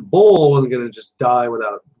first, but the bull wasn't going to just die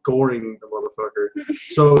without goring the motherfucker.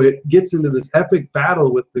 So it gets into this epic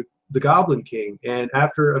battle with the Goblin King, and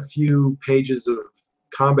after a few pages of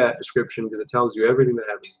combat description, because it tells you everything that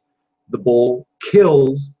happens, the bull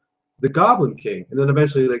kills the Goblin King, and then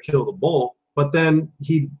eventually they kill the bull, but then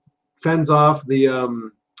he fends off the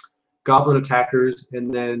goblin attackers,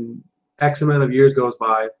 and then X amount of years goes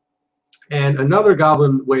by, and another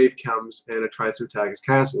goblin wave comes and it tries to attack his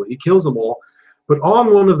castle. He kills them all, But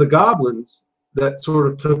on one of the goblins that sort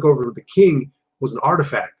of took over the king was an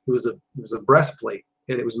artifact. It was a breastplate,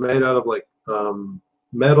 and it was made out of like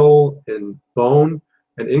metal and bone,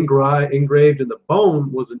 and engraved in the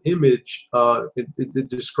bone was an image. It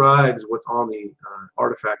describes what's on the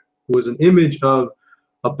artifact. It was an image of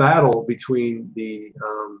a battle between the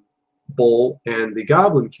bull and the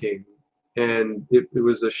goblin king, and it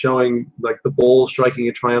was a showing like the bull striking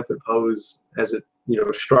a triumphant pose as it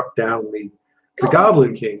struck down the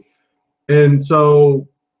goblin king. And so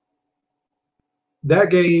that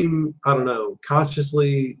game, I don't know,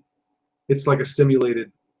 consciously, it's like a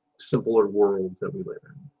simulated, simpler world that we live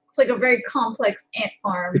in. It's like a very complex ant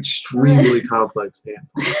farm. Extremely complex ant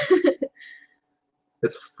farm.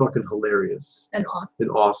 It's fucking hilarious. And awesome. And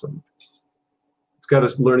awesome. It's got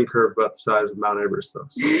a learning curve about the size of Mount Everest, though.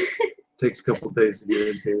 So it takes a couple of days to get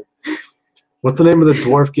into. What's the name of the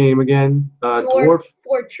dwarf game again? Dwarf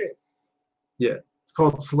Fortress. Yeah. It's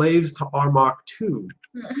called Slaves to Armok 2,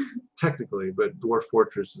 technically, but Dwarf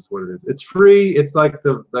Fortress is what it is. It's free. It's like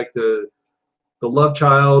the love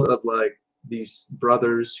child of like these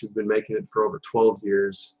brothers who've been making it for over 12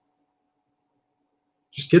 years.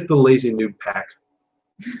 Just get the Lazy Noob pack.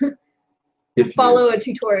 Follow a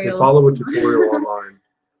tutorial. Follow a tutorial online.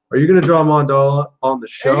 Are you gonna draw a mandala on the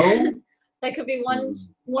show? That could be one.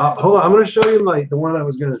 Hold on, I'm gonna show you the one I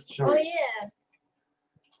was gonna show. Oh you. yeah.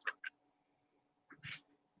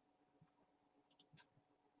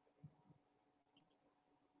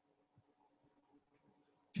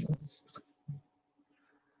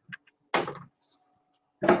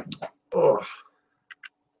 Oh.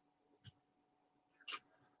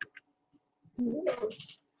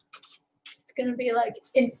 It's gonna be like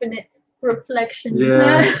infinite reflection.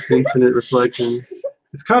 Yeah, infinite reflection.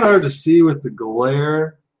 It's kind of hard to see with the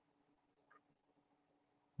glare,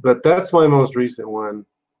 but that's my most recent one,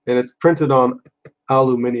 and it's printed on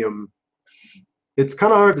aluminum. It's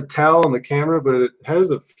kind of hard to tell on the camera, but it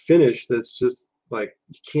has a finish that's just like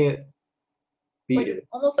you can't beat like, it. It's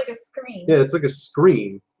almost like a screen. Yeah, it's like a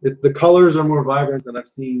screen. The colors are more vibrant than I've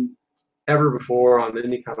seen ever before on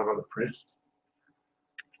any kind of other print.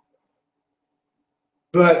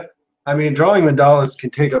 But I mean, drawing mandalas can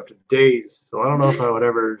take up to days, so I don't know if I would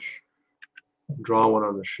ever draw one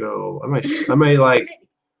on the show. I may like.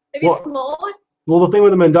 Maybe small. Well, the thing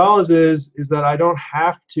with the mandalas is that I don't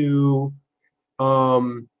have to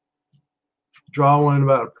draw one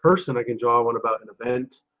about a person. I can draw one about an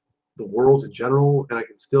event, the world in general, and I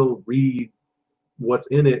can still read what's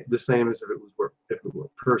in it the same as if it were a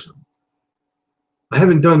person. I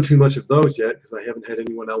haven't done too much of those yet because I haven't had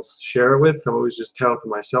anyone else share it with. I always just tell it to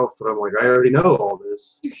myself, but I'm like, I already know all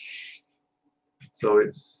this. So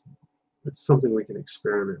it's something we can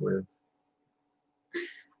experiment with.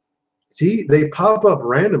 See, they pop up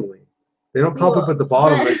randomly. They don't pop up at the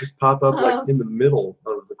bottom. They just pop up like in the middle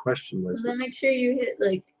of the question list. Then make sure you hit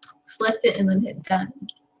like select it and then hit done.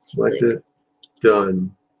 Select it,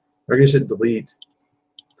 done. I guess hit delete.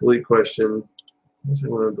 Delete question. I guess I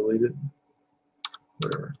want to delete it.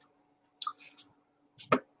 Whatever.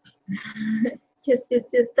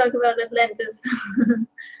 Just talk about Atlantis.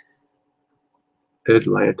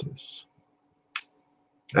 Atlantis.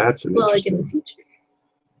 That's an like in interesting. the future.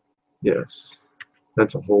 Yes,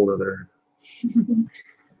 that's a whole other.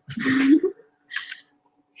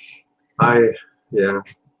 I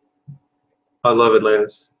love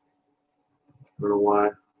Atlantis. I don't know why.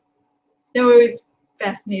 It always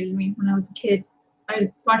fascinated me when I was a kid.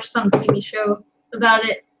 I watched some TV show about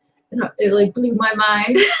it, and it like blew my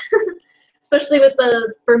mind. Especially with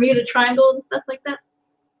the Bermuda Triangle and stuff like that.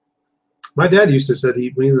 My dad used to say when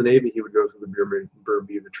he was in the Navy, he would go through the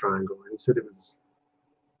Bermuda Triangle, and he said it was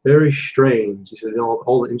very strange. He said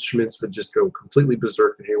all the instruments would just go completely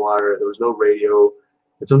berserk and haywire. There was no radio,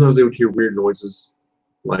 and sometimes they would hear weird noises,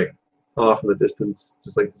 like off in the distance,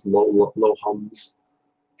 just like this low hums.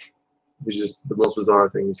 It was just the most bizarre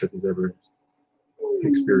thing he said he's ever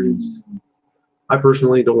experienced. I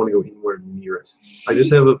personally don't want to go anywhere near it. I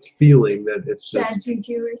just have a feeling that it's just bad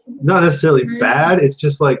juju or something. Not necessarily bad. It's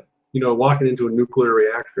just like walking into a nuclear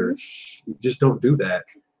reactor. You just don't do that.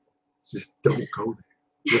 Just don't go there.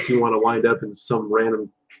 Unless you want to wind up in some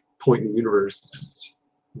random point in the universe, just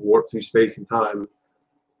warp through space and time,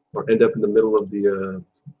 or end up in the middle of the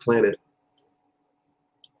planet.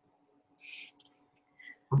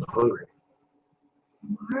 I'm hungry.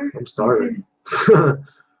 I'm starving.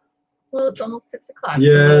 Well, it's almost 6 o'clock.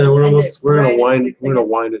 Yeah, we're gonna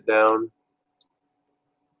wind it down.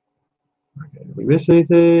 Okay, did we miss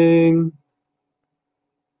anything?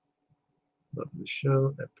 Love the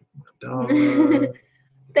show. Epic $1.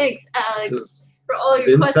 Thanks, Alex, Does for all your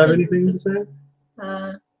Vince questions. have anything to say?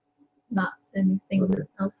 Not anything Okay.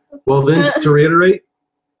 else. Well, Vince, to reiterate,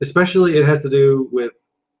 especially it has to do with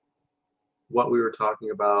what we were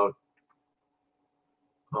talking about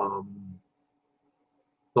the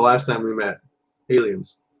last time we met,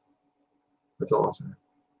 aliens. That's all I'll say.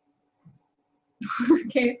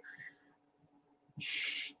 Okay.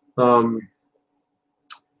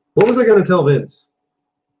 What was I going to tell Vince?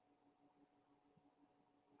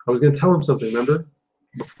 I was going to tell him something, remember?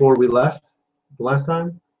 Before we left the last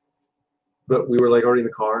time? But we were like already in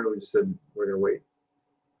the car and we just said we're going to wait.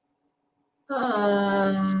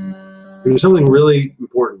 It was something really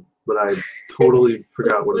important, but I totally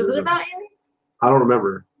forgot what it was. Was it about aliens? I don't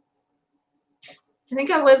remember. I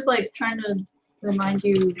think I was like trying to remind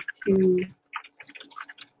you to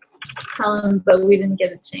tell him, but we didn't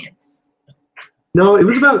get a chance. No, it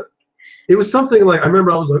was about, it was something like, I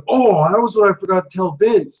remember I was like, oh, that was what I forgot to tell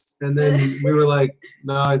Vince. And then we were like,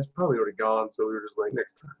 no, it's probably already gone. So we were just like,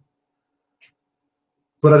 next time.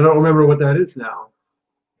 But I don't remember what that is now.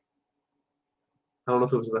 I don't know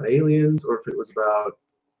if it was about aliens or if it was about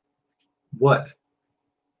what.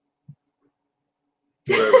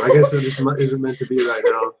 Whatever. I guess it just isn't meant to be right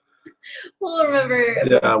now. We'll remember.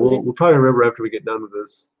 Yeah, we'll probably remember after we get done with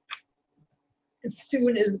this. As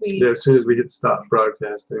soon as we. Yeah, as soon as we hit stop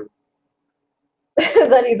broadcasting.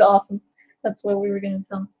 That he's awesome. That's what we were gonna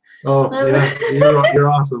tell him. Oh yeah, you're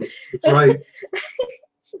awesome. That's right.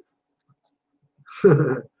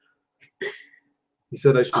 He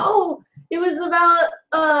said I should. Oh, it was about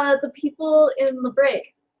the people in the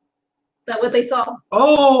break. That what they saw.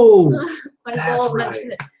 Oh, Might as that's well right.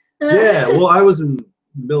 mention it. Yeah, well, I was in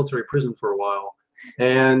military prison for a while,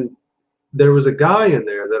 and there was a guy in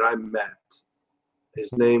there that I met.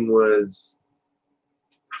 His name was,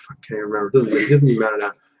 I can't remember. It doesn't even matter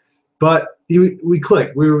now. But we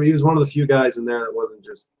clicked. He was one of the few guys in there that wasn't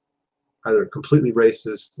just either completely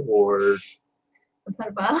racist or A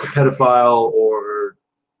pedophile. a pedophile or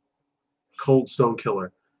stone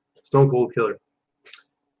cold killer.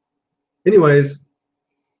 Anyways,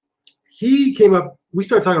 he came up. We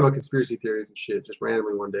started talking about conspiracy theories and shit just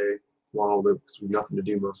randomly one day while there was nothing to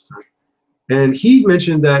do most of the time. And he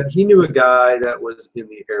mentioned that he knew a guy that was in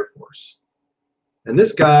the Air Force. And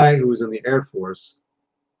this guy who was in the Air Force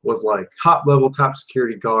was like top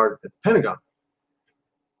security guard at the Pentagon.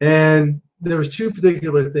 And there was two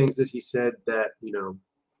particular things that he said that, you know,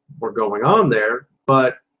 were going on there,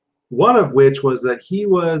 but one of which was that he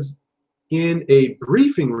was in a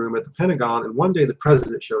briefing room at the Pentagon, and one day the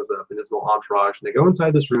president shows up in his little entourage, and they go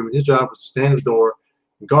inside this room, and his job was to stand at the door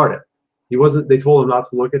and guard it. They told him not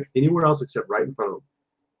to look at anywhere else except right in front of him.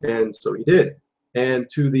 And so he did. And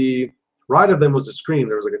to the right of them was a screen.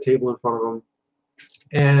 There was like a table in front of him.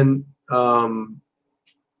 And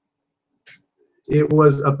it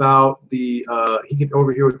was about he could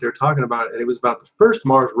overhear what they were talking about, and it was about the first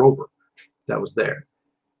Mars rover that was there.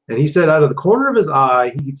 And he said out of the corner of his eye,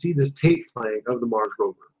 he could see this tape playing of the Mars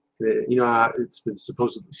rover. You know how it's been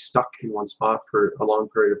supposedly stuck in one spot for a long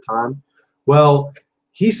period of time? Well,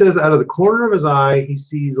 he says out of the corner of his eye, he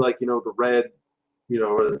sees, like, you know, the red, you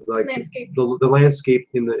know, like Landscape. the landscape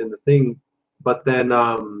in the thing. But then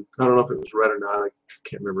I don't know if it was red or not. I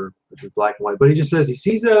can't remember if it was black and white. But he just says he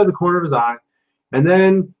sees it out of the corner of his eye, and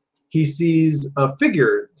then he sees a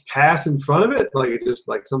figure pass in front of it, like it just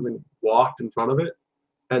like something walked in front of it,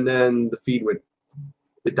 and then the feed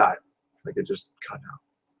it died, like it just cut out.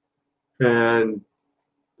 And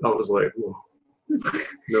I was like, whoa,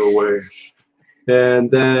 no way. And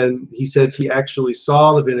then he said he actually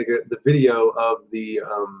saw the video of the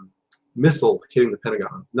missile hitting the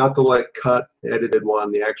Pentagon, not the like cut edited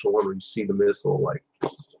one, the actual one where you see the missile like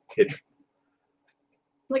hit.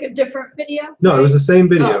 Like a different video? No, it was the same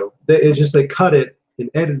video. It's just they cut it and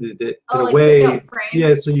edited it in a like way,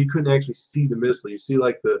 yeah, so you couldn't actually see the missile. You see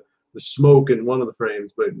like the smoke in one of the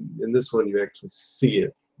frames, but in this one you actually see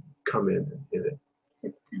it come in and hit it.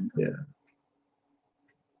 Yeah.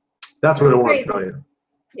 That's what I want to tell you.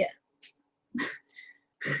 Yeah.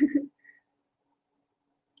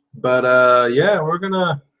 But yeah, we're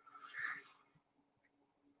gonna.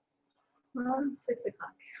 Well, 6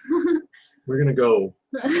 o'clock. We're gonna go.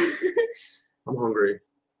 I'm hungry.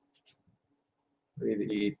 I need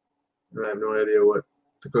to eat. I have no idea what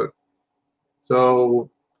to cook. So,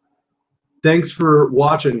 thanks for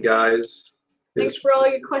watching, guys. Thanks for all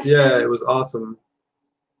your questions. Yeah, it was awesome.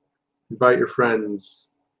 Invite your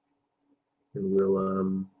friends, and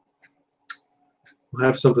we'll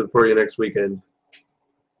have something for you next weekend.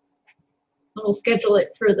 We'll schedule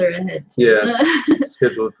it further ahead. Yeah,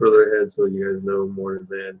 schedule it further ahead so you guys know more in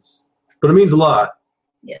advance. But it means a lot.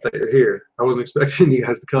 Yes. that you're here. I wasn't expecting you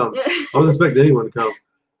guys to come. I wasn't expecting anyone to come.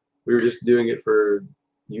 We were just doing it for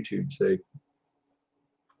YouTube's sake.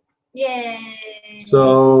 Yay!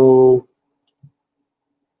 So,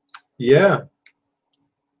 yeah.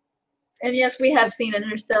 And yes, we have seen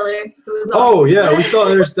Interstellar. It was Oh, awesome. yeah, we saw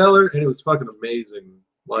Interstellar, and it was fucking amazing.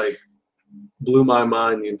 Like, blew my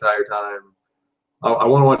mind the entire time. I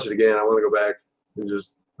want to watch it again. I want to go back and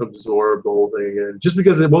just absorb the whole thing again. Just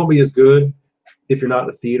because it won't be as good if you're not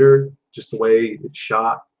in a theater. Just the way it's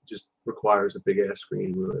shot just requires a big-ass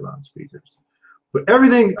screen, really loud speakers. But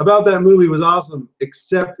everything about that movie was awesome,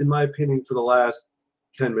 except, in my opinion, for the last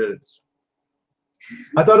 10 minutes.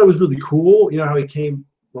 I thought it was really cool. You know how he came.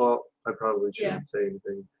 Well, I probably shouldn't say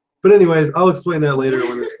anything. But anyways, I'll explain that later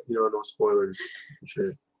when there's no spoilers and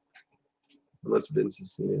shit. Unless Vince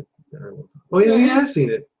has seen it. Oh yeah, he has seen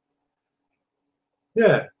it.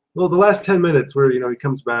 Yeah. Well, the last 10 minutes where he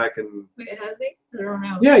comes back and. Wait, has he? I don't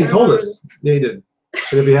know. Yeah, he told us. Yeah, he did.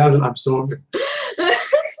 And if he hasn't, I'm sorry.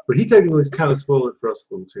 But he technically kind of spoiled it for us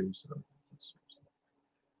a little too. So.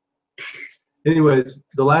 Anyways,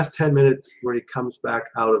 the last 10 minutes where he comes back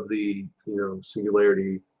out of the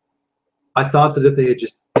singularity, I thought that if they had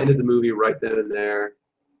just ended the movie right then and there,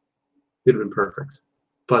 it'd have been perfect.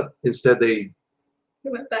 But instead he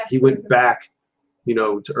went back,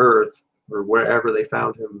 to Earth or wherever they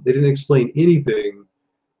found him. They didn't explain anything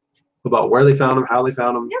about where they found him, how they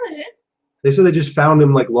found him. Yeah, they did. They said they just found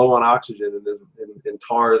him like low on oxygen and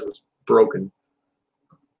TARS was broken.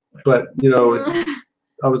 But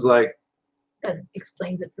I was like, that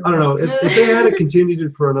explains it. I don't know if they had continued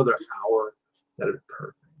it for another hour, that'd be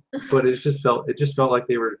perfect. But it just felt like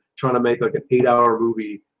they were trying to make like an 8-hour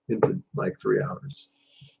movie into like 3 hours.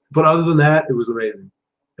 But other than that, it was amazing.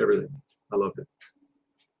 Everything, I loved it.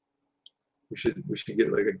 We should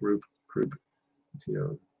get like a group group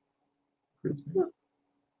thing.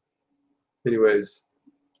 Anyways,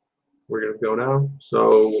 we're gonna go now.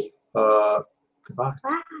 So goodbye.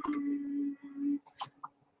 Bye.